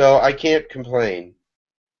 So I can't complain.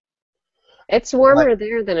 It's warmer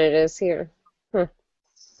there than it is here. Huh.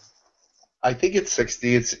 I think it's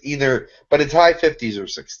 60. It's either, but it's high 50s or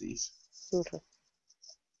 60s. Okay.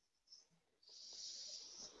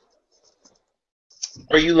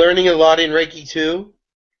 Are you learning a lot in Reiki too?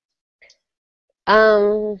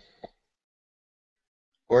 Or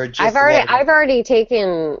just I've already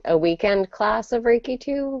taken a weekend class of Reiki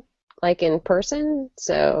 2, like in person,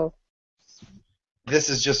 so... This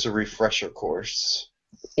is just a refresher course.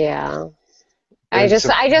 Yeah. And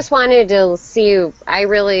I just wanted to see. I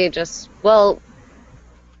really just, well,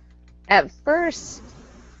 at first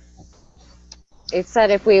it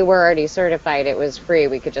said if we were already certified, it was free.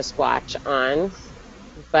 We could just watch on,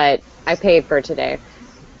 but I paid for today.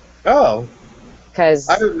 Oh. Because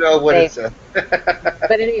I don't know what it said.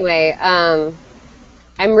 But anyway, I'm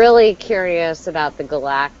really curious about the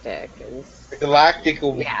Galactic. The Galactic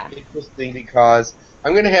will be interesting because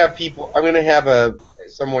I'm going to have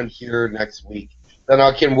someone here next week that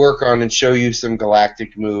I can work on and show you some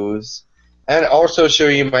Galactic moves, and also show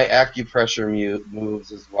you my acupressure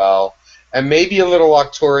moves as well, and maybe a little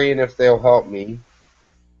Arcturian if they'll help me.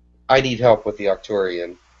 I need help with the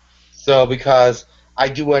Arcturian. So because I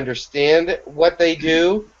do understand what they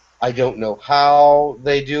do, I don't know how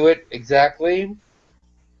they do it exactly,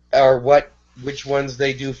 or which ones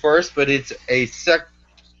they do first, but it's a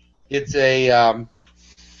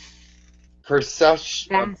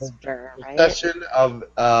procession of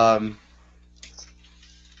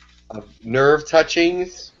nerve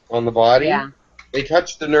touchings on the body. Yeah. They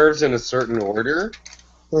touch the nerves in a certain order,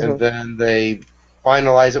 and then they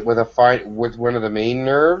finalize it with one of the main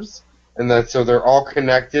nerves, and so they're all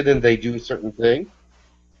connected and they do a certain thing,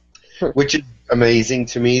 which is amazing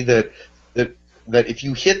to me that if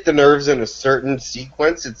you hit the nerves in a certain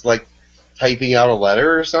sequence, it's like typing out a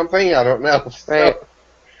letter or something. I don't know. Right. So,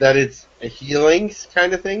 that it's a healing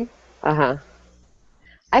kind of thing.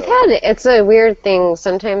 It's a weird thing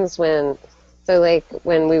sometimes when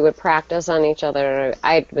we would practice on each other.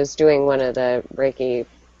 I was doing one of the Reiki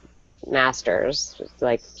masters,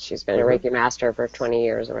 like she's been a Reiki master for 20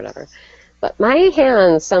 years or whatever. But my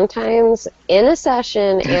hands sometimes in a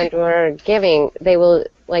session and or giving, they will,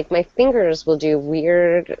 like my fingers will do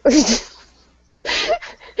weird things.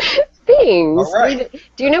 All right.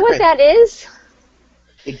 Do you know what that is?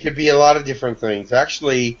 It could be a lot of different things.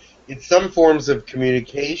 Actually, it's some forms of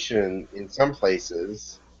communication in some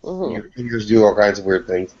places. Your fingers do all kinds of weird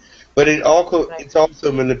things. But it's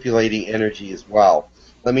also manipulating energy as well.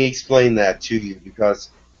 Let me explain that to you,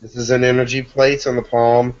 because this is an energy place on the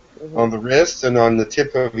palm, on the wrist, and on the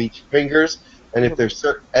tip of each fingers. And if there's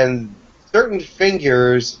certain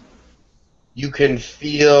fingers, you can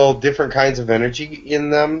feel different kinds of energy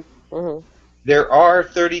in them. There are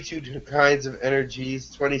 32 kinds of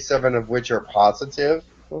energies, 27 of which are positive.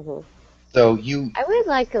 So I would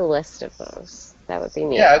like a list of those. That would be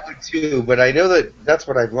neat. Yeah, I would too, but I know that's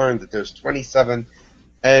what I've learned, that there's 27,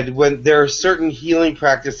 and when there are certain healing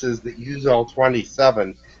practices that use all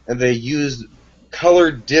 27, and they use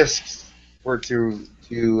colored discs to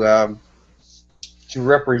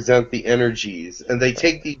represent the energies, and they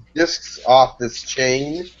take these discs off this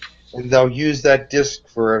chain, and they'll use that disc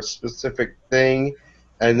for a specific thing,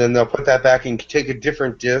 and then they'll put that back and take a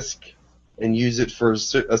different disc and use it for a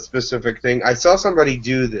specific thing. I saw somebody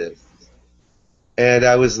do this, and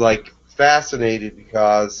I was like fascinated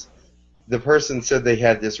because the person said they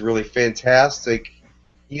had this really fantastic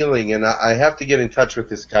healing, and I have to get in touch with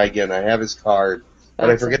this guy again. I have his card, but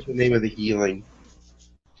I forget the name of the healing.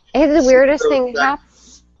 Hey, the weirdest thing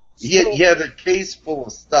happens. He had a case full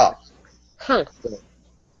of stuff.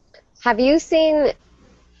 Have you seen...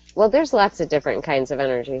 Well, there's lots of different kinds of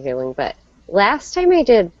energy healing, but last time I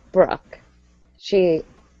did Brooke, she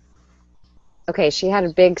had a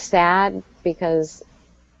big sad because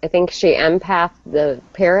I think she empathed the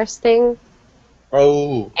Paris thing.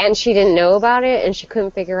 Oh. And she didn't know about it, and she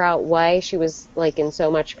couldn't figure out why she was like in so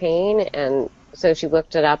much pain, and so she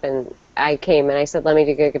looked it up, and I came and I said, let me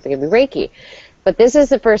give me Reiki. But this is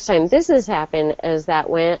the first time this has happened, as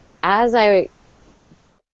I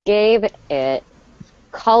gave it,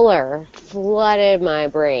 color flooded my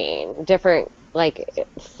brain. Different, like, it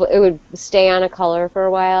would stay on a color for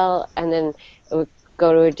a while, and then it would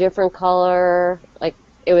go to a different color. Like,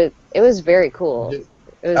 it was very cool.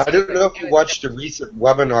 I don't know if you watched a recent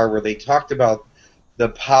webinar where they talked about the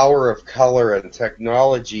power of color and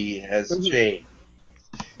technology has changed.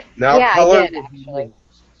 Now, color, I did, actually.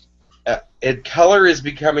 Color is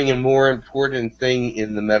becoming a more important thing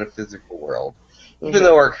in the metaphysical world. Even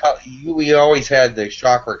though we always had the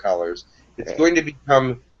chakra colors, it's going to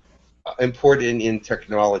become important in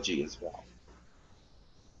technology as well.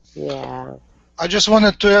 Yeah. I just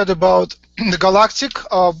wanted to add about the Galactic.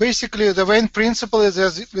 Basically, the main principle is,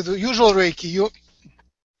 as with the usual Reiki, you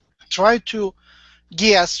try to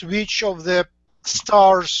guess which of the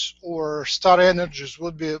stars or star energies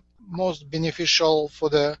would be most beneficial for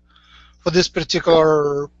this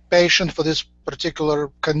particular patient, for this particular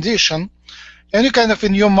condition. And you kind of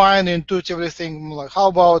in your mind intuitively think, like, how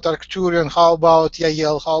about Arcturian, how about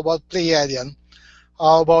Yahyel, how about Pleiadian,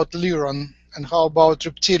 how about Lyran, and how about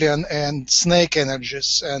reptilian and snake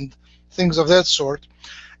energies and things of that sort.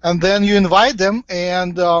 And then you invite them,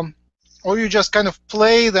 and or you just kind of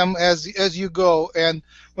play them as you go. And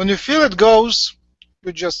when you feel it goes,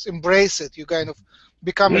 you just embrace it. You kind of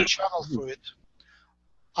become a channel for it.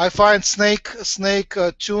 I find snake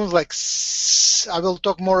tunes like I will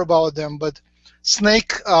talk more about them, but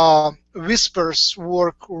snake whispers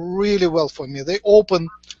work really well for me. They open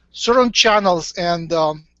certain channels, and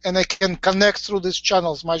I can connect through these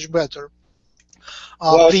channels much better.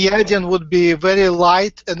 Pleiadian would be very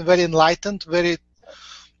light and very enlightened, very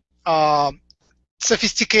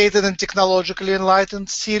sophisticated and technologically enlightened.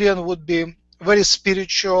 Sirian would be very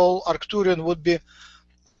spiritual. Arcturian would be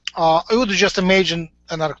I would just imagine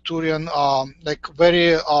an Arcturian like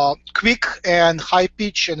very quick and high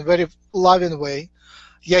pitch and very loving way.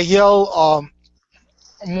 Yahyel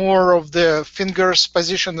more of the fingers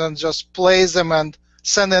position and just plays them and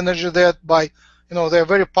send energy that by, they're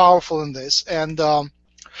very powerful in this. And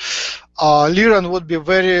Lyran would be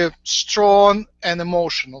very strong and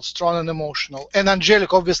emotional. And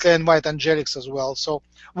angelic, obviously I invite angelics as well. So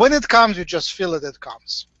when it comes, you just feel it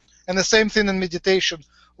comes. And the same thing in meditation.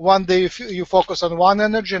 One day you focus on one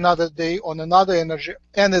energy, another day on another energy,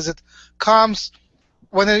 and as it comes,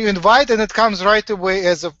 when you invite and it comes right away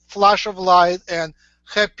as a flash of light and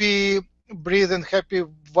happy breathing, happy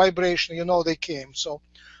vibration, they came. So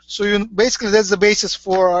you basically, that's the basis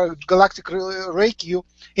for Galactic Reiki. You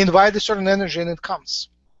invite a certain energy and it comes.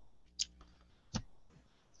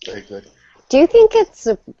 Very good. Do you think it's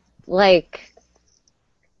like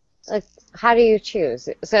how do you choose?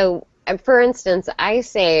 So, for instance, I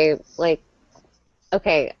say,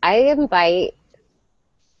 okay, I invite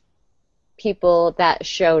people that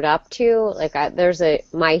showed up to,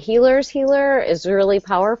 my healer's healer is really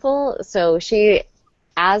powerful, so she,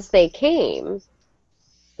 as they came, it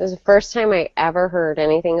was the first time I ever heard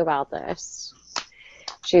anything about this.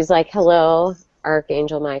 She's like, hello,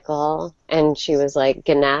 Archangel Michael, and she was like,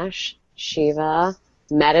 Ganesh, Shiva,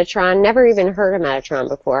 Metatron, never even heard of Metatron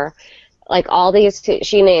before. Like all these,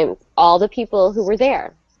 she named all the people who were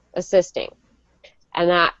there assisting. And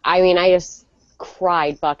I just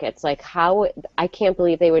cried buckets. Like, I can't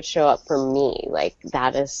believe they would show up for me. Like,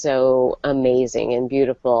 that is so amazing and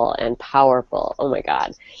beautiful and powerful. Oh my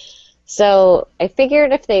God. So I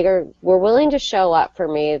figured if they were willing to show up for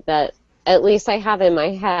me, that at least I have in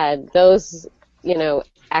my head those,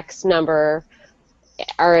 X number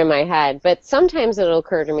are in my head, but sometimes it'll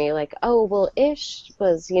occur to me like, oh, well, Ish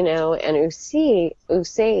was, and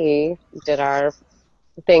Usei did our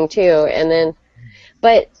thing too, and then,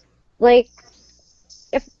 but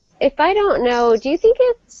if I don't know, do you think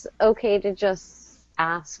it's okay to just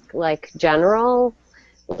ask general,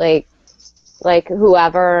 like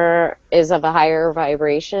whoever is of a higher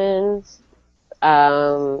vibration,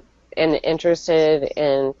 and interested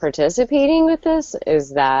in participating with this?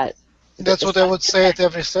 Is that? That's what I would say at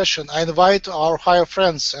every session. I invite our higher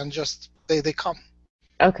friends, and just they come.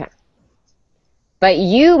 Okay. But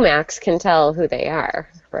you, Max, can tell who they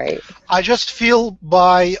are, right? I just feel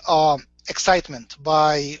by excitement,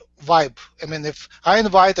 by vibe. I mean, if I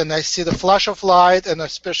invite and I see the flash of light, and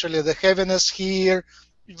especially the heaviness here,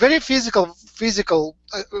 very physical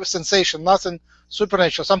sensation, nothing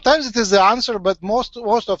supernatural. Sometimes it is the answer, but most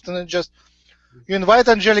often it just. You invite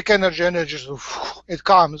angelic energy, and it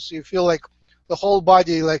comes. You feel like the whole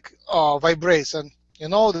body vibrates, and you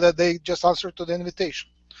know that they just answer to the invitation.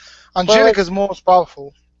 Angelic is most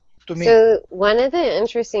powerful to me. So one of the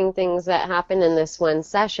interesting things that happened in this one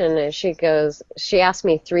session is she asked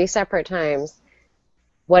me 3 separate times,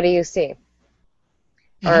 what do you see?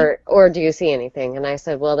 Or do you see anything? And I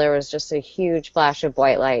said, well, there was just a huge flash of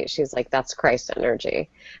white light. She's like, that's Christ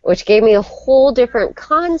energy, which gave me a whole different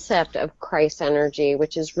concept of Christ energy,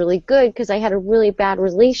 which is really good because I had a really bad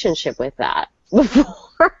relationship with that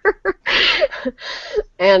before.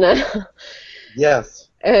 And yes,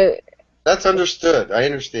 that's understood. I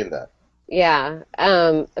understand that. Yeah.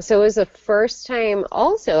 So it was the first time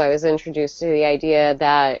also I was introduced to the idea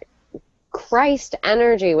that Christ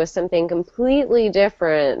energy was something completely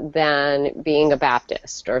different than being a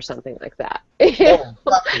Baptist or something like that.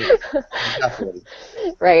 Definitely.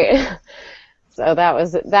 Right. So that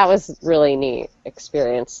was really neat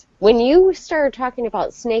experience. When you started talking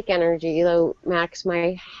about snake energy, though, Max,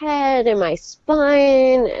 my head and my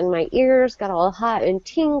spine and my ears got all hot and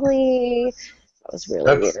tingly. That was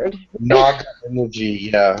really weird. Naga energy,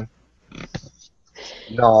 yeah.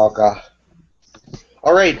 Naga.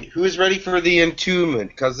 All right, who's ready for the entombment?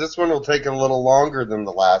 Because this one will take a little longer than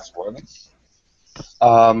the last one.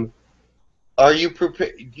 Are you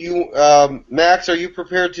prepared? Max, are you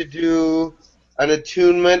prepared to do an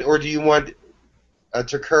attunement, or do you want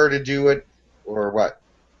Tekkrr to do it, or what?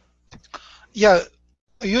 Yeah,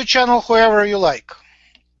 you channel whoever you like.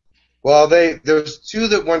 Well, there's two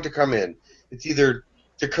that want to come in. It's either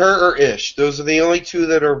Tekkrr or Ish. Those are the only two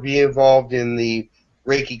that are being involved in the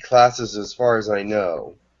Reiki classes, as far as I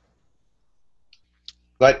know.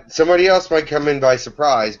 But somebody else might come in by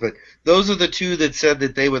surprise. But those are the two that said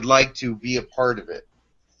that they would like to be a part of it.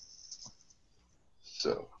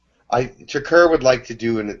 So, Tekkrr would like to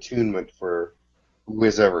do an attunement for who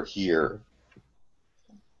is ever here.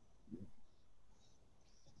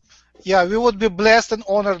 Yeah, we would be blessed and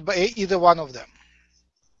honored by either one of them.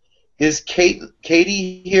 Is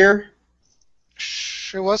Katie here?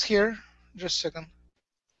 She was here. Just a second.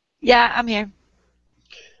 Yeah, I'm here.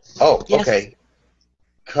 Oh, Yes. okay.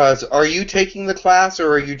 Because are you taking the class, or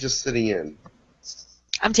are you just sitting in?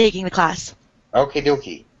 I'm taking the class. Okay,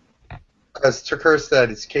 dokie. Because Tekkrr said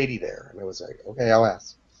it's Katie there, and I was like, okay, I'll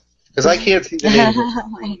ask. Because I can't see the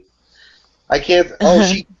name. I can't.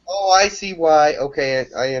 Oh, I see why. Okay,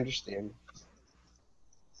 I understand.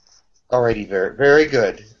 Alrighty, very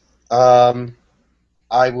good.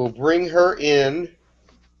 I will bring her in,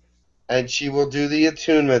 and she will do the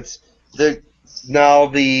attunements.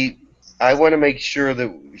 I want to make sure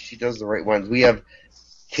that she does the right ones. We have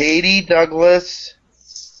Katie, Douglas.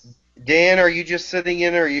 Dan, are you just sitting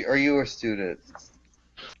in, or are you a student?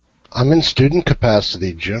 I'm in student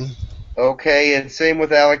capacity, Jim. Okay, and same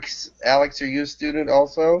with Alex. Alex, are you a student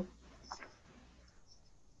also?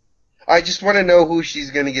 I just want to know who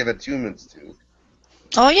she's going to give attunements to.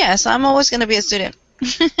 Oh yes, I'm always going to be a student.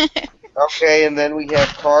 Okay, and then we have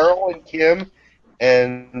Carl and Kim,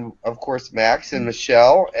 and of course Max and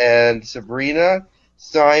Michelle and Sabrina,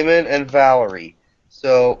 Simon, and Valerie.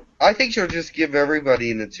 So I think she'll just give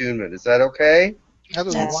everybody an attunement. Is that okay?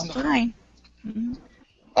 That's fine.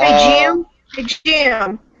 Hey Jim. Hey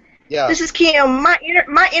Jim. Yeah. This is Kim.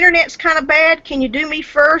 My internet's kind of bad. Can you do me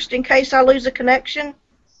first in case I lose a connection?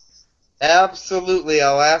 Absolutely.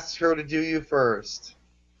 I'll ask her to do you first.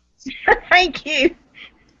 Thank you.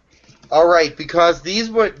 All right, because these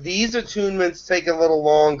attunements take a little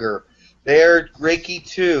longer. They're Reiki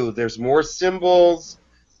 2. There's more symbols.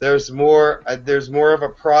 There's more of a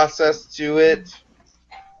process to it.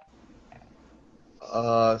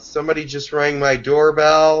 Somebody just rang my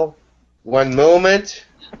doorbell. One moment.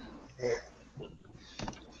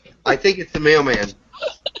 I think it's the mailman.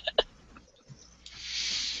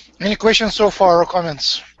 Any questions so far or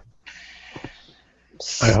comments?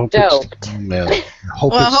 I hope it's the mailman. I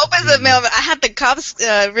hope it's the mailman. I had the cops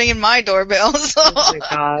ringing my doorbell, so. Oh my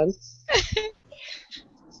god.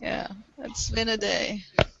 Yeah, it's been a day.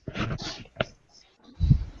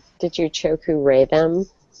 Did you 𝗪𝗪 them?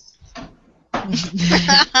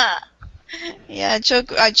 Yeah,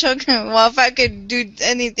 I choke him. Well, if I could do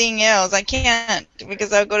anything else, I can't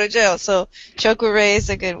because I'll go to jail. So 𝗪𝗪 is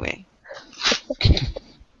a good way.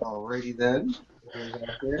 Alrighty then.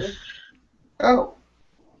 Oh.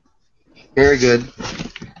 Very good.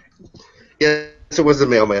 Yes, it was the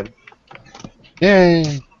mailman.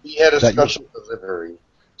 Yay. He had a special delivery.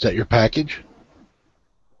 Is that your package?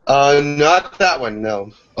 Not that one,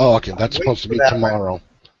 no. Oh, okay. That's supposed to be tomorrow.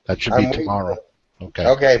 That should be tomorrow. Okay.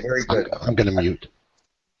 Okay, very good. I'm going to mute.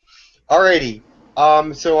 Alrighty.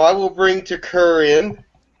 So I will bring Tekkrr in,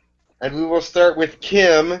 and we will start with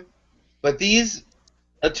Kim. But these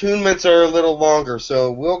attunements are a little longer,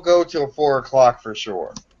 so we'll go till 4 o'clock for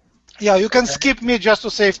sure. Yeah, you can skip me just to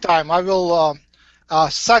save time. I will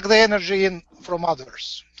suck the energy in from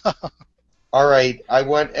others. All right. I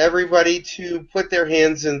want everybody to put their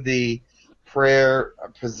hands in the prayer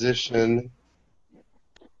position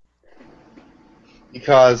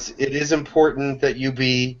because it is important that you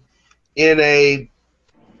be in a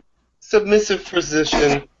submissive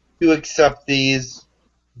position to accept these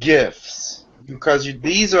gifts because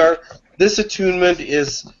this attunement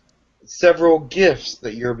is several gifts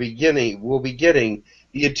that will be getting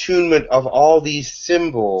the attunement of all these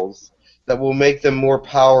symbols that will make them more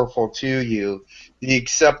powerful to you, the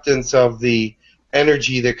acceptance of the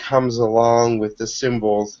energy that comes along with the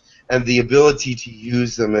symbols, and the ability to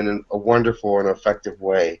use them in a wonderful and effective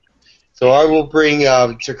way. So I will bring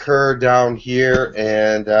Tekkrr down here,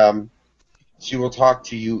 and she will talk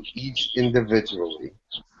to you each individually.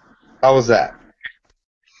 How was that?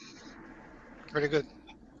 Very good.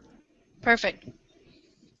 Perfect.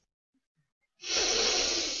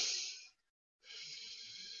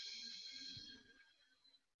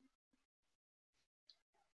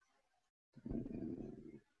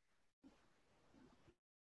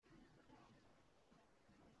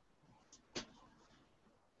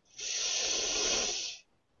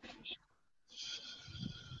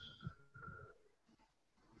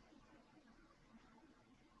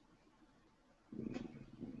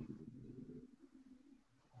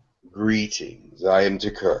 Greetings, I am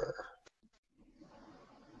Tekkrr.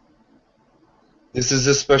 This is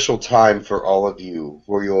a special time for all of you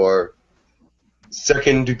for your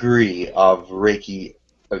second degree of Reiki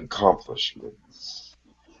accomplishments.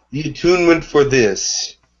 The attunement for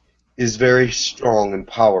this is very strong and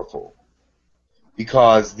powerful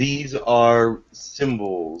because these are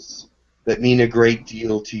symbols that mean a great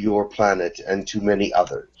deal to your planet and to many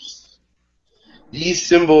others. These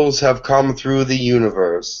symbols have come through the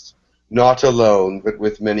universe, not alone, but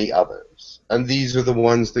with many others. And these are the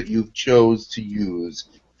ones that you've chose to use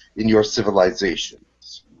in your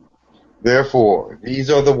civilizations. Therefore, these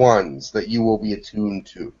are the ones that you will be attuned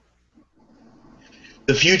to.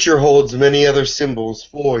 The future holds many other symbols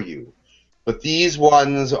for you, but these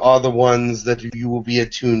ones are the ones that you will be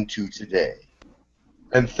attuned to today.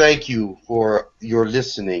 And thank you for your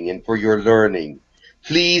listening and for your learning.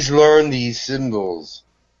 Please learn these symbols.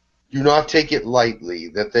 Do not take it lightly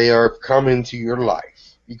that they are come into your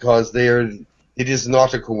life, because it is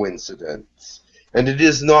not a coincidence, and it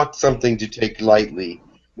is not something to take lightly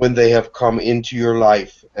when they have come into your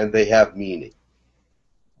life and they have meaning.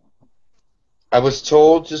 I was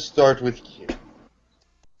told to start with Kim.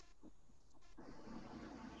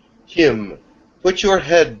 Kim, put your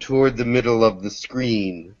head toward the middle of the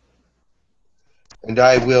screen, and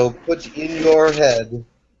I will put in your head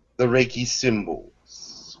the Reiki symbols,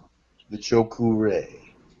 the Choku-rei.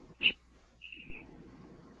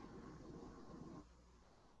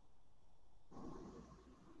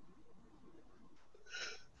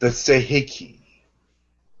 The Seiheki,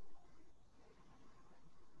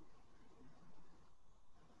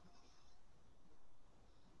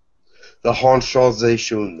 the Honshaze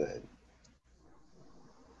Shunen,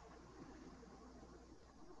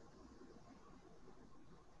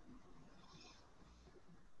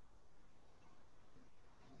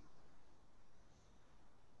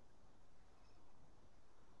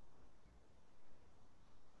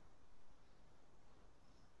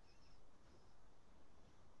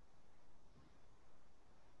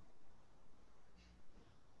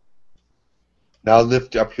 Now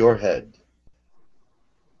lift up your head.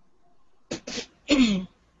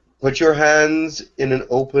 Put your hands in an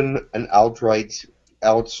open and outright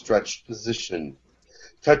outstretched position,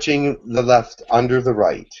 touching the left under the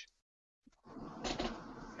right.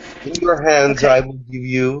 In your hands, I will give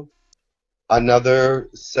you another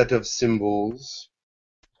set of symbols.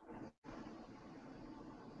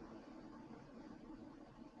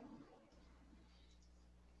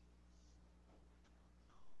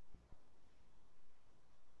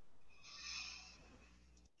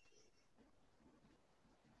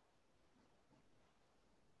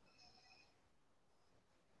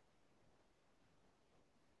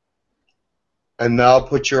 And now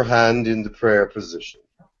put your hand in the prayer position.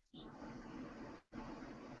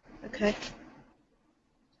 Okay.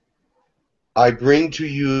 I bring to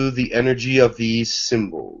you the energy of these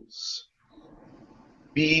symbols.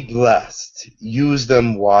 Be blessed. Use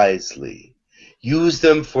them wisely. Use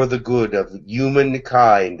them for the good of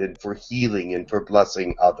humankind and for healing and for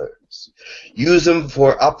blessing others. Use them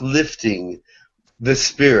for uplifting the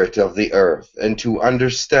spirit of the earth and to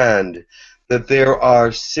understand that there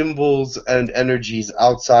are symbols and energies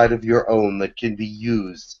outside of your own that can be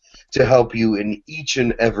used to help you in each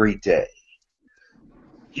and every day.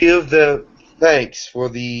 Give the thanks for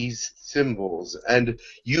these symbols and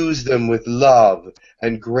use them with love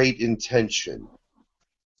and great intention.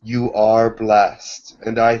 You are blessed,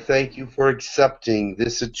 and I thank you for accepting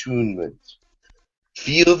this attunement.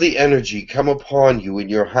 Feel the energy come upon you in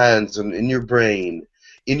your hands and in your brain,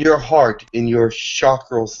 in your heart, in your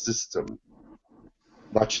chakral system.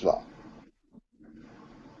 Much love.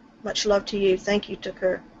 Much love to you. Thank you,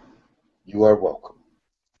 Tekkrr. You are welcome.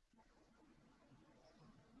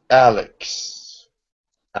 Alexandra.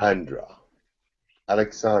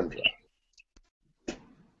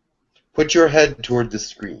 Put your head toward the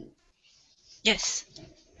screen. Yes.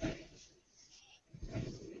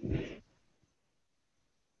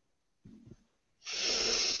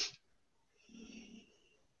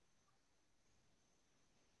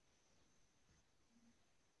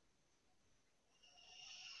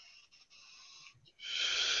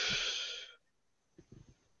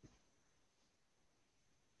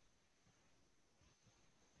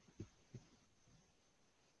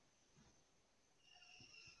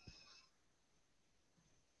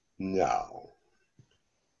 Now,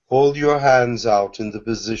 hold your hands out in the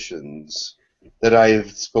positions that I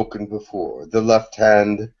have spoken before. The left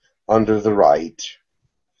hand under the right,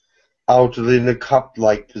 out in a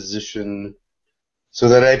cup-like position, so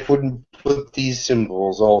that I put these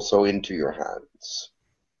symbols also into your hands.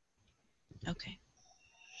 Okay.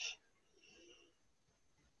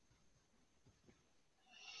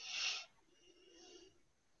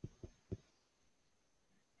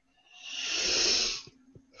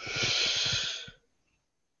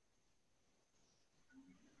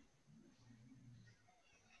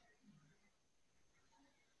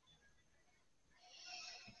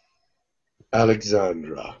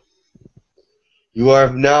 Alexandra, you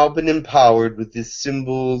have now been empowered with the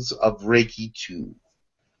symbols of Reiki 2.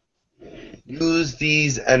 Use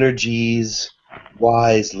these energies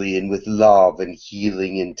wisely and with love and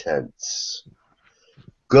healing intents.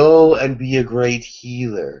 Go and be a great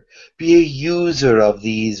healer. Be a user of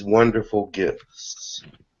these wonderful gifts.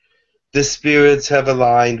 The spirits have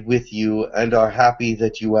aligned with you and are happy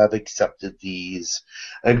that you have accepted these,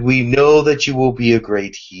 and we know that you will be a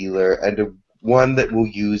great healer and one that will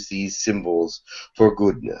use these symbols for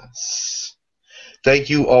goodness. Thank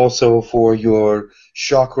you also for your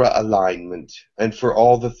chakra alignment and for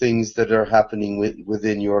all the things that are happening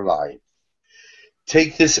within your life.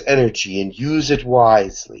 Take this energy and use it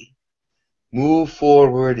wisely. Move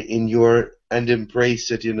forward and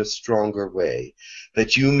embrace it in a stronger way,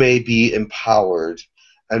 that you may be empowered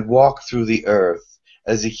and walk through the earth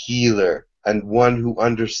as a healer and one who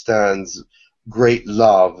understands great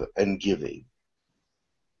love and giving.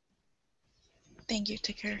 Thank you,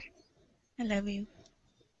 Tekkrr. I love you.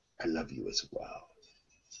 I love you as well.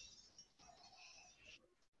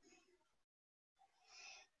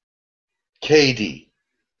 Katie,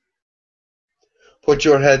 put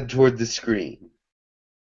your head toward the screen.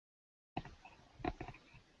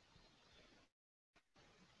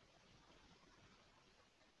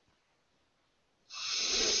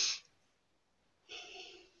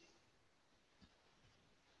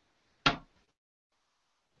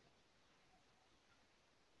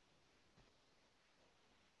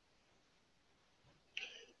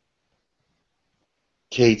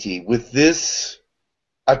 Katie, with this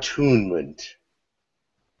attunement,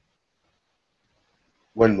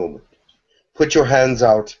 one moment. Put your hands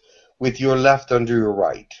out with your left under your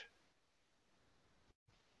right.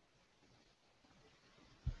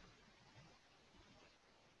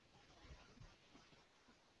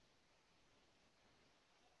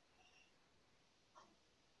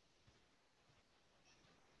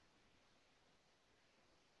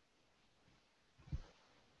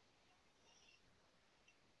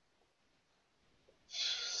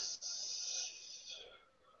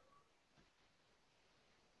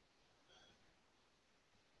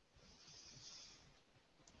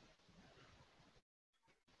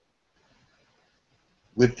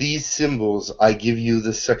 With these symbols, I give you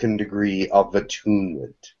the second degree of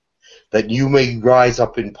attunement, that you may rise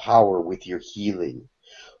up in power with your healing.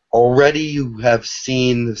 Already you have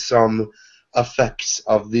seen some effects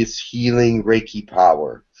of this healing Reiki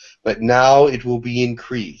power, but now it will be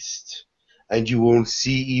increased, and you will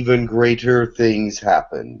see even greater things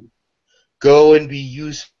happen. Go and be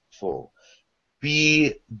useful.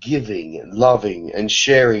 Be giving, loving, and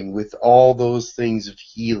sharing with all those things of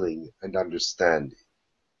healing and understanding.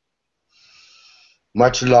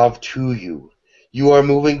 Much love to you. You are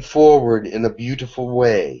moving forward in a beautiful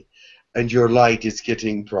way, and your light is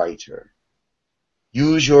getting brighter.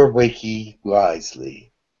 Use your Reiki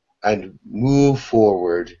wisely, and move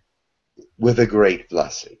forward with a great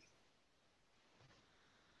blessing.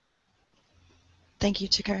 Thank you,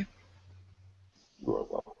 Tekkrr. You are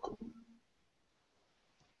welcome.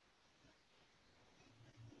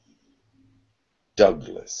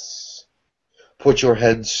 Douglas, put your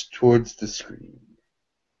heads towards the screen.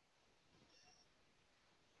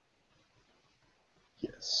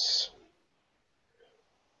 Yes.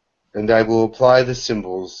 And I will apply the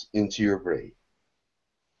symbols into your brain.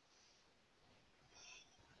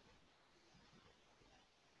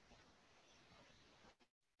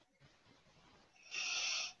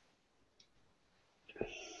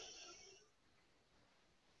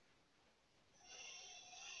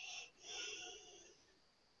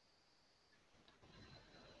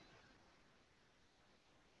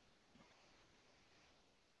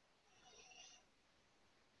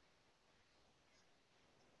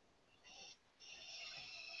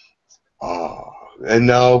 And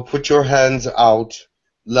now put your hands out,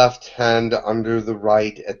 left hand under the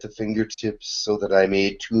right at the fingertips, so that I may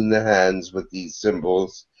attune the hands with these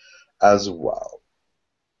symbols as well.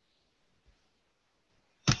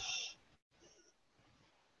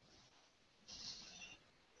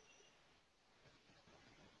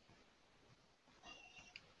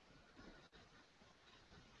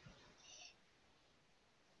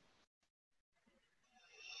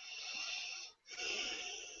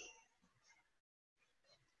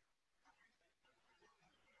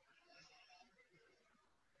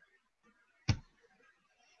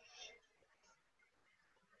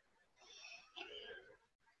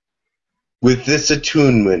 With this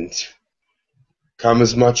attunement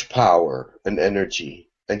comes much power and energy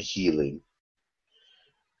and healing.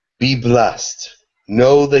 Be blessed.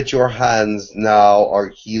 Know that your hands now are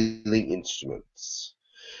healing instruments.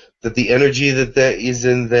 that the energy that is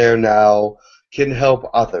in there now can help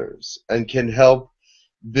others and can help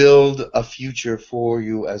build a future for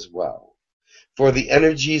you as well. For the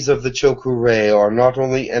energies of the Tekkrr are not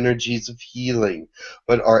only energies of healing,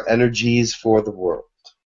 but are energies for the world.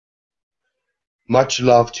 Much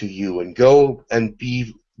love to you, and go and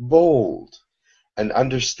be bold and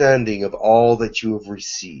understanding of all that you have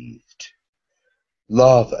received.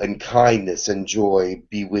 Love and kindness and joy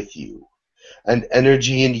be with you, and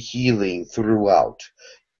energy and healing throughout.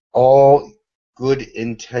 All good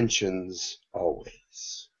intentions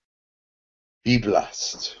always. Be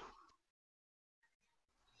blessed.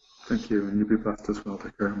 Thank you, and you be blessed as well.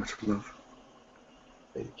 Tekkrr. Much love.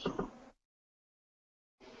 Thank you.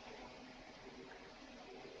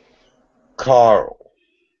 Carl,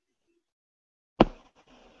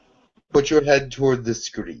 put your head toward the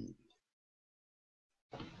screen.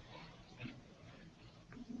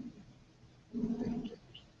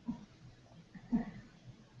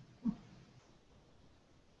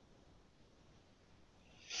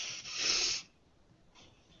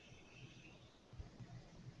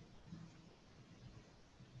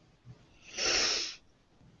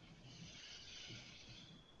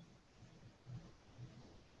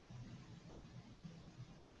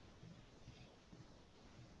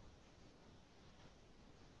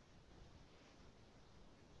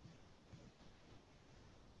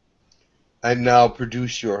 And now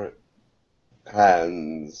produce your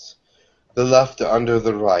hands, the left under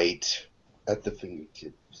the right at the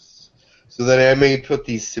fingertips, so that I may put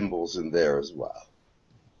these symbols in there as well.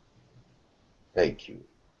 Thank you.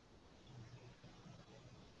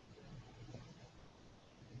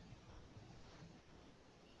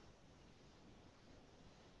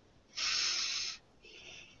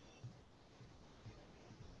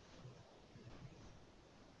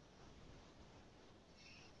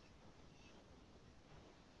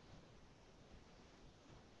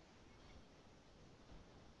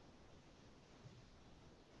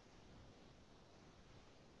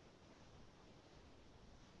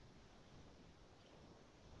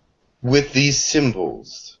 With these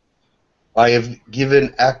symbols, I have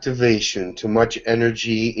given activation to much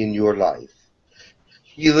energy in your life,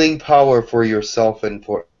 healing power for yourself and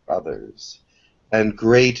for others, and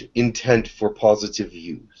great intent for positive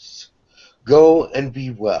use. Go and be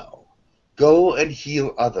well. Go and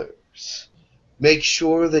heal others. Make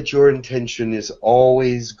sure that your intention is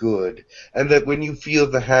always good, and that when you feel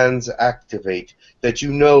the hands activate, that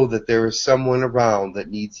you know that there is someone around that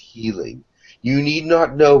needs healing. You need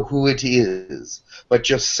not know who it is, but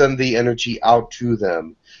just send the energy out to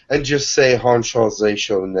them, and just say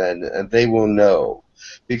𝗪𝗓𝗪𝗓𝗓, and they will know.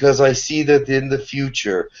 Because I see that in the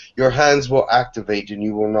future, your hands will activate and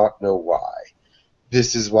you will not know why.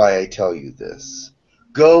 This is why I tell you this.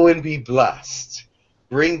 Go and be blessed.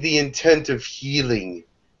 Bring the intent of healing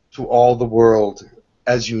to all the world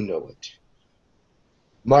as you know it.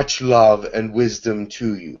 Much love and wisdom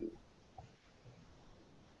to you.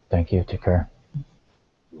 Thank you, Tekkrr.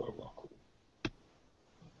 You are welcome.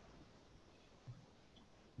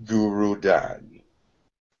 Guru Dan.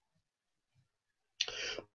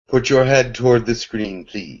 Put your head toward the screen,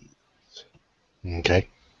 please. Okay.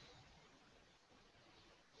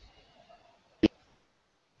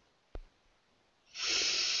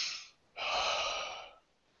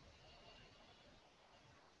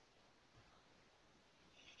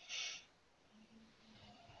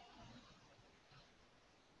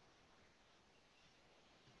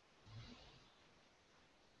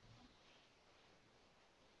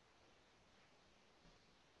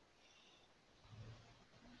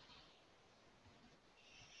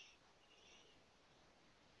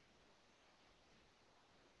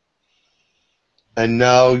 And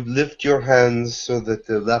now lift your hands so that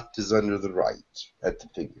the left is under the right at the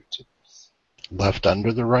fingertips. Left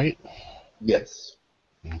under the right? Yes.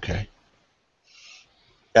 Okay.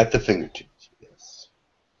 At the fingertips, yes.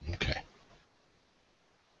 Okay.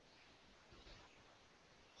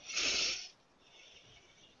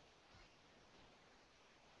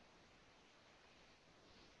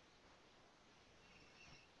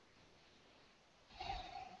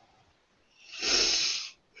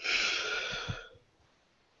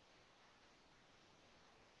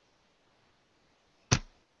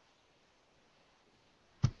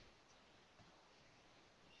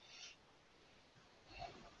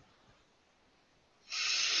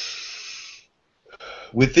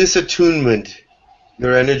 With this attunement,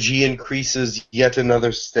 your energy increases yet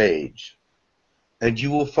another stage, and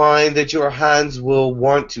you will find that your hands will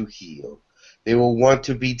want to heal. They will want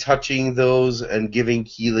to be touching those and giving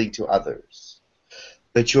healing to others.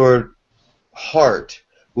 That your heart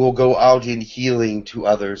will go out in healing to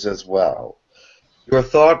others as well. Your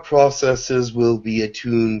thought processes will be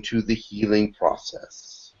attuned to the healing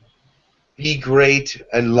process. Be great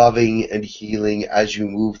and loving and healing as you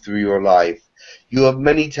move through your life. You have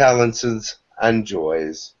many talents and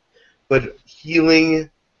joys, but healing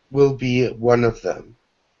will be one of them.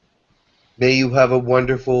 May you have a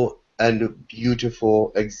wonderful and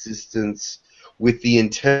beautiful existence with the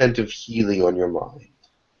intent of healing on your mind.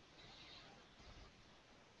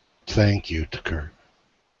 Thank you, Tekkrr.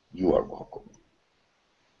 You are welcome.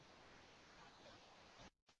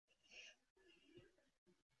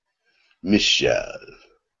 Michelle,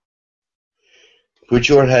 put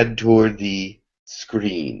your head toward the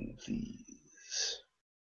screen, please.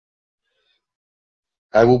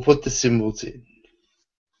 I will put the symbols in.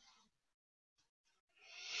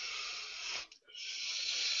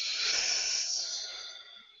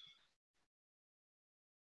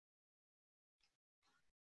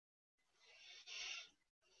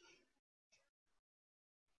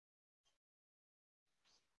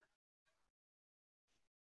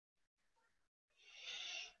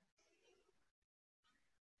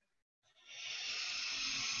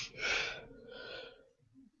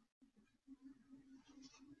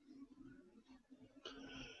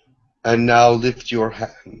 And now lift your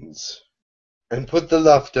hands and put the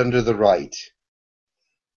left under the right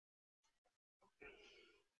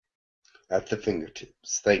at the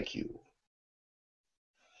fingertips. Thank you.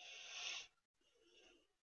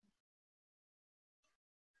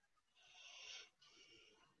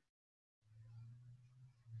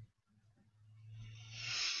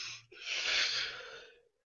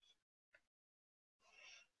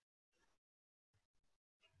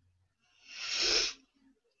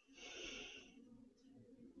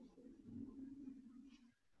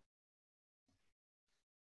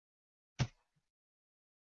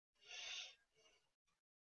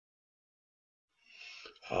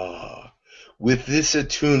 With this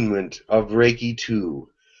attunement of Reiki 2,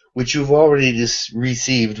 which you've already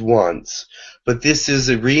received once, but this is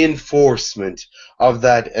a reinforcement of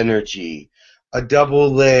that energy, a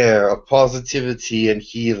double layer of positivity and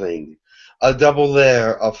healing, a double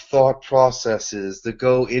layer of thought processes that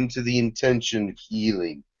go into the intention of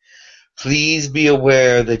healing. Please be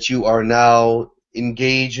aware that you are now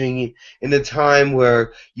engaging in a time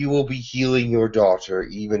where you will be healing your daughter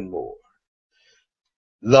even more.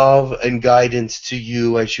 Love and guidance to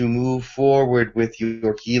you as you move forward with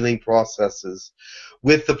your healing processes,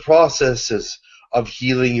 with the processes of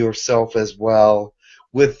healing yourself as well,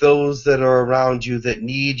 with those that are around you that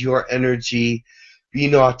need your energy. Be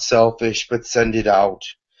not selfish, but send it out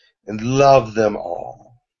and love them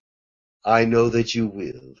all. I know that you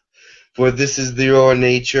will, for this is your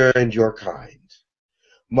nature and your kind.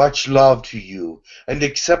 Much love to you, and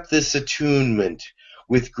accept this attunement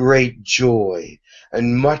with great joy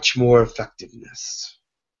and much more effectiveness.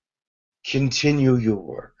 Continue your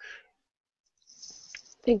work.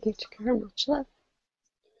 Thank you, Tekkrr. Much love.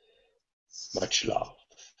 Much love.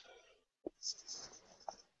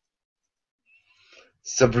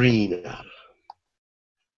 Sabrina,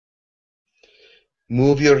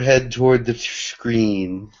 move your head toward the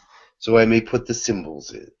screen so I may put the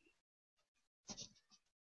symbols in.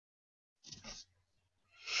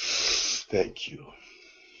 Thank you.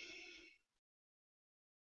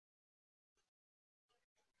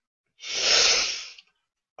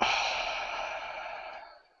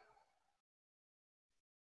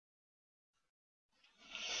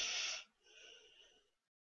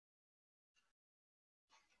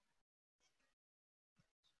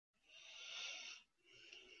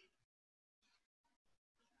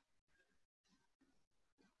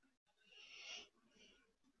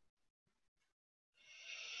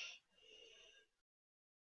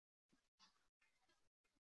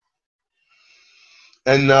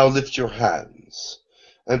 And now lift your hands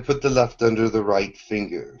and put the left under the right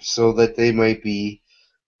finger so that they might be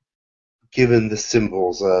given the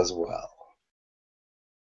symbols as well.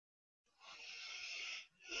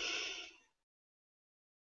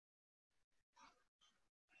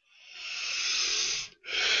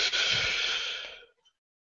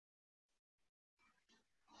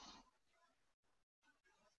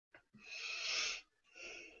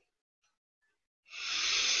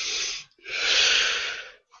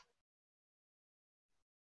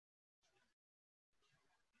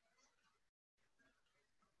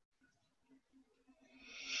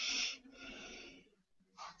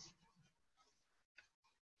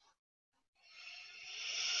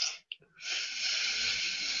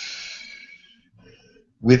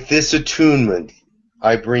 With this attunement,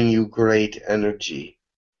 I bring you great energy,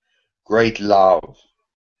 great love,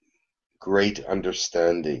 great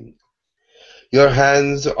understanding. Your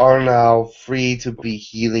hands are now free to be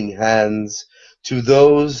healing hands to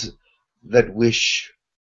those that wish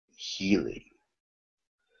healing.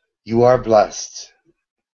 You are blessed.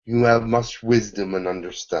 You have much wisdom and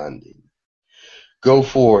understanding. Go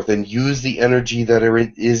forth and use the energy that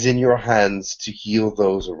is in your hands to heal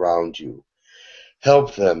those around you.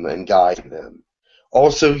 Help them and guide them.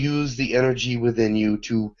 Also use the energy within you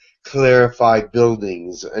to clarify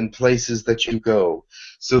buildings and places that you go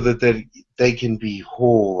so that they can be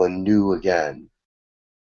whole and new again.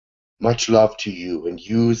 Much love to you, and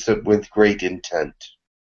use them with great intent.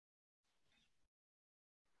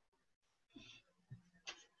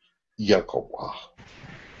 Yahyel.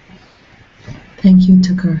 Thank you,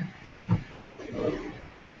 Tekkrr.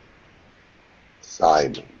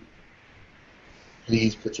 Simon,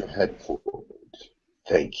 please put your head forward.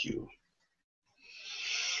 Thank you.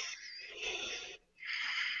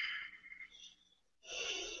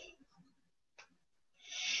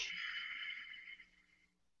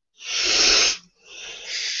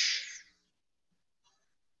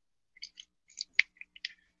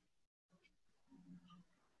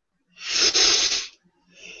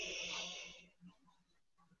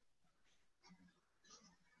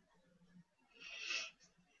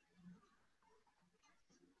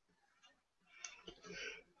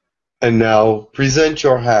 And now present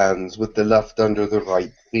your hands with the left under the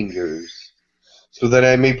right fingers, so that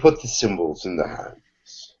I may put the symbols in the hands.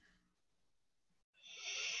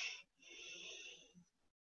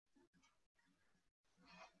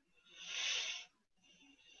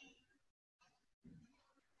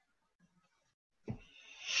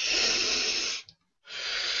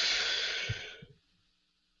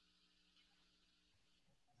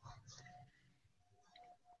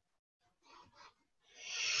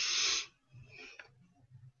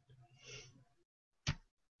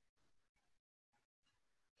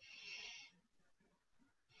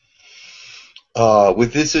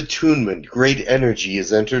 With this attunement, great energy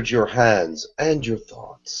has entered your hands and your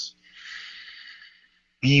thoughts.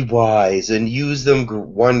 Be wise and use them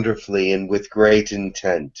wonderfully and with great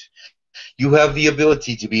intent. You have the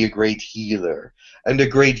ability to be a great healer and a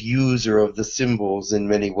great user of the symbols in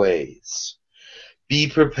many ways. Be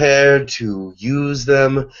prepared to use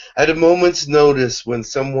them at a moment's notice when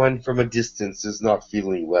someone from a distance is not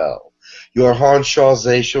feeling well. Your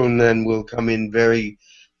𝗪𝗓𝗧𝗡𝗧 then will come in very,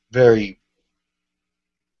 very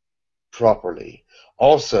properly.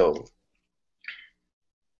 Also,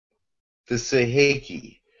 the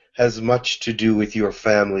𝗖𝗢𝗡𝗧𝗡𝗧 has much to do with your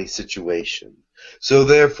family situation. So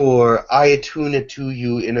therefore, I attune it to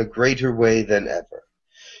you in a greater way than ever.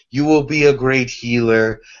 You will be a great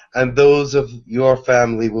healer, and those of your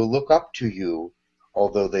family will look up to you,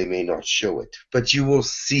 although they may not show it. But you will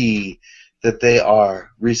see that they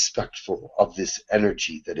are respectful of this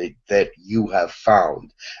energy that you have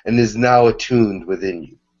found and is now attuned within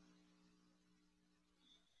you.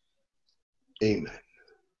 Amen.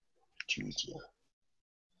 Julia.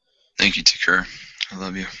 Thank you, Tekkrr. I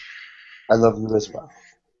love you. I love you as well.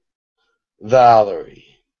 Valerie.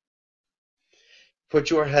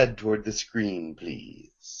 Put your head toward the screen,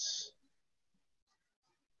 please.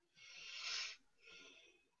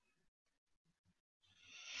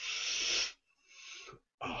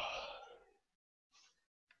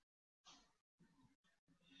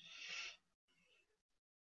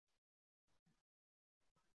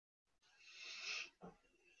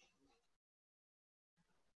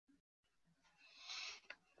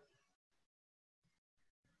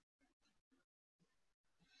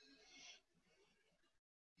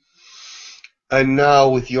 And now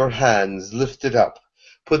with your hands lifted up,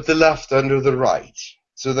 put the left under the right,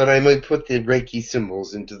 so that I may put the Reiki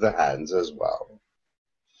symbols into the hands as well.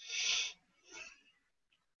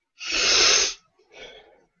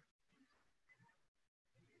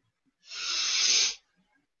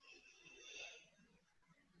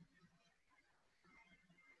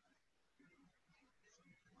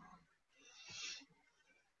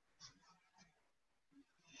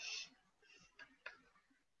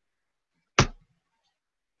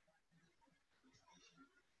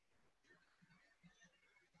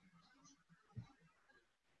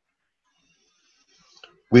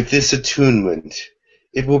 With this attunement,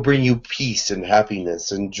 it will bring you peace and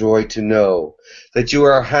happiness and joy to know that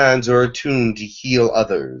your hands are attuned to heal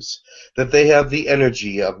others, that they have the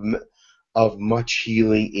energy of much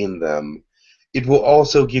healing in them. It will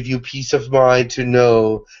also give you peace of mind to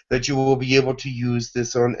know that you will be able to use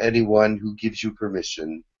this on anyone who gives you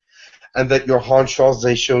permission, and that your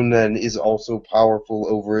𝗪𝗓𝗧𝗡𝗧 is also powerful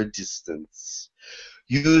over a distance.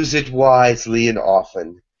 Use it wisely and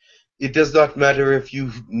often. It does not matter if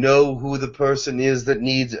you know who the person is that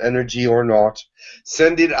needs energy or not.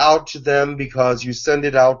 Send it out to them, because you send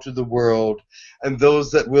it out to the world, and those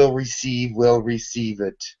that will receive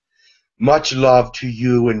it. Much love to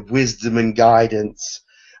you, and wisdom and guidance.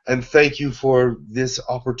 And thank you for this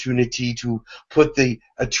opportunity to put the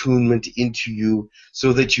attunement into you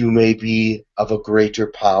so that you may be of a greater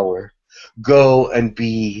power. Go and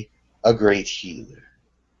be a great healer.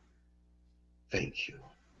 Thank you.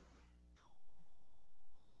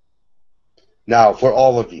 Now, for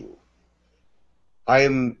all of you, I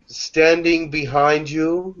am standing behind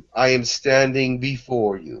you. I am standing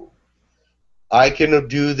before you. I can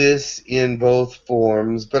do this in both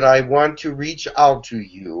forms, but I want to reach out to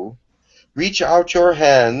you. Reach out your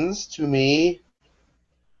hands to me,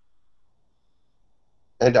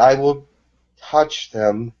 and I will touch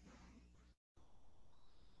them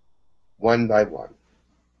one by one.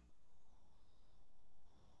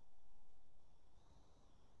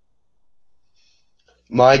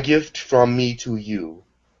 My gift from me to you.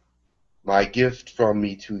 My gift from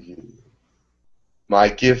me to you. My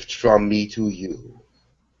gift from me to you.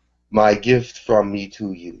 My gift from me to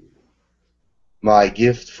you. My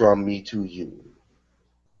gift from me to you.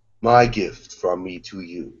 My gift from me to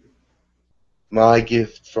you. My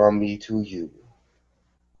gift from me to you.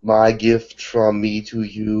 My gift from me to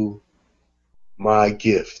you. My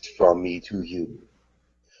gift from me to you.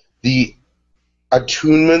 The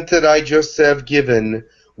attunement that I just have given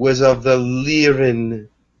was of the Lyran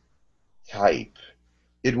type.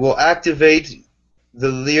 It will activate the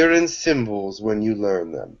Lyran symbols when you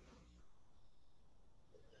learn them.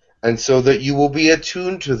 And so that you will be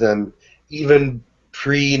attuned to them, even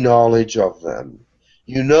pre-knowledge of them.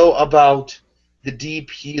 You know about the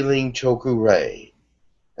deep healing Tekkrr,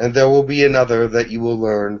 and there will be another that you will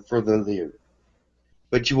learn for the Lyran.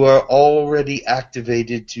 But you are already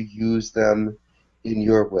activated to use them in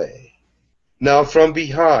your way. Now from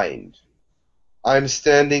behind, I'm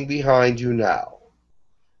standing behind you now,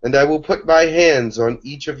 and I will put my hands on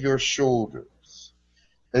each of your shoulders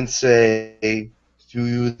and say to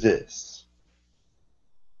you this.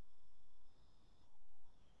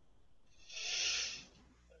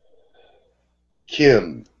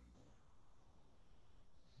 Kim,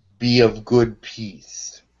 be of good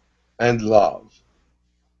peace and love.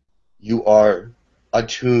 You are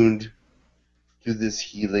attuned to this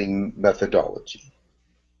healing methodology.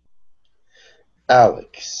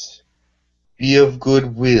 Alex, be of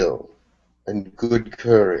good will and good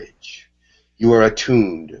courage. You are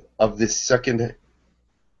attuned of this second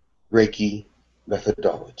Reiki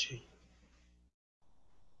methodology.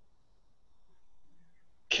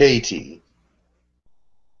 Katie,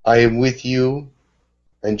 I am with you,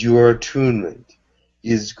 and your attunement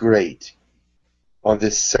is great on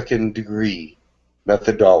this second degree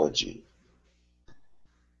methodology.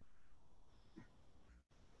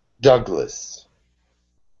 Douglas,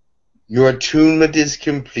 your attunement is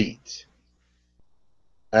complete.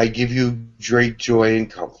 I give you great joy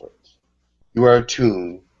and comfort. You are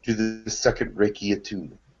attuned to the second Reiki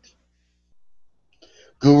attunement.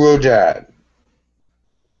 Guru Dan,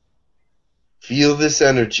 feel this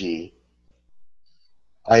energy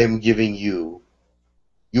I am giving you.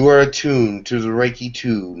 You are attuned to the Reiki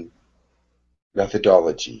 2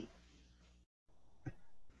 methodology.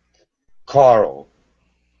 Carl,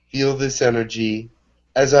 feel this energy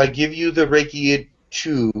as I give you the Reiki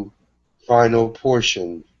 2 final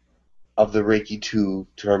portion of the Reiki 2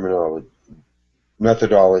 terminology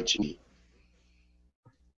methodology.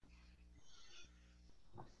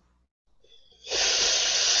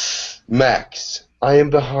 Max, I am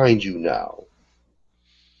behind you now,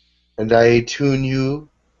 and I attune you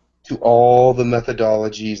to all the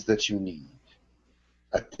methodologies that you need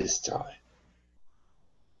at this time.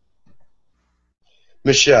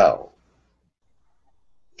 Michelle,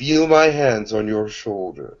 feel my hands on your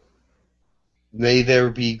shoulder. May there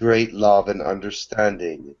be great love and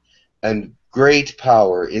understanding and great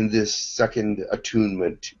power in this second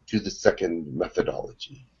attunement to the second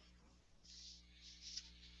methodology.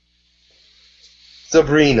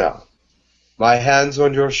 Sabrina, my hands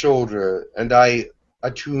on your shoulder, and I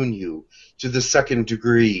attune you to the second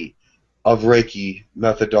degree of Reiki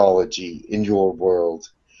methodology in your world.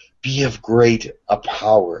 Be of great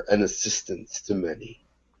power and assistance to many.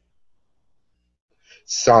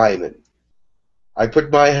 Simon, I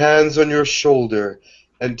put my hands on your shoulder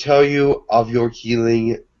and tell you of your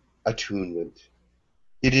healing attunement.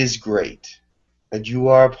 It is great, and you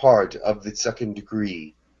are a part of the second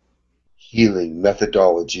degree healing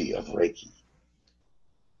methodology of Reiki.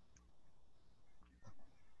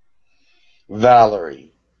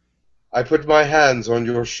 Valerie, I put my hands on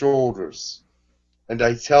your shoulders, and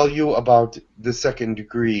I tell you about the second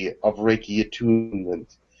degree of Reiki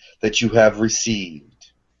attunement that you have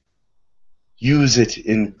received. Use it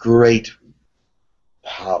in great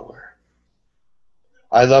power.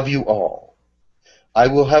 I love you all. I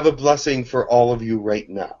will have a blessing for all of you right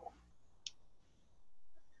now.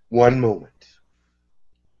 One moment.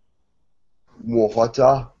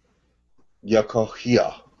 Mohata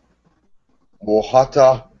Yahyel.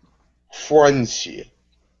 Mohata Franci.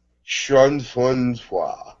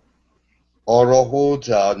 Shanfanfa.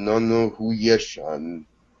 Arahota Nano Huyeshan.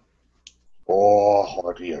 O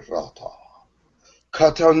Harirata.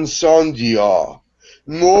 Katan Sandia.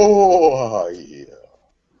 Mohaya.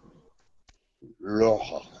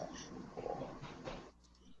 Loha.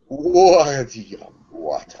 Wadia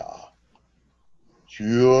Wata.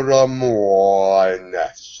 Jura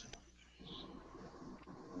Moanas.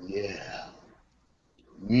 Yeah.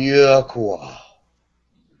 Miakwa.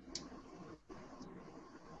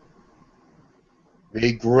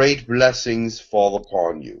 May great blessings fall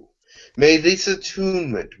upon you. May this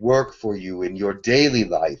attunement work for you in your daily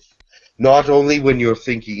life, not only when you're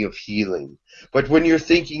thinking of healing, but when you're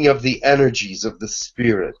thinking of the energies of the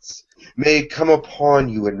spirits. May it come upon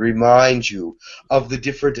you and remind you of the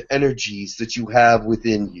different energies that you have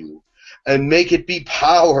within you, and make it be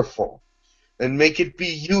powerful, and make it be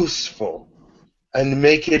useful, and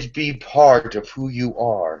make it be part of who you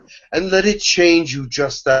are, and let it change you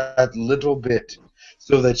just that little bit,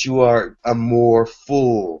 so that you are a more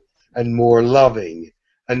full and more loving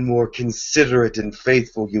and more considerate and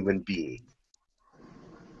faithful human being.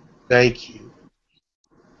 Thank you.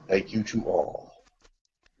 Thank you to all.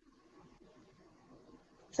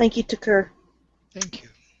 Thank you, Tekkrr. Thank you.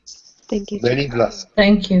 Thank you. Many blessings.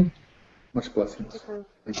 Thank you. Much blessings.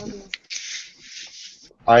 Thank you.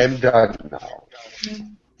 I am done now.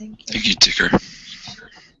 Thank Thank you, Tekkrr.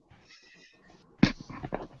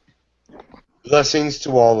 Blessings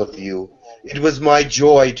to all of you. It was my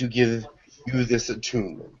joy to give you this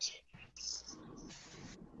attunement.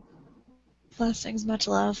 Blessings, much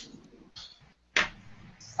love.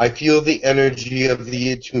 I feel the energy of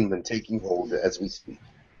the attunement taking hold as we speak.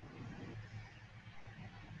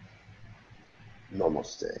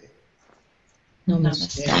 Namaste.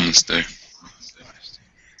 Namaste. Namaste.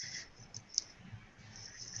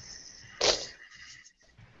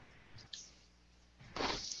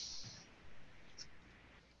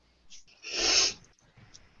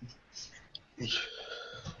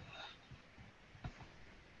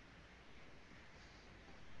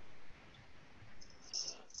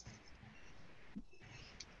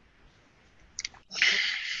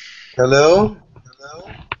 Hello?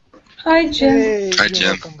 Hi, Jim. Hey, Hi, you're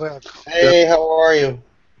Jim. welcome back. Hey, how are you?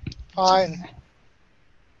 Fine.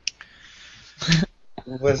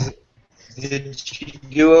 Did she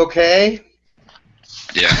do okay?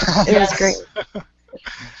 Yeah. It was great. It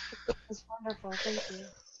was wonderful. Thank you.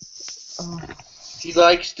 She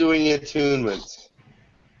likes doing attunements.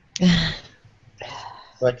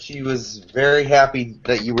 But she was very happy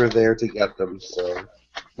that you were there to get them, so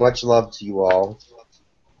much love to you all.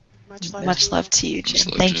 Much love to you,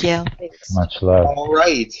 Jim. love, Thank Jim. you. Thanks. Much love. All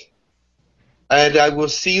right. And I will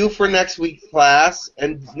see you for next week's class.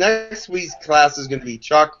 And next week's class is going to be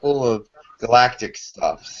chock full of galactic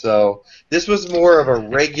stuff. So this was more of a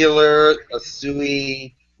regular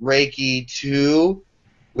Asui Reiki 2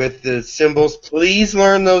 with the symbols. Please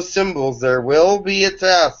learn those symbols. There will be a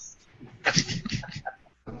test.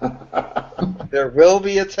 There will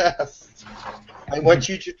be a test. I want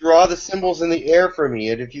you to draw the symbols in the air for me,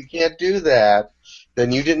 and if you can't do that,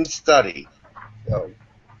 then you didn't study. So,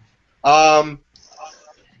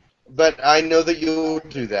 but I know that you'll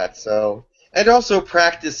do that. So, and also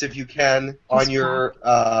practice if you can on your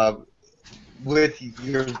with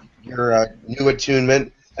your new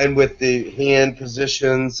attunement and with the hand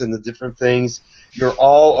positions and the different things. You're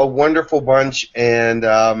all a wonderful bunch, and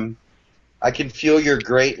I can feel your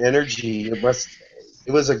great energy.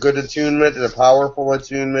 It was a good attunement and a powerful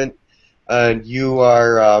attunement, and you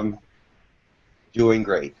are doing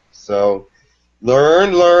great. So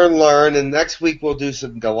learn, and next week we'll do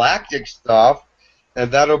some galactic stuff,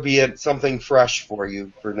 and that'll be something fresh for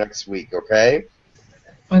you for next week, okay?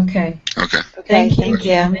 Okay. Okay. Thank you, thank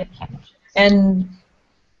Jim. And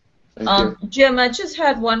Thank you. Jim, I just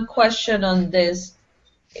had one question on this.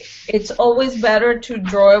 It's always better to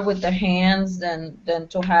draw it with the hands than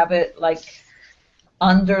to have it like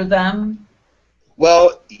under them.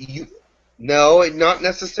 Well, no, not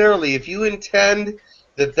necessarily. If you intend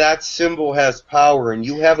that symbol has power and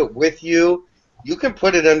you have it with you, you can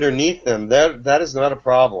put it underneath them. That is not a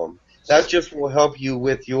problem. that just will help you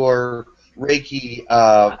with your Reiki,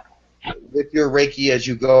 as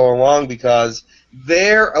you go along, because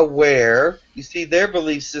they're aware. You see, their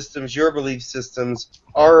belief systems, your belief systems,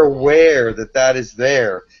 are aware that that is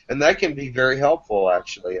there, and that can be very helpful,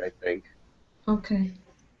 actually, I think. Okay.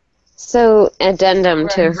 So, addendum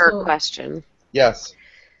to Right, her so- question. Yes.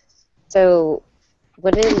 So,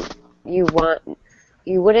 wouldn't you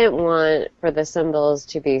wouldn't want for the symbols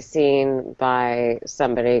to be seen by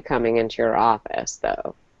somebody coming into your office,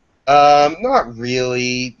 though? Not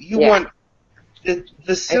really. You want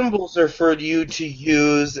the symbols are for you to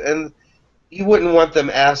use, and you wouldn't want them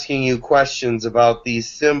asking you questions about these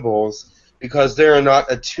symbols because they're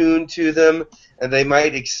not attuned to them, and they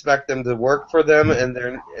might expect them to work for them, and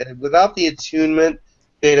without the attunement,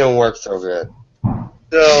 they don't work so good.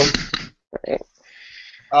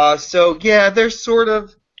 So yeah, they're sort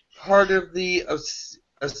of part of the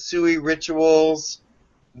Asui rituals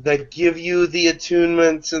that give you the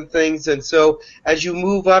attunements and things, and so as you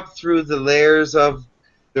move up through the layers of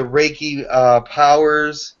the Reiki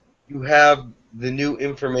powers, you have the new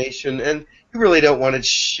information, and you really don't want to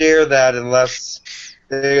share that unless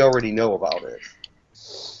they already know about it.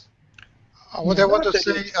 What I want to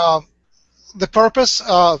say, the purpose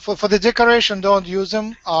for the decoration, don't use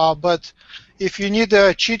them, but if you need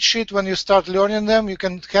a cheat sheet when you start learning them, you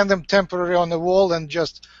can hang them temporarily on the wall and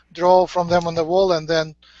just draw from them on the wall, and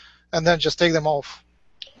then just take them off.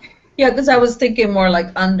 Yeah, because I was thinking more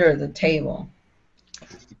like under the table.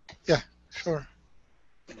 Yeah, sure.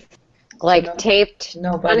 Like taped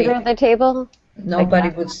under the table? Nobody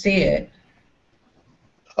would see it.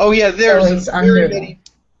 Oh yeah, there's So it's under them.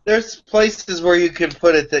 There's places where you can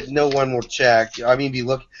put it that no one will check. I mean,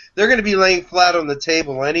 they're going to be laying flat on the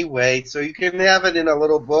table anyway, so you can have it in a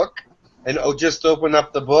little book, and just open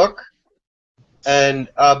up the book, and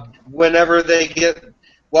whenever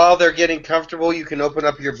while they're getting comfortable, you can open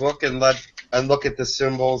up your book and look at the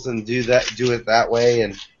symbols and do it that way,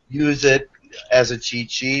 and use it as a cheat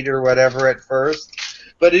sheet or whatever at first.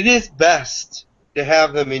 But it is best to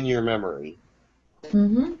have them in your memory.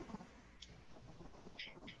 Mm-hmm.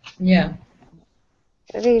 Yeah.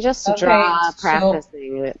 If you just draw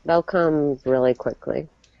practicing, they'll come really quickly.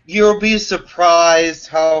 You'll be surprised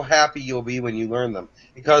how happy you'll be when you learn them,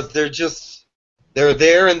 because they're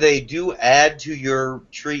there and they do add to your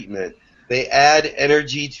treatment. They add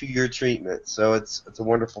energy to your treatment, so it's a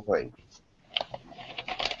wonderful thing.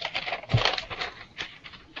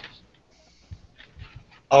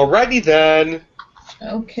 Alrighty then.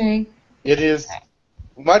 Okay. It is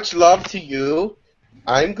much love to you.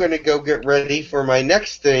 I'm going to go get ready for my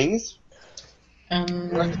next things.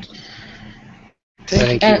 Thank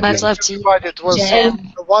you. Much love to you. It was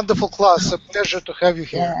a wonderful class. A pleasure to have you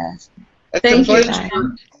here. It's Thank a you.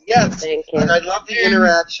 pleasure. Yes, and I love the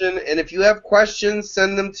interaction. And if you have questions,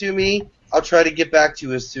 send them to me. I'll try to get back to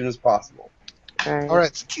you as soon as possible. All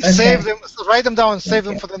right. Save them. Write them down and save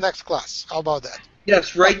them for the next class. How about that?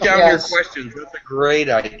 Yes, write down your questions. That's a great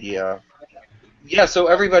idea. Yeah, so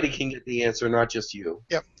everybody can get the answer, not just you.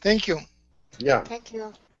 Yep. Thank you. Yeah. Thank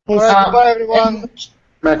you. All right. Bye, everyone.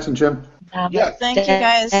 Max and Jim. Yeah. Thank you,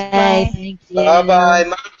 guys. Bye. Thank you. Bye-bye.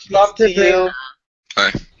 Much love to you.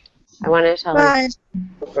 Bye. I want to tell Bye. you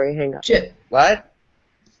before you hang up. Chip. What?